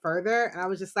even further. And I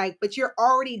was just like, but you're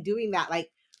already doing that.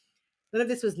 Like, none of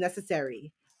this was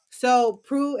necessary. So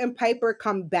Prue and Piper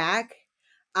come back,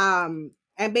 and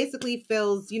basically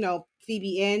fills,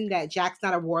 Phoebe in that Jack's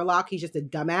not a warlock, he's just a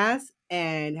dumbass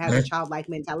and has a childlike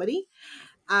mentality.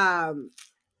 Um,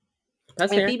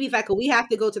 that's and fair. Phoebe's like, well, we have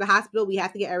to go to the hospital. We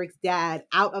have to get Eric's dad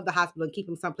out of the hospital and keep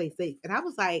him someplace safe. And I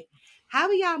was like, how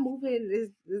are y'all moving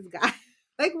this guy?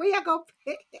 Like, where y'all gonna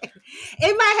put him?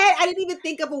 In my head, I didn't even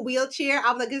think of a wheelchair.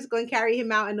 I was like, just going to carry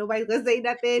him out and nobody's going to say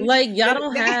nothing. Like, y'all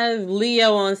don't have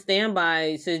Leo on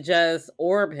standby to just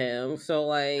orb him. So,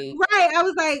 like, right. I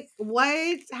was like,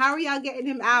 what? How are y'all getting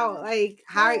him out? Like,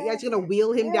 how are y'all going to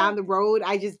wheel him down the road?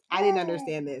 I didn't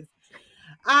understand this.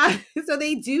 So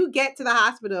they do get to the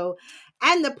hospital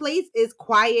and the place is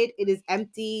quiet. It is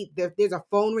empty. There's a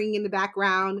phone ringing in the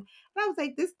background. And I was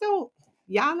like,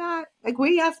 y'all not, like, where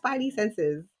y'all spidey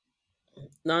senses?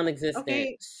 non-existent.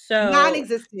 Okay. So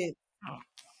Non-existent.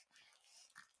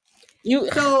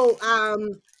 So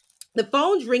the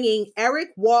phone's ringing. Eric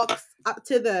walks up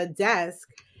to the desk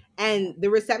and the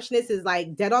receptionist is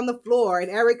like dead on the floor. And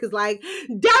Eric is like,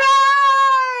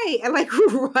 Daddy! And like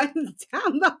runs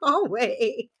down the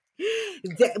hallway.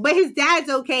 But his dad's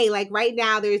okay. Like right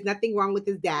now, there's nothing wrong with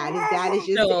his dad. His dad is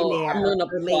just sitting there. I'm gonna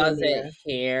laying pause there. it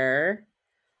here.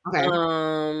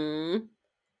 Okay.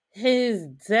 His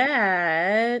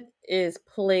dad is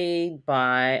played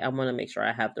by, I want to make sure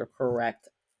I have the correct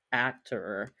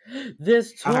actor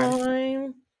this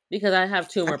time, because I have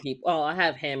two more people. Oh, I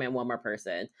have him and one more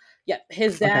person. Yeah,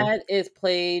 his dad is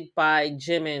played by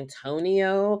Jim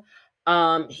Antonio.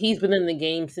 He's been in the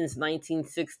game since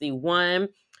 1961.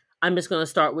 I'm just going to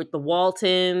start with the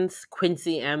Waltons,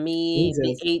 Quincy and Me,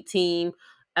 The A-Team,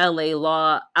 LA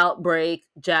Law, Outbreak,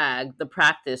 Jag, The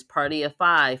Practice, Party of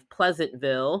Five,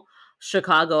 Pleasantville,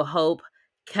 Chicago Hope,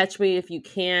 Catch Me If You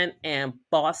Can, and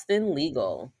Boston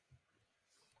Legal.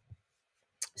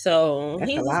 So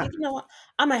he's just like,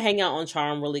 I'm gonna hang out on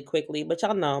Charm really quickly, but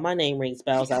y'all know my name rings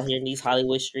bells out here in these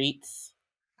Hollywood streets.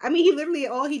 I mean, he literally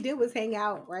all he did was hang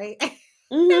out, right?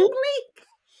 Mm-hmm.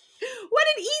 What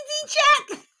an easy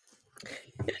check!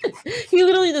 He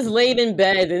literally just laid in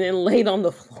bed and then laid on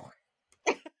the floor.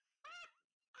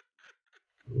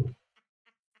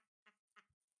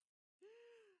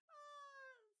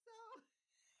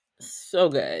 So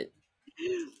good.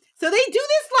 So they do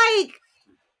this like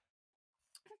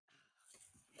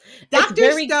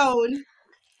Dr. Stone.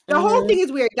 The whole thing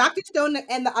is weird. Dr. Stone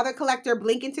and the other collector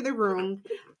blink into the room.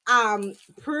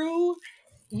 Prue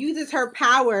uses her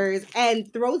powers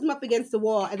and throws them up against the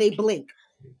wall and they blink.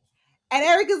 And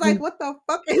Eric is like, what the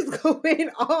fuck is going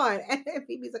on? And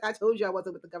Phoebe's like, I told you I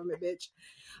wasn't with the government, bitch.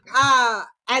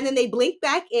 And then they blink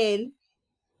back in.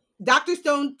 Dr.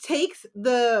 Stone takes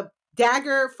the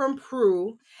dagger from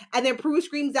Prue, and then Prue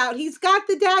screams out, "He's got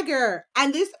the dagger!"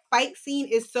 And this fight scene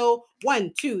is so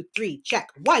 1, 2, 3, check,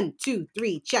 1, 2,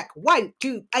 3, check, 1,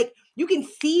 2. Like you can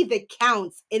see the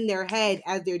counts in their head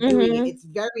as they're doing it. Mm-hmm. It's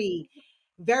very,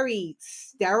 very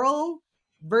sterile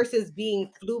versus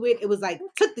being fluid. It was like,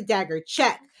 took the dagger,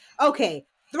 check. Okay,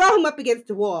 throw him up against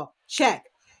the wall, check.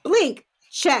 Blink,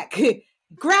 check.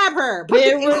 Grab her. Put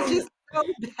this. There It was was just so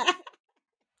bad.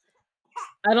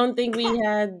 I don't think we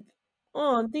had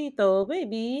oh Tito,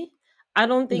 baby. I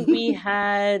don't think we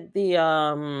had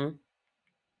the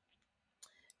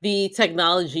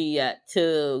technology yet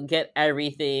to get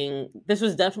everything. This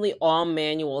was definitely all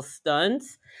manual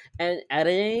stunts and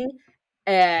editing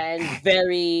and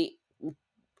very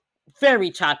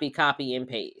very choppy copy and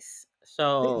paste.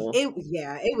 So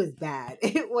It was bad.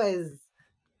 It was.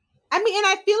 I mean, and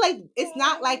I feel like it's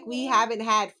not like we haven't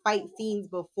had fight scenes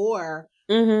before.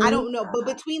 I mhm. don't know, but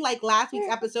between like last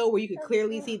week's episode where you could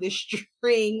clearly see the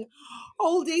string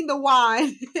holding the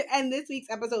wand, and this week's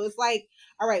episode, it's like,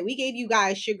 all right, we gave you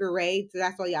guys Sugar Ray, so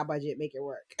that's all y'all budget, make it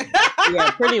work.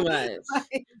 Yeah, pretty much.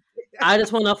 I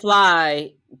just want to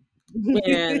fly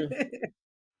and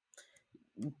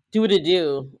do what it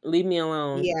do. Leave me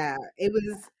alone. Yeah, it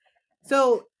was.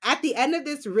 So at the end of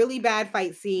this really bad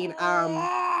fight scene,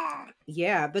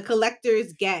 yeah, the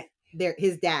collectors get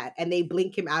his dad and they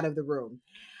blink him out of the room.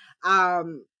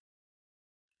 Um,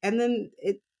 and then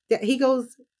he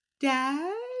goes,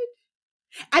 "Dad,"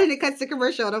 and then it cuts to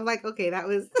commercial, and I'm like, okay, that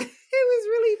was it was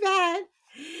really bad.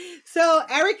 So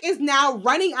Eric is now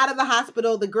running out of the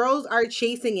hospital. The girls are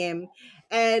chasing him,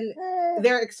 and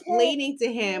they're explaining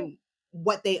to him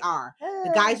what they are.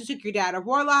 The guys who took your dad are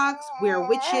warlocks. We're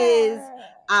witches.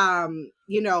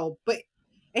 You know, but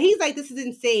and he's like, this is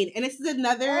insane. And this is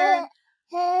another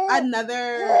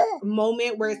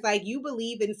moment where it's like you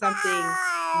believe in something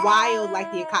wild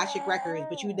like the Akashic Records,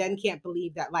 but you then can't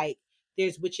believe that like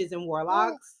there's witches and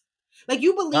warlocks. Like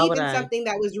you Why believe would in I? something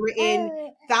that was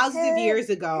written thousands of years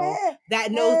ago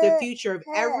that knows the future of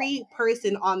every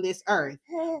person on this earth,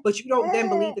 but you don't then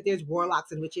believe that there's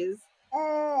warlocks and witches.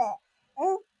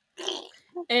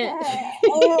 And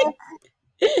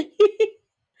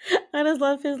I just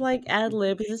love his like ad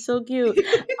libs. It's so cute.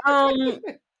 Um,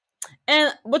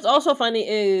 and what's also funny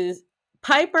is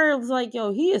Piper's like,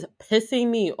 yo, he is pissing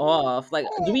me off. Like,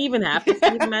 do we even have to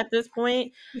see him at this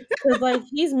point? Because like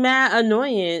he's mad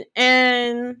annoying,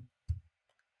 and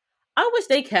I wish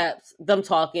they kept them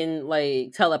talking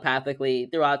like telepathically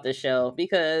throughout the show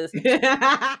because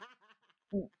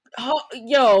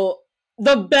yo,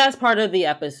 the best part of the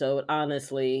episode,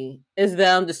 honestly, is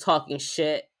them just talking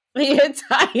shit the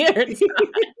entire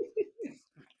time.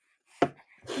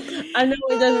 I know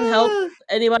it doesn't help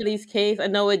anybody's case. I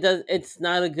know it does. It's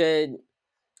not a good.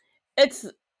 It's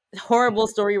horrible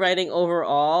story writing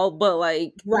overall, but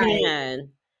like, Right. man,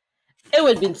 it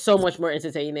would have been so much more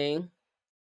entertaining.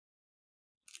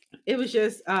 It was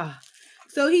just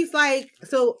so he's like,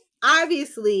 so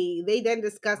obviously they then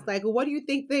discuss like, what do you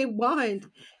think they want?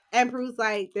 And Prue's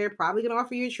like, they're probably gonna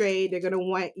offer you a trade. They're gonna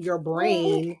want your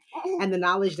brain and the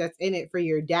knowledge that's in it for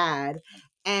your dad.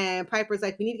 And Piper's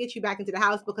like, we need to get you back into the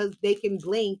house because they can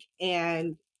blink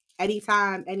and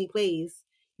anytime, any place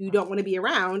you don't want to be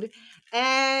around.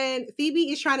 And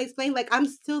Phoebe is trying to explain, like, I'm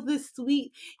still the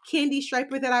sweet candy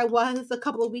striper that I was a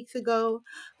couple of weeks ago.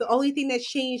 The only thing that's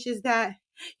changed is that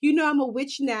I'm a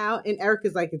witch now. And Eric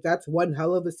is like, that's one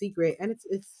hell of a secret. And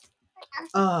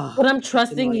But I'm it's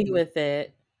trusting you annoying. with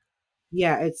it.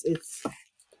 Yeah, it's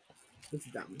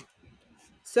dumb.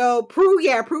 So Prue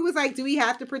was like, do we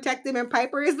have to protect him? And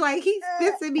Piper is like, he's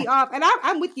pissing me off. And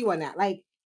I'm with you on that. Like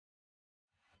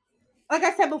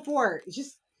I said before,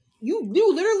 just you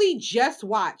literally just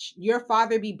watch your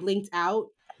father be blinked out.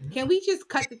 Can we just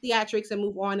cut the theatrics and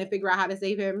move on and figure out how to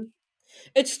save him?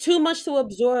 It's too much to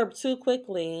absorb too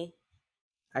quickly.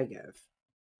 I guess.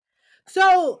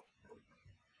 So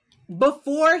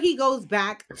before he goes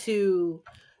back to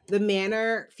the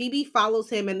manor, Phoebe follows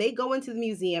him and they go into the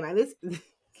museum. And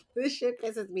this shit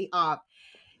pisses me off.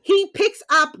 He picks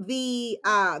up the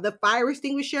fire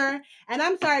extinguisher, and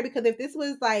I'm sorry because if this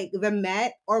was like the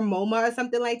Met or MoMA or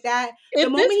something like that, the If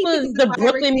moment this he picks was up the the fire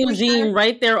Brooklyn extinguisher, Museum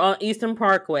right there on Eastern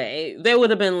Parkway, they would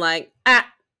have been like, ah.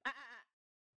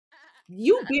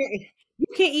 you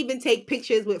can't even take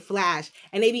pictures with flash,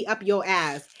 and they be up your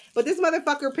ass. But this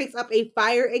motherfucker picks up a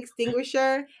fire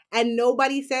extinguisher, and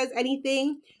nobody says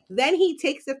anything. Then he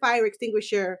takes the fire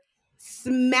extinguisher,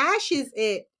 smashes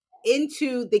it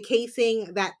into the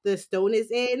casing that the stone is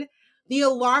in. The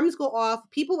alarms go off.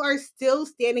 People are still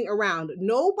standing around.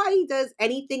 Nobody does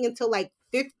anything until like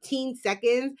 15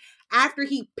 seconds after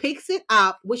he picks it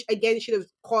up, which again should have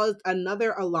caused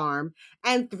another alarm,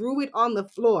 and threw it on the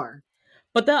floor.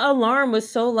 But the alarm was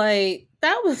so like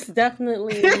that was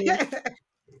definitely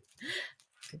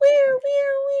we're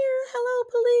hello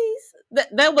police.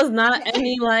 That was not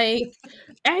any like,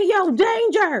 hey yo,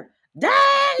 danger,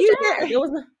 You danger. get It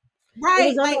was not, it right,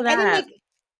 was none like, of and then that. like,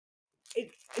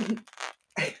 it,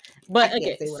 I But can't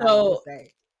okay, say what I want to so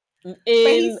say.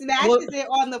 But he in smashes it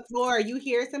on the floor. You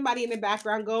hear somebody in the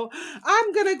background go,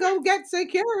 "I'm gonna go get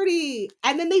security,"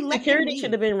 and then they let him security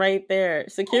should leave. have been right there.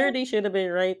 Security should have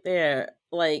been right there,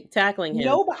 like tackling him.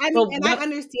 No, but I mean, But and I what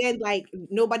understand like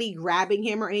nobody grabbing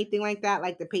him or anything like that,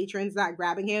 like the patrons not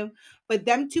grabbing him, but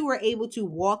them two were able to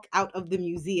walk out of the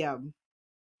museum.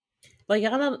 like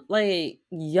y'all not like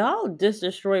y'all just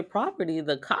destroy property.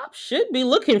 The cops should be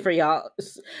looking for y'all.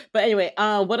 But anyway,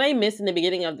 what I missed in the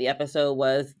beginning of the episode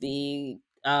was the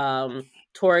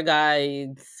tour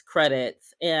guide's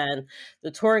credits. And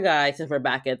the tour guide, since we're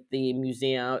back at the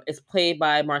museum, is played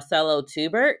by Marcelo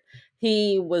Tubert.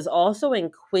 He was also in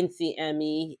Quincy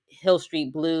Emmy, Hill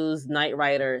Street Blues, Knight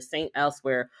Rider, Saint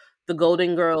Elsewhere, The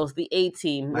Golden Girls, The A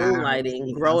Team, Wow, Moonlighting,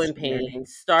 St. Growing Elsewhere.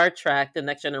 Pains, Star Trek, The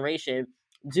Next Generation,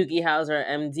 Doogie Howser,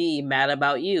 MD, Mad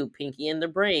About You, Pinky and the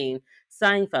Brain,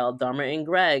 Seinfeld, Dahmer and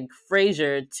Greg,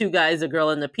 Frasier, Two Guys, a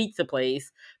Girl in the Pizza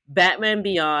Place, Batman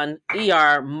Beyond,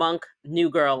 ER, Monk, New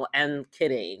Girl, and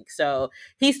Kidding. So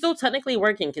he's still technically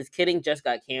working because Kidding just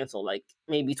got canceled, like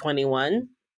maybe 21.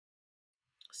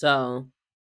 So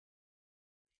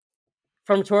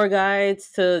from tour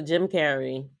guides to Jim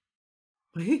Carrey.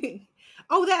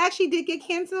 Oh, that actually did get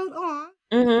canceled. Aw.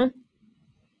 Mm-hmm.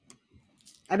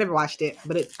 I never watched it,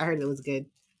 but I heard it was good.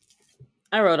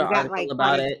 I wrote an Is that article like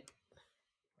part about of? it.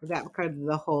 Is that because of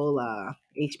the whole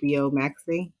HBO Max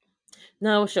thing?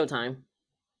 No, Showtime.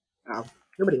 Oh,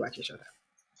 nobody watches Showtime.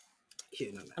 You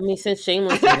should know I mean, since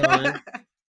Shameless is on.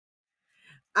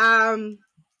 that.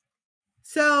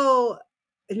 So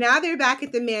now they're back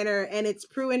at the manor, and it's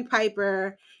Prue and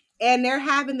Piper, and they're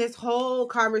having this whole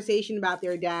conversation about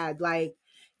their dad. Like,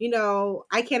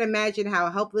 I can't imagine how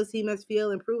helpless he must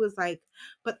feel. And Prue was like,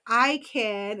 "But I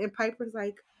can." And Piper's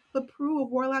like, "But Prue, a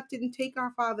warlock didn't take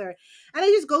our father." And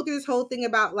they just go through this whole thing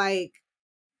about like,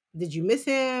 did you miss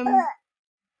him?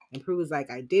 And Prue was like,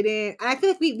 "I didn't." And I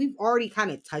feel like we've already kind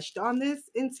of touched on this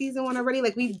in season 1 already.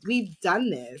 Like we've done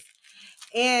this,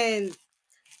 and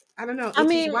I don't know. I It's just,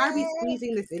 mean, why are we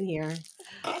squeezing this in here?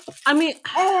 I mean,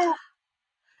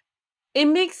 it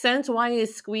makes sense why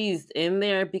it's squeezed in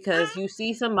there because you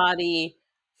see somebody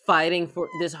fighting for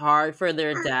this hard for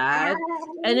their dad,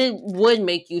 and it would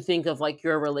make you think of like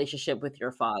your relationship with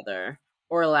your father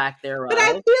or lack But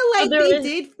I thereof. feel So like there they is,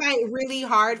 did fight really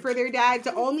hard for their dad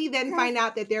to only then find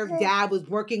out that their dad was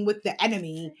working with the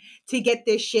enemy to get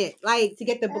this shit, like to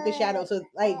get the Book of Shadows. So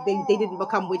like they didn't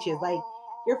become witches. Like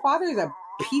your father is a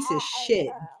piece of shit.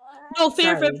 no,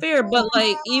 fair, fair, Sorry. fair. But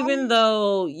like, even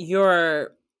though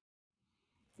you're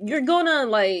gonna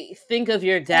like think of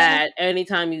your dad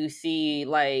anytime you see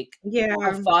like a Yeah.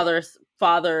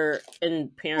 father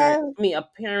and parent, I mean a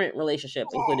parent relationship,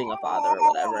 including a father or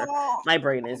whatever. My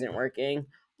brain isn't working.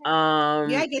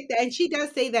 Yeah, um I get that. And she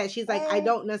does say that. She's like, I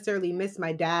don't necessarily miss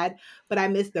my dad, but I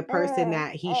miss the person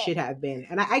that he should have been.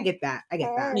 And I get that. I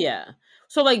get that. yeah,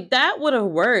 so like that would have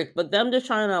worked, but them just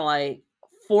trying to like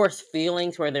force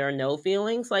feelings where there are no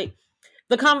feelings, like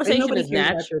the Like conversation nobody is cares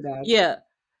about natural. your dad. Yeah,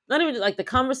 not even like the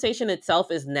conversation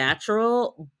itself is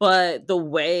natural, but the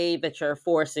way that you're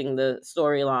forcing the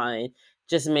storyline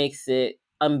just makes it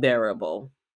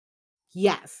unbearable.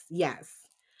 Yes, yes.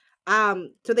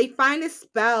 So they find a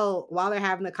spell while they're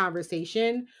having the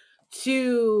conversation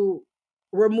to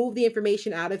remove the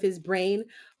information out of his brain.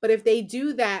 But if they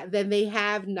do that, then they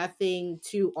have nothing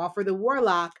to offer the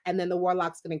warlock, and then the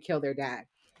warlock's gonna kill their dad.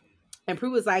 And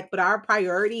Prue was like, but our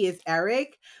priority is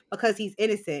Eric because he's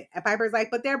innocent. And Piper's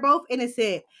like, but they're both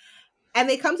innocent. And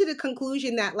they come to the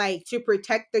conclusion that, like, to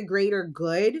protect the greater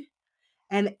good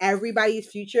and everybody's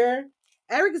future,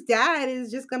 Eric's dad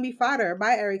is just gonna be fodder.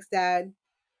 Bye, Eric's dad.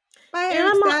 Bye, And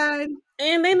I'm Eric's not, dad.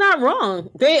 and they're not wrong.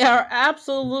 They are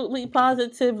absolutely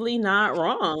positively not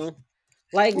wrong.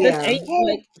 Like this Yeah. ain't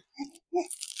like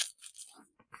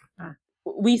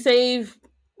we save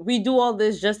we do all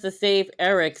this just to save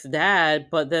Eric's dad,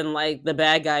 but then like the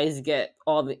bad guys get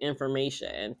all the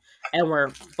information and we're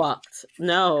fucked.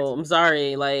 No, I'm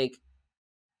sorry. Like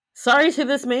sorry to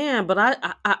this man, but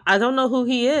I don't know who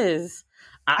he is.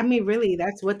 I, I mean, really,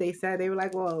 that's what they said. They were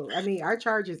like, well, I mean, our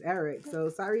charge is Eric, so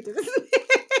sorry to this.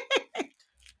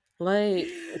 like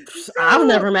I've So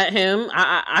never met him.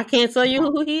 I can't tell you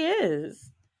who he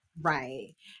is.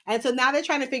 Right. And so now they're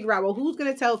trying to figure out, well, who's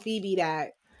going to tell Phoebe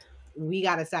that we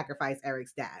got to sacrifice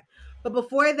Eric's dad? But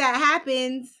before that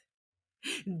happens,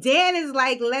 Dan is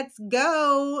like, let's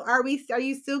go. Are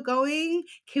you still going?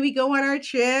 Can we go on our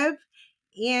trip?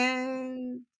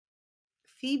 And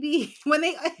Phoebe, when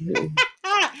they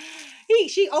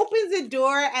she opens the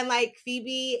door and like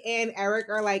Phoebe and Eric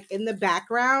are like in the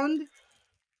background,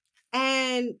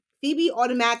 and Phoebe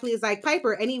automatically is like,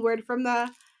 Piper, any word from the,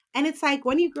 and it's like,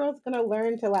 when are you girls gonna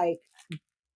learn to like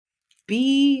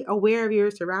be aware of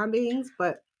your surroundings?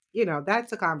 But you know,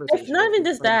 that's a It's conversation not even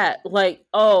just for another that. Like,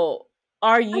 oh,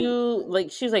 are you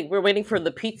like? She's like, we're waiting for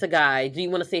the pizza guy. Do you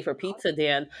want to stay for pizza,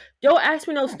 Dan? Don't ask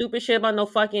me no stupid shit about no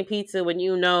fucking pizza when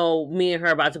you know me and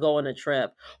her about to go on a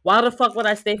trip. Why the fuck would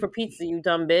I stay for pizza, you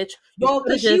dumb bitch? You Well,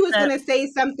 could have because she just was said. gonna say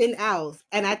something else,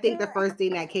 and I think the first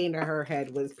thing that came to her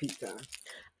head was pizza.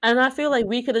 And I feel like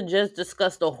we could have just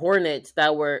discussed the hornets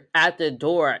that were at the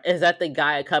door. Is that the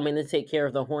guy coming to take care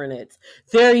of the hornets?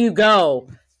 There you go.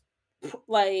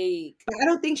 Like, But I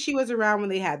don't think she was around when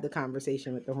they had the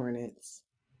conversation with the Hornets.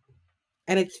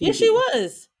 And it's yeah, she Phoebe.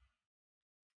 was.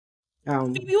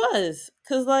 Um, Phoebe was.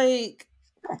 Cause like,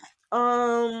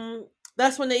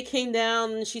 that's when they came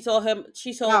down and she told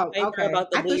oh, Piper okay.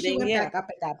 about the I thought she bleeding. went Yeah. back up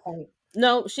at that point.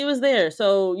 No, she was there.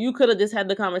 So you could have just had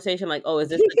the conversation like, oh, is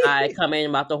this the guy coming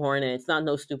about the hornets? Not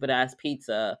no stupid ass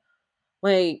pizza.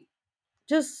 Like,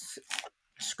 just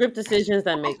script decisions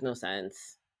that make no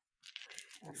sense.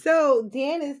 So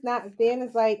Dan is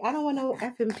like, I don't want no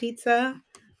effing pizza.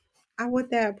 I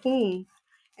want that poom.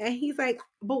 And he's like,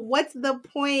 but what's the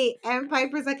point? And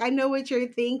Piper's like, I know what you're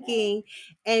thinking.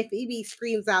 And Phoebe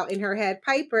screams out in her head,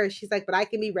 Piper, she's like, but I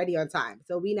can be ready on time.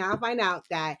 So we now find out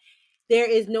that there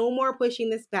is no more pushing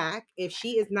this back. If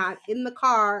she is not in the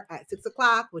car at 6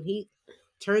 o'clock when he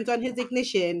turns on his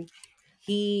ignition,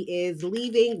 he is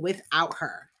leaving without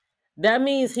her. That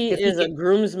means he Because he is a can,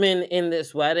 groomsman in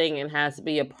this wedding and has to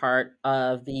be a part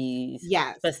of these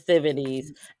yes.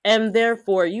 festivities. And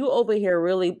therefore, you over here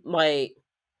really like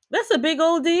that's a big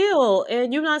old deal,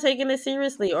 and you're not taking it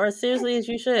seriously or as seriously as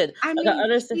you should. I Like I mean,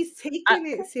 understand. she's I, taking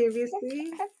it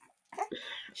seriously.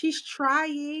 She's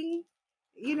trying.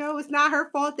 You know, it's not her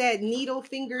fault that needle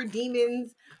finger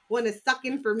demons want to suck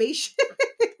information.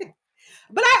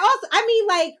 But I mean,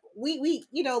 like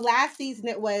you know, last season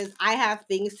it was I have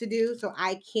things to do, so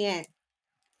I can't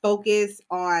focus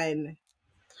on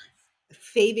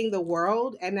saving the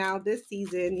world. And now this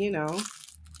season, you know,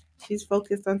 she's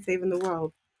focused on saving the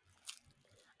world.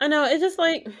 I know it's just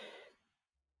like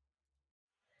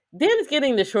Dan's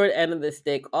getting the short end of the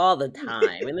stick all the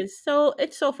time, and it's so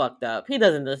fucked up. He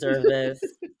doesn't deserve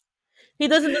this. He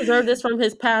doesn't deserve this from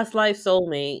his past life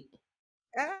soulmate.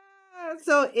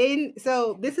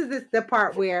 So this is the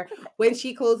part where when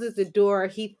she closes the door,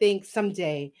 he thinks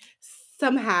someday,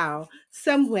 somehow,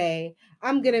 some way,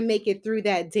 I'm gonna make it through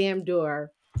that damn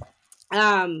door.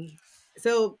 Um,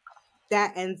 so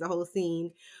that ends the whole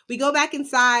scene. We go back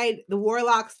inside. The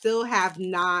warlocks still have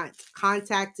not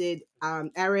contacted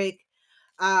Eric.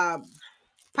 Um,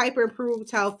 Piper and Prue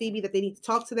tell Phoebe that they need to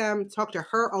talk to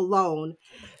her alone.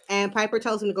 And Piper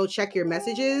tells him to go check your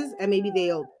messages and maybe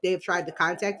they've tried to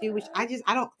contact you, which I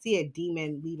don't see a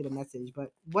demon leaving a message,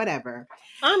 but whatever.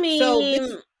 I So mean,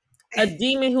 this a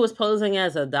demon who was posing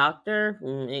as a doctor.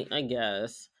 I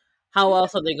guess. How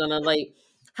else are they gonna like?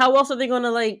 How else are they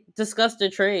gonna like discuss the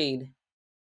trade?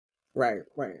 right,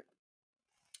 right.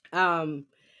 Um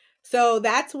so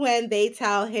that's when they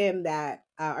tell him that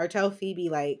or tell Phoebe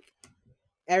like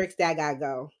Eric's dad gotta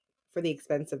go for the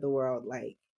expense of the world,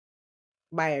 like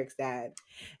by Eric's dad.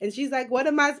 And she's like, what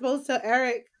am I supposed to tell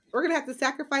Eric? We're gonna have to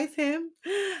sacrifice him.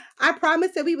 I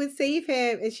promised that we would save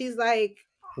him. And she's like,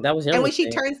 That was your and when she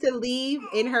mistake. turns to leave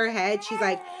in her head, she's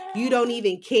like, you don't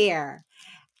even care.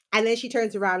 And then she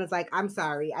turns around and is like, I'm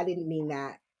sorry, I didn't mean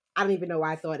that. I don't even know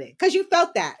why I thought it. Because you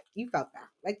felt that. You felt that.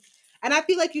 Like, and I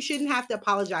feel like you shouldn't have to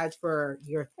apologize for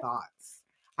your thoughts.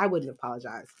 I wouldn't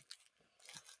apologize.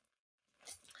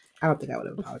 I don't think I would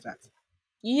have apologized.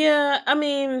 Yeah, I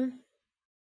mean,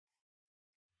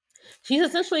 she's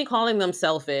essentially calling them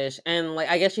selfish, and like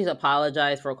I guess she's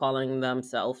apologized for calling them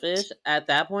selfish at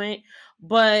that point.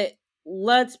 But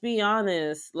let's be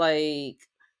honest, like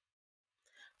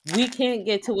we can't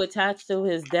get too attached to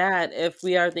his dad if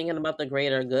we are thinking about the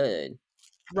greater good.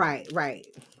 Right, right,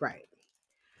 right.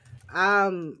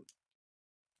 Um,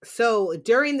 so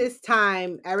during this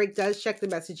time, Eric does check the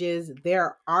messages.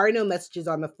 There are no messages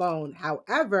on the phone.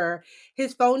 However,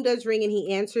 his phone does ring and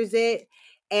he answers it.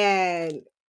 And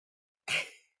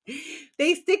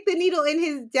they stick the needle in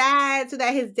his dad so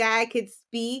that his dad could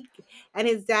speak. And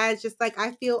his dad's just like,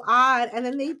 I feel odd. And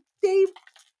then they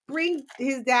bring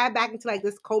his dad back into like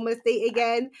this coma state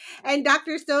again. And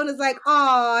Dr. Stone is like,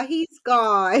 "Oh, he's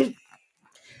gone."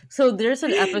 So there's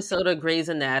an episode of Grey's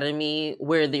Anatomy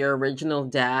where the original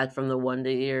dad from the Wonder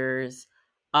Years,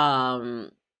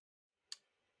 um,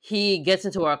 he gets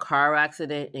into a car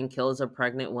accident and kills a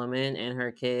pregnant woman and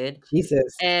her kid.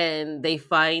 Jesus. And they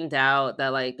find out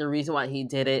that like the reason why he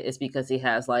did it is because he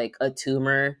has like a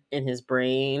tumor in his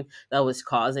brain that was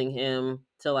causing him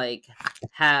to like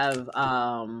have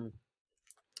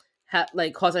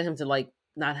like causing him to like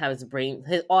not have his brain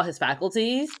all his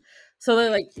faculties. So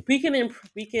they're like we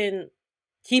can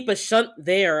keep a shunt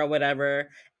there or whatever,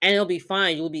 and it'll be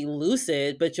fine. You'll be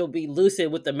lucid, but you'll be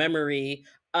lucid with the memory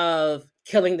of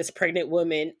killing this pregnant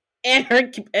woman and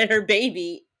her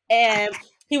baby. And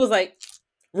he was like,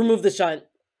 remove the shunt,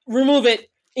 remove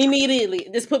it immediately.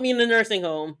 Just put me in the nursing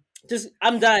home. Just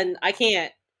I'm done. I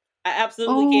can't. I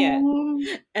absolutely can't. Oh,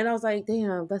 And I was like,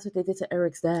 damn, that's what they did to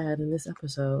Eric's dad in this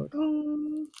episode.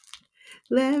 oh,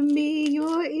 lend me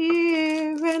your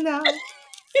ear and I'll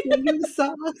sing you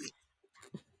songs.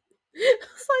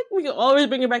 It's like we can always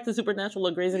bring it back to Supernatural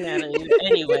or Grey's Anatomy.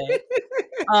 Anyway,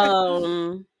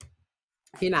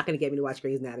 You're not going to get me to watch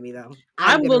Grey's Anatomy, though.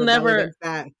 I I'm going to will rebel never. against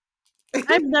that.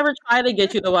 I've never tried to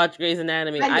get you to watch Grey's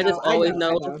Anatomy. I just always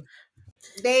know.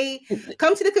 They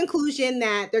come to the conclusion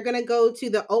that they're going to go to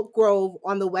the Oak Grove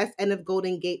on the west end of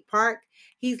Golden Gate Park.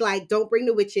 He's like, don't bring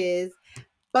the witches.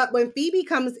 But when Phoebe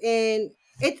comes in,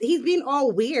 he's being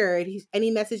all weird. And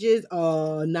he messages,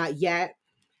 not yet.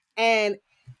 And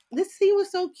this scene was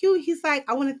so cute. He's like,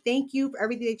 I want to thank you for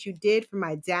everything that you did for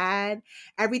my dad,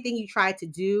 everything you tried to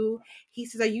do. He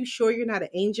says, are you sure you're not an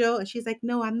angel? And she's like,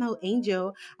 no, I'm no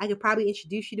angel. I could probably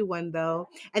introduce you to one, though.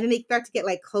 And then they start to get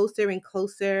like closer and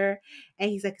closer. And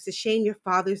he's like, it's a shame your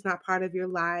father's not part of your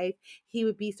life. He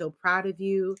would be so proud of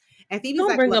you. And Phoebe's Don't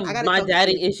like, bring look, up I got to my talk to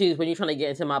daddy you. issues when you're trying to get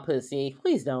into my pussy.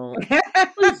 Please don't.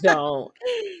 Please don't.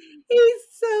 He's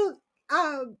so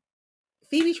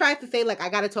Phoebe tries to say, like, I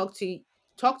gotta talk to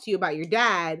you about your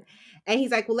dad. And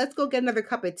he's like, well, let's go get another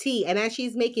cup of tea. And as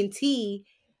she's making tea,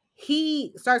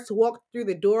 he starts to walk through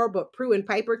the door, but Prue and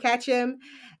Piper catch him.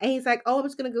 And he's like, oh, I'm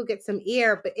just gonna go get some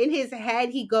air. But in his head,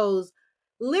 he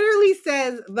literally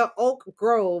says the Oak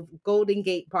Grove Golden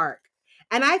Gate Park.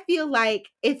 And I feel like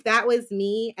if that was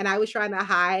me and I was trying to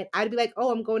hide, I'd be like,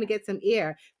 oh, I'm going to get some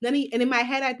air. And in my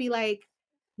head, I'd be like,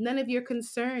 none of your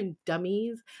concern,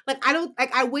 dummies. Like,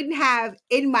 I wouldn't have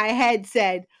in my head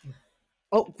said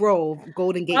Oak Grove,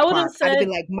 Golden Gate I would have Park. I'd have said been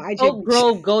like, mind your Oak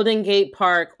Grove, Golden Gate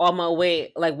Park on my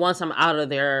way, like once I'm out of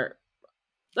there.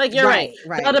 Like you're right.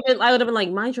 Right. I would have been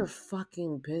like, mind your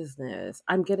fucking business.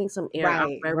 I'm getting some air.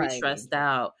 I'm very stressed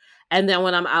out. And then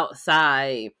when I'm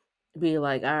outside, be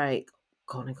like, all right,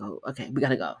 gonna go. Okay, we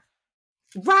gotta go.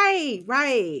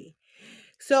 Right.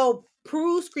 So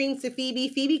Prue screams to Phoebe.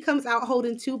 Phoebe comes out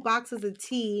holding 2 boxes of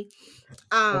tea.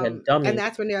 And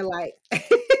that's when they're like,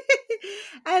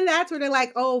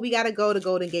 oh, we got to go to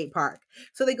Golden Gate Park.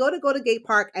 So they go to Golden Gate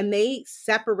Park and they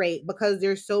separate because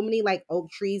there's so many like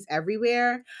oak trees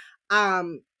everywhere.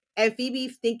 And Phoebe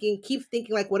keeps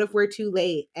thinking like, what if we're too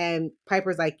late? And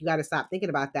Piper's like, you got to stop thinking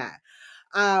about that.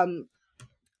 So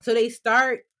they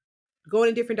start going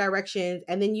in different directions.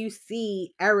 And then you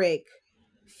see Eric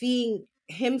seeing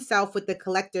himself with the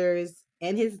collectors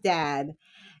and his dad.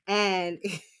 And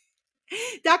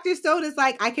Dr. Stone is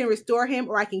like, I can restore him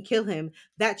or I can kill him.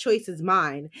 That choice is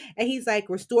mine. And he's like,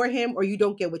 restore him or you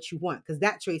don't get what you want because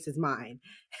that choice is mine.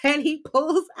 And he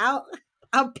pulls out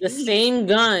the same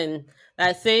gun.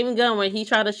 That same gun when he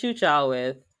tried to shoot y'all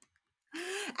with.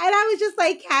 And I was just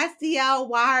like, Castiel,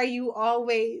 why are you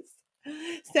always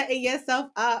setting yourself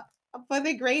up for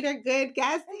the greater good,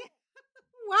 Castiel?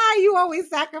 Why are you always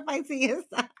sacrificing yourself?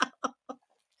 And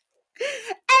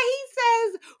he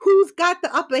says, who's got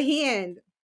the upper hand?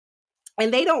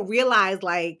 And they don't realize,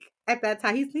 like, at that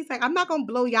time, he's like, I'm not going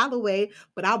to blow y'all away,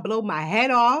 but I'll blow my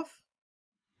head off.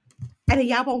 And then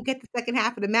y'all won't get the second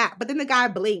half of the map. But then the guy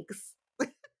blinks.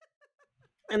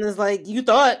 And it's like, you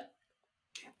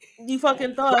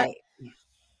fucking thought. Right.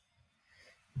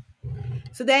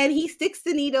 So then he sticks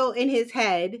the needle in his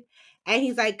head. And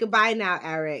he's like, goodbye now,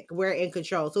 Eric. We're in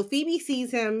control. So Phoebe sees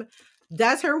him,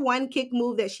 does her one kick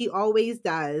move that she always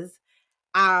does.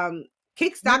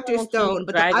 Kicks Dr. Stone,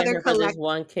 but the other collector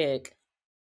one kick.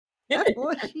 That's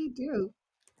all she do.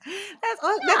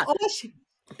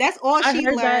 That's all she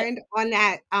learned on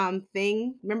that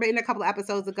thing. Remember in a couple of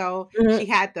episodes ago, she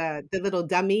had the little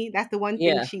dummy. That's the one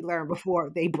thing she learned before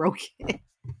they broke it.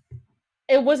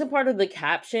 It wasn't part of the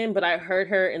caption, but I heard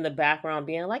her in the background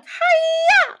being like,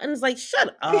 hiya! And it's like,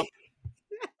 shut up.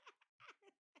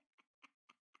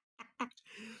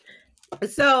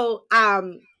 So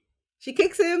she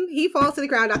kicks him, he falls to the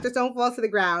ground, Dr. Stone falls to the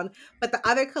ground, but the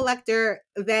other collector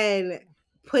then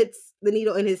puts the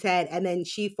needle in his head and then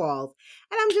she falls.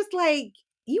 And I'm just like,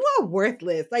 you are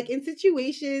worthless. Like in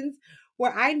situations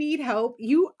where I need help,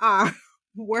 you are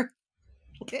worthless.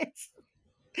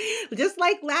 Just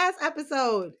like last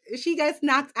episode, she gets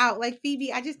knocked out. Like,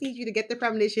 Phoebe, I just need you to get the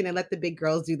premonition and let the big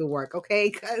girls do the work, okay?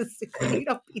 Because you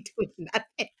don't be doing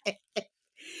nothing.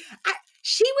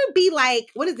 She would be like,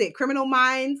 what is it? Criminal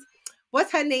Minds.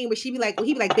 What's her name? Where she be like,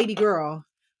 he'd be like, baby girl,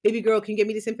 can you get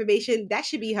me this information? That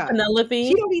should be her. She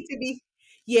Penelope. don't need to be.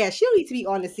 Yeah, she don't need to be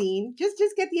on the scene. Just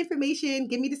get the information,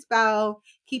 give me the spell,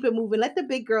 keep it moving. Let the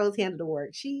big girls handle the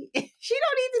work. She don't need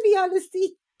to be on the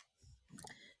scene.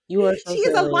 You are so She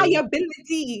is a silly.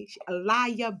 liability. A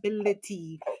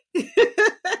liability.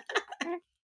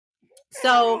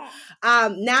 So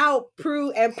now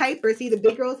Prue and Piper see the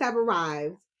big girls have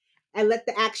arrived and let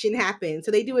the action happen.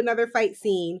 So they do another fight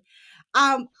scene.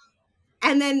 And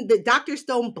then the Dr.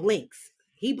 Stone blinks.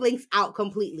 He blinks out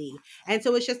completely. And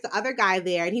so it's just the other guy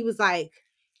there. And he was like,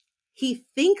 he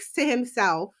thinks to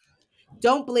himself,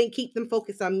 don't blink, keep them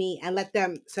focused on me and let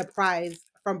them surprise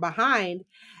from behind.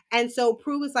 And so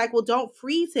Prue was like, well, don't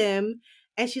freeze him.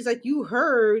 And she's like, you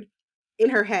heard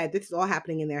in her head. This is all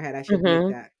happening in their head. I should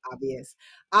make that obvious.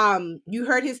 You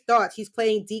heard his thoughts. He's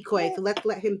playing decoy. So let's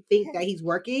let him think that he's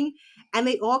working. And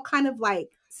they all kind of like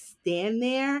stand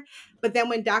there. But then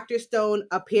when Dr. Stone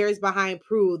appears behind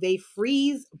Prue, they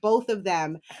freeze both of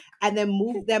them and then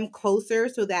move them closer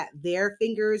so that their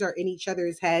fingers are in each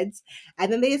other's heads.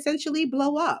 And then they essentially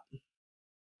blow up.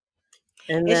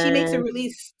 And she makes a really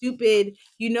stupid,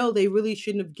 they really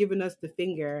shouldn't have given us the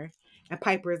finger. And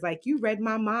Piper is like, you read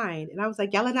my mind. And I was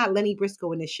like, y'all are not Lenny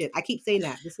Briscoe in this shit. I keep saying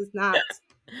that. This is not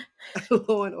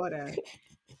Law and Order.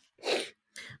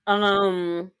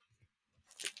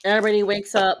 Everybody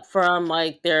wakes up from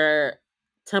like their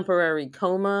temporary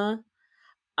coma.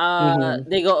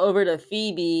 They go over to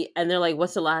Phoebe and they're like,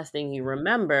 what's the last thing you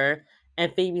remember?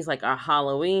 And Phoebe's like, our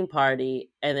Halloween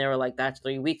party. And they were like, that's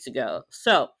 3 weeks ago.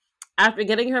 So after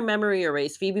getting her memory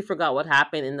erased, Phoebe forgot what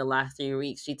happened in the last 3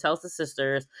 weeks. She tells the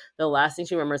sisters the last thing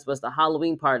she remembers was the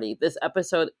Halloween party. This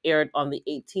episode aired on the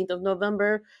 18th of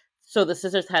November. So the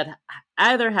sisters had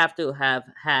either have to have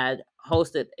had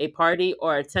hosted a party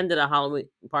or attended a Halloween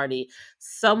party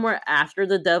somewhere after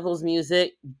the Devil's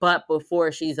Music, but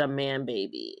before she's a man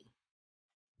baby.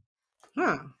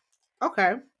 Huh.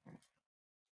 Okay.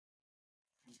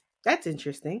 That's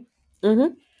interesting.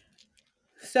 Mm-hmm.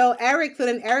 So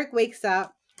then Eric wakes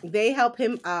up. They help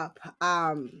him up.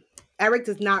 Eric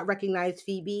does not recognize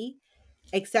Phoebe,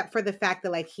 except for the fact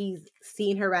that like he's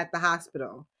seen her at the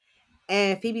hospital.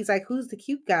 And Phoebe's like, who's the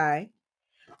cute guy?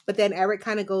 But then Eric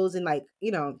kind of goes and like,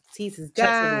 sees his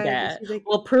dad. And she's like,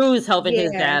 well, Prue's helping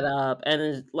his dad up. And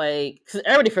it's like, cause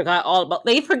everybody forgot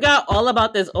all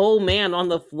about this old man on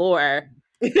the floor.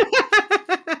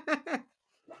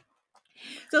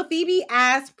 So Phoebe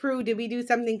asked Prue, did we do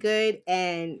something good?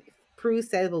 And Prue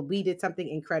said, well, we did something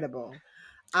incredible.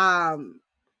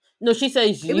 No, she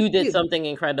says you did something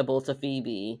incredible to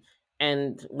Phoebe.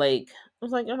 And like, I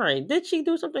was like, all right, did she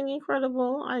do something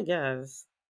incredible? I guess.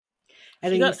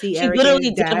 And then you see she Eric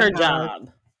literally did her job.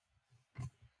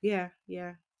 Yeah.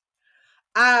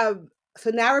 So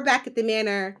now we're back at the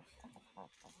manor.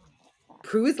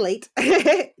 Prue is late.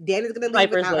 Dan is gonna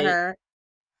leave without her.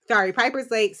 Sorry,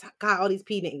 Piper's late. God, all these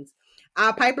P names.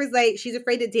 Piper's late. She's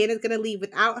afraid that Dan is going to leave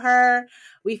without her.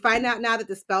 We find out now that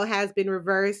the spell has been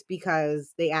reversed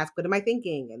because they ask, what am I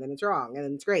thinking? And then it's wrong. And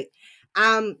then it's great.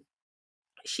 Piper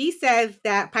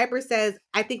says,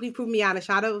 I think we've proven beyond a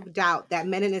shadow of doubt that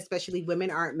men and especially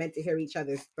women aren't meant to hear each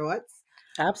other's thoughts.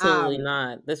 Absolutely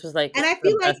not. This was like and I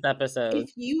feel the best episode.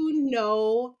 If you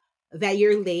know that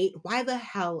you're late, why the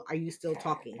hell are you still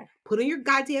talking? Put on your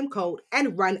goddamn coat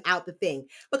and run out the thing.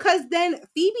 Because then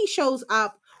Phoebe shows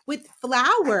up with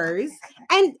flowers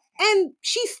and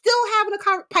she's still having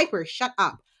a Piper, shut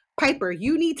up. Piper,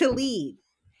 you need to leave.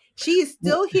 She is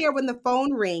still here when the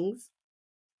phone rings.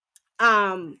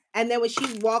 And then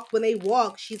when they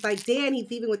walk, she's like, Dan, he's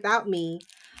leaving without me.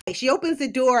 She opens the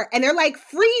door and they're like,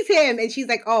 freeze him. And she's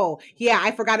like, oh, yeah,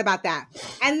 I forgot about that.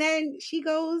 And then she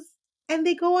goes and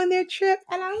they go on their trip.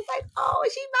 And I was like, oh,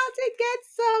 is she about to get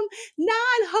some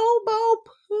non-hobo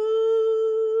poo?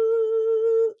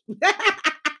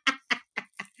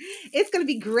 It's going to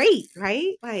be great,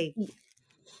 right? Like,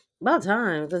 about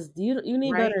time, because you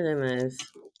need better than this.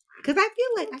 Because I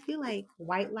feel like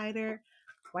white lighter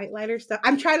stuff.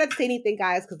 I'm trying not to say anything,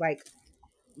 guys, because like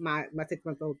my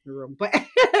 6-month-old in the room, but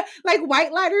like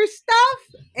white lighter stuff,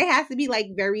 it has to be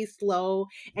like very slow,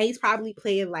 and he's probably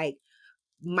playing like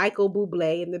Michael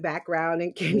Bublé in the background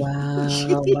and Kenny.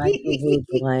 Wow, Michael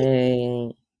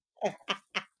Bublé.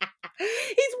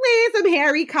 He's playing some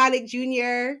Harry Connick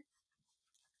Jr.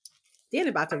 Dan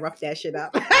about to rough that shit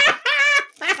up.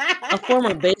 A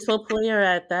former baseball player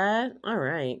at that? All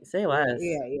right, say less.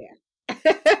 Yeah, yeah.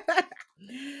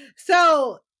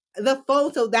 So the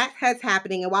phone, so that has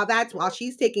happening, and while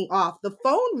she's taking off, the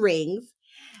phone rings,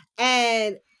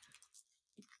 and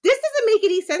this doesn't make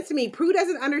any sense to me. Prue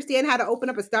doesn't understand how to open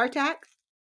up a StarTAC.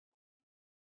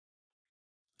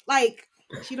 Like,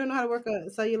 she don't know how to work a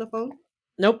cellular phone.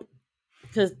 Nope.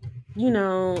 Because,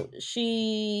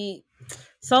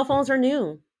 cell phones are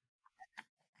new.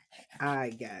 I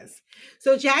guess.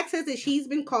 So Jack says that she's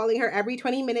been calling her every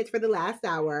 20 minutes for the last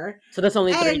hour. So that's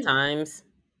only 3 And times.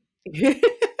 You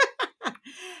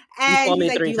and called he's me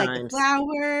like, "Do 3 you like the times.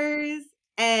 flowers?"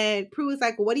 And Prue is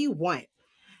like, "Well, what do you want?"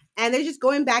 And they're just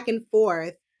going back and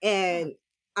forth. And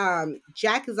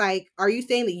Jack is like, "Are you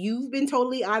saying that you've been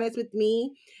totally honest with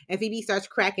me?" And Phoebe starts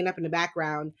cracking up in the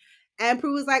background. And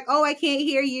Prue is like, "Oh, I can't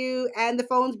hear you." And the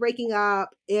phone's breaking up.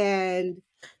 And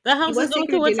The he house is wants to take going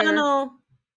her to through a dinner. tunnel.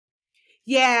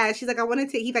 Yeah, she's like, "I want to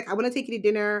take." He's like, "I want to take you to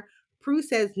dinner." Prue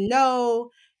says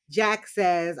no. Jack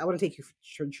says, "I want to take you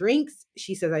for drinks."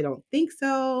 She says, "I don't think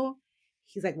so."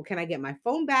 He's like, "Well, can I get my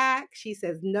phone back?" She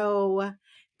says no.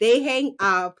 They hang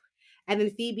up, and then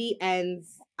Phoebe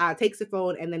takes the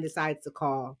phone and then decides to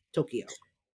call Tokyo.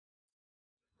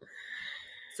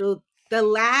 So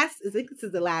I think this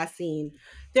is the last scene.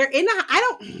 They're in the. I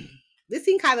don't. This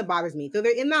scene kind of bothers me. So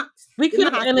they're in the We in could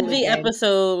the have ended hospital the again.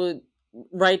 episode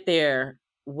right there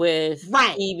with Right.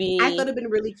 I thought Phoebe. it'd been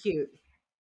really cute.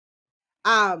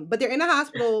 But they're in the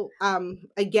hospital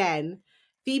again.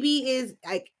 Phoebe is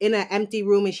like in an empty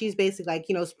room and she's basically like,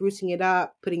 sprucing it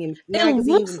up, putting in It magazines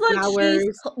looks and like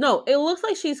flowers. it looks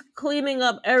like she's cleaning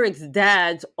up Eric's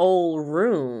dad's old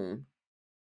room.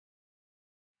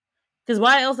 Because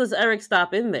why else does Eric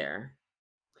stop in there?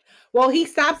 Well, he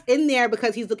stops in there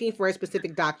because he's looking for a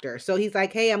specific doctor. So he's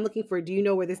like, "Hey, I'm looking do you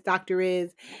know where this doctor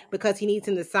is?" Because he needs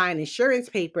him to sign insurance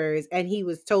papers and he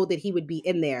was told that he would be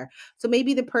in there. So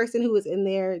maybe the person who was in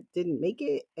there didn't make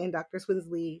it and Dr.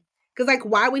 Swinsley, because like,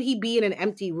 why would he be in an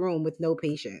empty room with no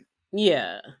patient?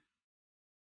 Yeah.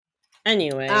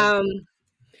 Anyway. Um,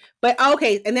 But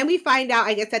okay, and then we find out,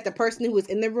 I guess, that the person who was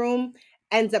in the room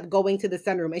ends up going to the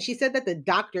sunroom. And she said that the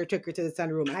doctor took her to the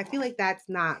sunroom. And I feel like that's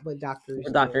not what doctors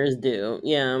What do. doctors do.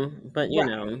 Yeah. But Right.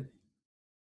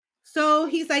 So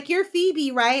he's like, "You're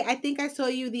Phoebe, right? I think I saw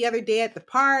you the other day at the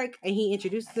park." And he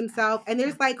introduces himself. And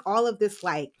there's like all of this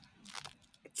like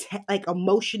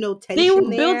emotional They tension were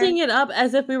there. building it up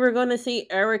as if we were going to see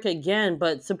Eric again,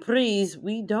 but surprise,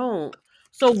 we don't.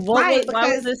 So Right, why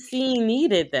was because this scene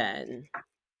needed then?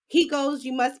 he goes,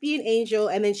 "You must be an angel."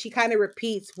 And then she kind of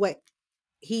repeats what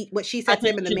she I said to can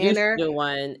him in the introduce manner. you to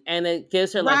one, and it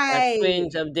gives her like that Right.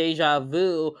 twinge of deja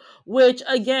vu, which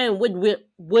again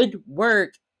would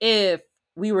work if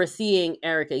we were seeing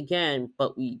Eric again,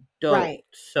 but we don't. Right.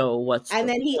 So what's And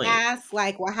the then he point? asks,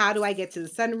 like, "Well, how do I get to the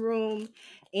sunroom?"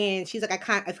 And she's like,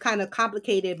 it's kind of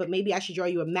complicated, but maybe I should draw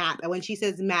you a map." And when she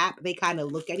says map, they kind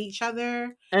of look at each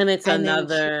other. And it's And then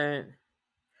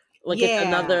it's yeah,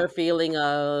 another feeling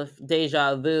of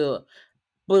deja vu,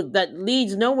 but that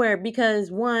leads nowhere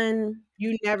because one,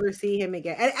 you never see him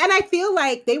again. And I feel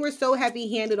like they were so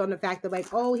heavy handed on the fact that, like,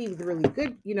 oh, he was really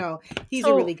good, he's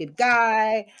a really so good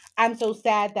guy. I'm so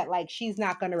sad that, like, she's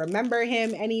not going to remember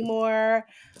him anymore.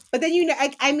 But then,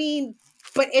 I mean,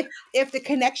 but if the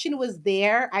connection was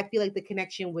there, I feel like the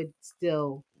connection would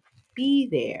still be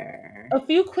there. a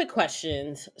few quick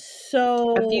questions.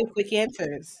 A few So quick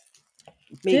answers,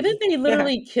 didn't maybe. they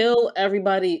literally kill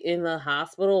everybody in the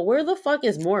hospital? Where the fuck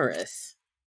is Morris?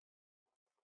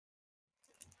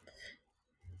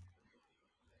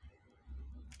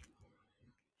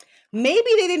 Maybe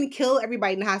they didn't kill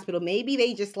everybody in the hospital. Maybe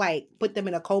they just like put them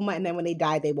in a coma, and then when they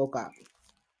died, they woke up.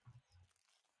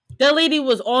 That lady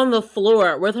was on the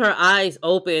floor with her eyes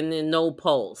open and no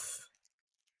pulse.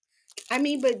 I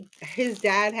mean, but his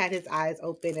dad had his eyes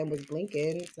open and was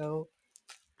blinking, so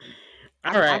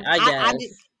All right, I guess.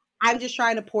 I'm just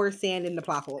trying to pour sand in the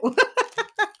plot hole.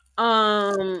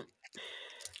 Um,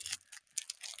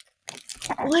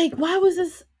 like, why was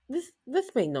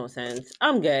this made no sense.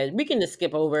 I'm good. We can just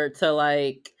skip over to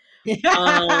like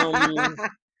um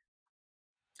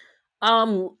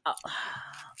um uh,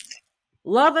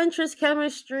 love interest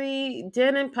chemistry.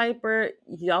 Dan and Piper,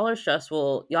 y'all are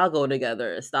stressful. Y'all go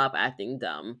together. Stop acting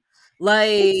dumb.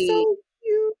 It's Like, so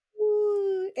cute.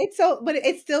 But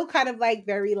it's still kind of like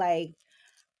very like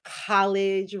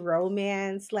college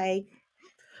romance, like.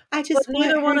 I But just want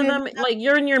neither her one of to them, like,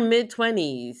 you're in your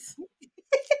mid-20s.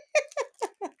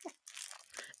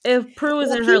 If Prue is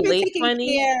look, in her late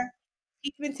 20s,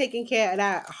 he's been taking care of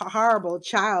that horrible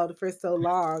child for so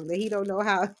long that he don't know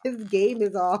how his game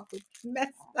is all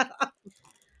messed up.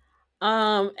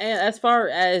 and as far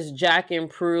as Jack and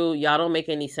Prue, y'all don't make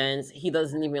any sense. He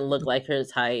doesn't even look like her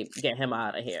type. Get him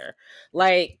out of here.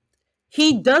 Like,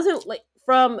 he doesn't, like,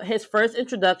 from his first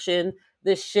introduction,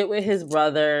 this shit with his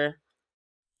brother,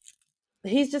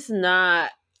 he's just not,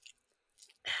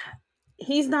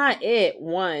 he's not it.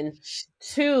 One,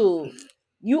 two,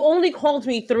 you only called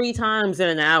me 3 times in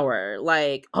an hour.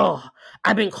 Like, oh,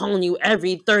 I've been calling you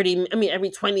every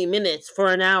 20 minutes for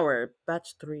an hour.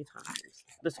 That's 3 times.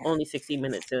 That's only 60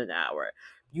 minutes in an hour.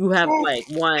 You have, like,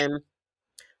 one,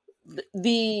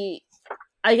 the,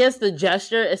 I guess the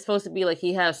gesture is supposed to be like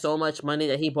he has so much money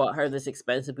that he bought her this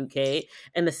expensive bouquet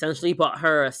and essentially bought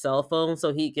her a cell phone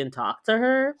so he can talk to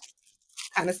her.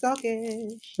 Kind of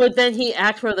stalkish. But then he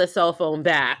asked for the cell phone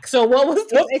back. So what was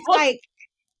It's the it's point? like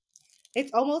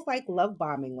it's almost like love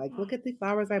bombing. Like, look at the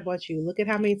flowers I bought you. Look at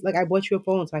how many. Like, I bought you a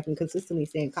phone so I can consistently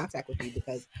stay in contact with you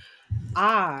because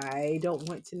I don't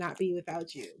want to not be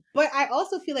without you. But I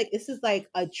also feel like this is like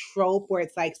a trope where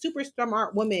it's like super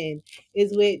smart woman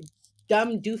is with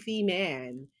dumb doofy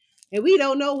man, and we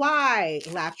don't know why.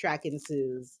 Laugh track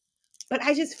ensues. But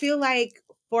I just feel like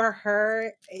for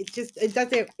her, it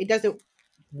doesn't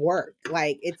work.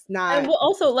 Like, it's And not.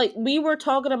 also, like, we were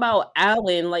talking about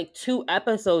Alan like 2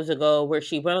 episodes ago, where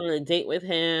she went on a date with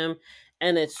him,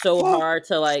 and it's so hard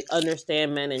to, like,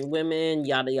 understand men and women,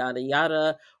 yada yada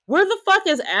yada. Where the fuck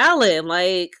is Alan?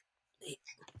 Like,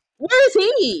 where is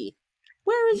he?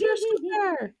 Where is your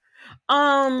square?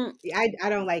 I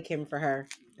don't like him for her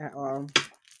at all.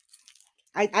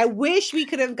 I wish we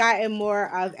could have gotten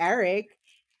more of Eric.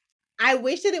 I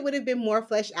wish that it would have been more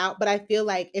fleshed out, but I feel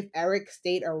like if Eric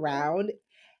stayed around,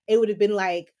 it would have been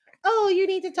like, oh, you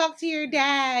need to talk to your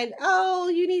dad. Oh,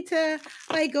 you need to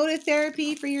like go to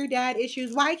therapy for your dad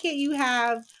issues. Why can't you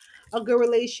have a good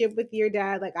relationship with your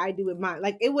dad like I do with mine?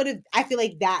 Like, it would have, I feel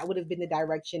like that would have been the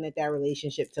direction that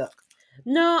relationship took.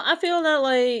 no, I feel that,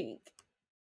 like,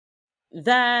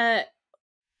 that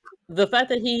the fact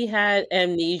that he had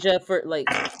amnesia for, like,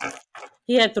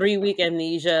 he had 3-week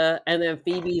amnesia, and then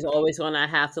Phoebe's always gonna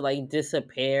have to, like,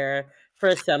 disappear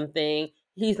for something.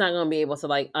 He's not gonna be able to,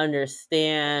 like,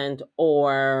 understand,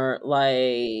 or,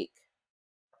 like,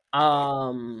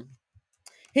 um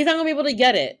he's not gonna be able to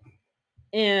get it.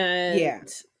 And Yeah.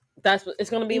 that's what it's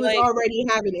gonna be He was like. already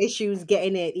having issues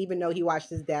getting it, even though he watched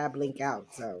his dad blink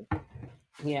out. So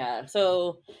Yeah.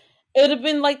 So it would have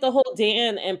been like the whole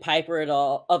Dan and Piper it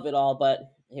all, but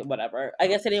whatever. I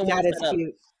guess they didn't want not to as set up.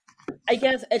 cute. I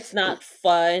guess it's not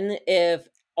fun if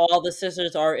all the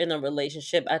sisters are in a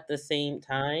relationship at the same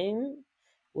time,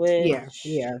 Yeah, which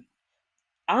yeah.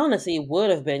 honestly would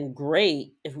have been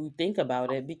great if we think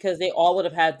about it, because they all would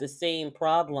have had the same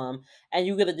problem, and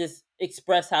you could have just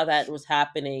expressed how that was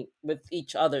happening with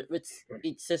each other, with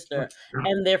each sister,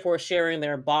 and therefore sharing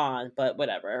their bond. But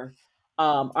whatever.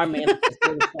 Our manifest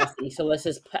is fussy, so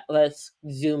let's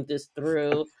zoom this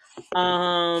through.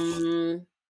 Um,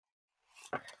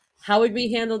 how would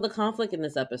we handle the conflict in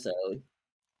this episode?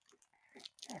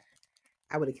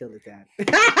 I would have killed his dad.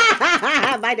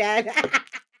 My dad.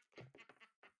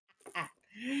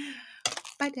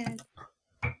 My dad.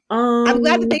 I'm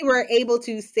glad that Um, they were able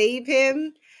to save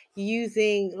him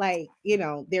using like,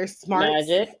 their smarts.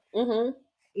 magic. Mm-hmm.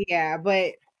 Yeah,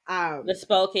 but The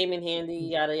spell came in handy.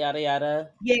 Yada yada yada.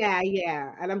 yeah,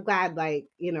 yeah. And I'm glad like,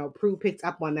 Prue picked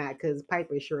up on that because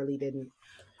Piper surely didn't.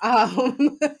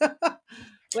 Um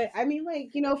but I mean,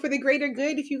 like, for the greater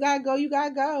good, if you gotta go, you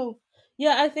gotta go.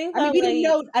 Yeah, I think I mean, that, we didn't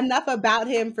like, know enough about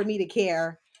him for me to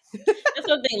care. that's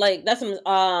something, like, that's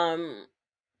some,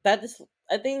 that is,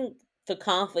 I think the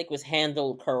conflict was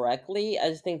handled correctly. I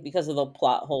just think because of the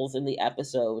plot holes in the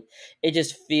episode, it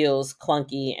just feels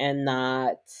clunky and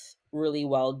not really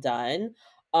well done.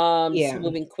 Just Yeah.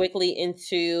 moving quickly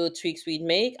into tweaks we'd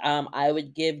make. I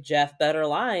would give Jeff better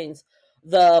lines.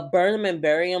 The burn him and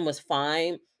bury him was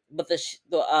fine, but the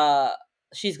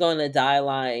she's going to die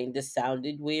line just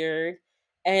sounded weird.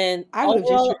 And I would have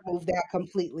just overall, removed that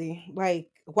completely. Like,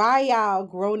 why y'all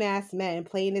grown ass men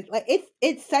playing it? Like,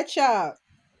 it's such a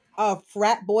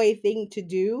frat boy thing to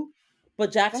do.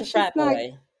 but Jack's a That's just frat not.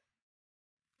 boy.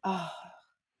 Uh,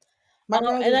 my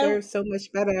girl And I deserves so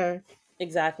much better.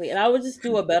 Exactly. And I would just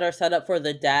do a better setup for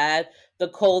the dad. The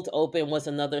cold open was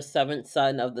another seventh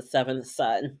son of the seventh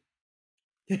son.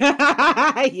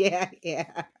 Yeah,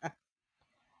 yeah.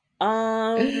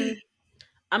 Um,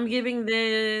 I'm giving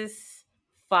this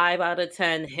 5 out of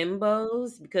 10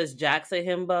 himbos because Jack's a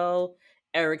himbo,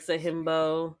 Eric's a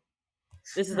himbo.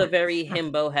 This is a very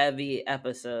himbo heavy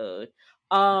episode.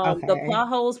 The Okay. plot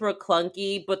holes were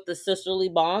clunky, but the sisterly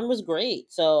bond was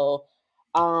great. So,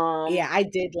 Yeah, um, I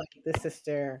did like the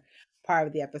sister part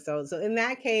of the episode. So in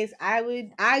that case,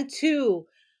 I too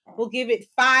will give it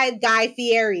 5 Guy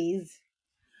Fieri's.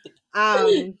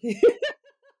 Um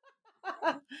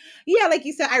yeah, like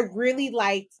you said, I really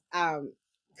liked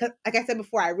 'cause like I said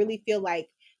before, I really feel like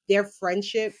their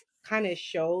friendship kind of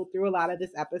showed through a lot of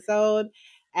this episode,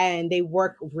 and they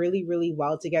work really, really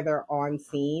well together on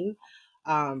scene,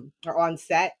 or on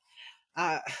set.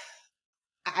 Uh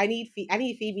I need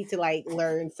Phoebe to like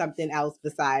learn something else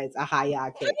besides a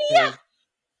high kick, because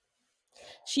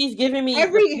she's giving me the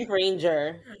every Pink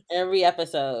Ranger every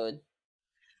episode.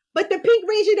 but the Pink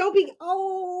Ranger don't be,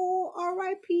 oh,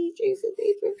 R.I.P. Jason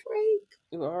David Frank.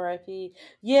 R.I.P.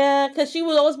 Yeah, because she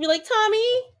would always be like,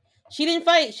 Tommy. She didn't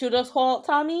fight. She would just call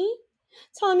Tommy.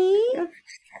 Tommy.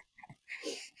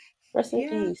 Rest in Yeah,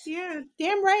 peace. yeah,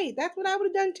 damn right. That's what I would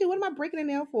have done too. What am I breaking a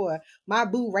nail for? My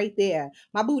boo right there.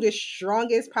 My boo, the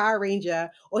strongest Power Ranger.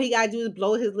 All he gotta do is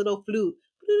blow his little flute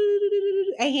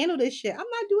and handle this shit. I'm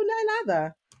not doing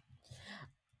nothing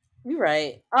You're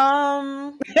right.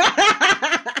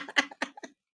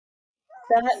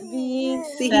 That being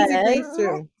See, he's a said, Grace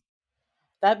too.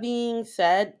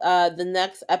 the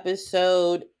next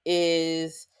episode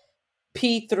is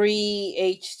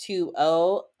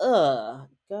P3H2O. Ugh,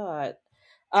 God.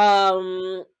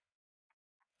 Um,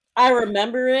 I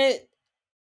remember it.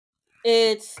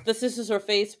 It's the sisters are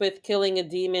faced with killing a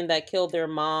demon that killed their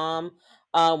mom.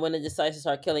 When it decides to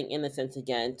start killing innocents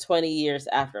again, 20 years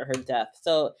after her death.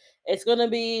 So it's gonna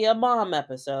be a mom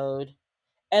episode.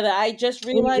 And I just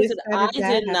We realized just that got a I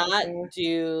dad did not episode.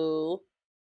 do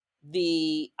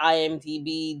the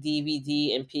IMDb,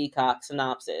 DVD, and Peacock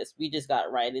synopsis. We just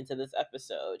got right into this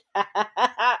episode.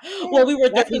 Yeah, Well, we were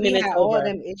that's 30 because we minutes had all over.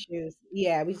 them issues.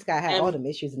 Yeah, we just got had all And them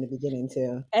issues in the beginning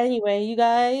too. anyway, you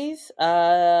guys,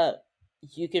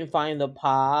 you can find the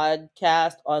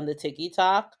podcast on the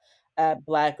TikTok at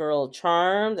Black Girl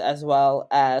Charmed, as well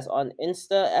as on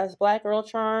Insta as Black Girl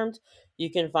Charmed. You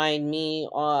can find me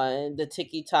on the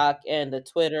TikTok and the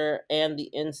Twitter and the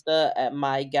Insta at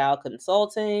My Gal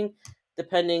Consulting.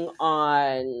 Depending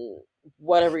on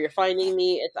whatever you're finding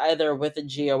me, it's either with a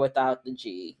G or without the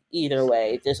G. Either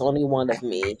way, there's only one of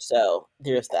me, so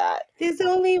there's that. There's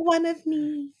only one of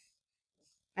me.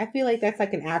 I feel like that's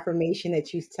like an affirmation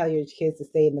that you tell your kids to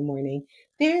say in the morning.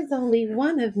 There's only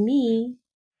one of me.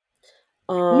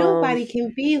 Um, Nobody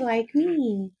can be like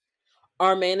me.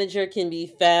 Our manager can be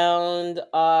found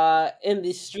in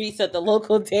the streets at the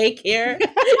local daycare,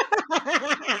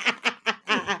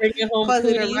 bringing home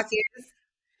Causing a cooties. ruckus.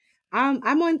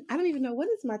 I'm on. I don't even know what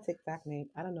is my TikTok name.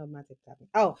 I don't know my TikTok name.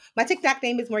 Oh, my TikTok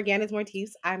name is Morganis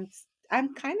Mortiz. I'm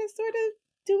kind of sort of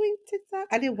doing TikTok.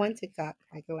 I did one TikTok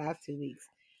like the last 2 weeks,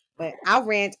 but I'll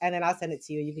rant and then I'll send it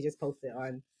to you. You can just post it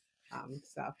on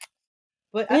stuff.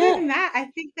 But other Yeah. than that, I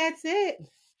think that's it.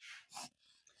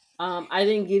 I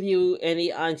didn't give you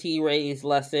any Auntie Ray's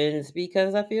lessons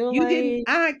because I feel You did like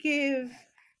not give.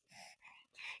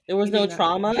 there was You did no not.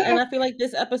 trauma, and I feel like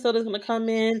this episode is going to come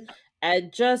in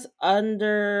at just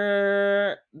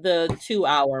under the 2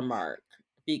 hour mark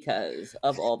because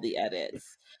of all the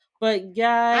edits. But I don't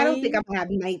guys, think I'm gonna have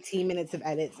 19 minutes of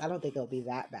edits. I don't think it'll be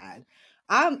that bad.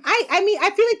 I mean, I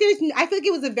feel like I feel like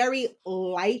it was a very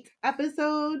light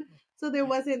episode, so there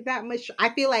wasn't that much. I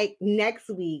feel like next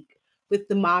week with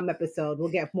the mom episode, we'll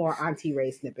get more Auntie Ray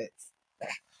snippets.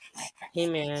 hey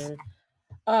man,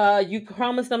 you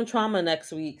promised them trauma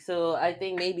next week, so I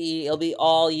think maybe it'll be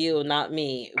all you, not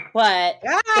me. But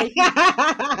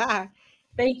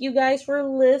thank you guys for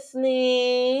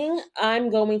listening. I'm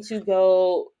going to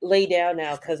go lay down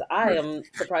now because I am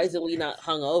surprisingly not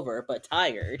hungover, but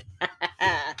tired.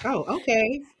 Oh,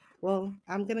 okay. Well,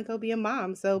 I'm gonna go be a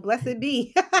mom, so blessed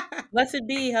be. Blessed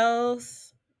be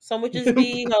hoes. Sandwiches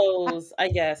be hoes, I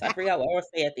guess. I forgot what I was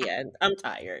say at the end. I'm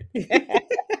tired.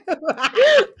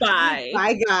 Bye.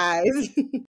 Bye, guys.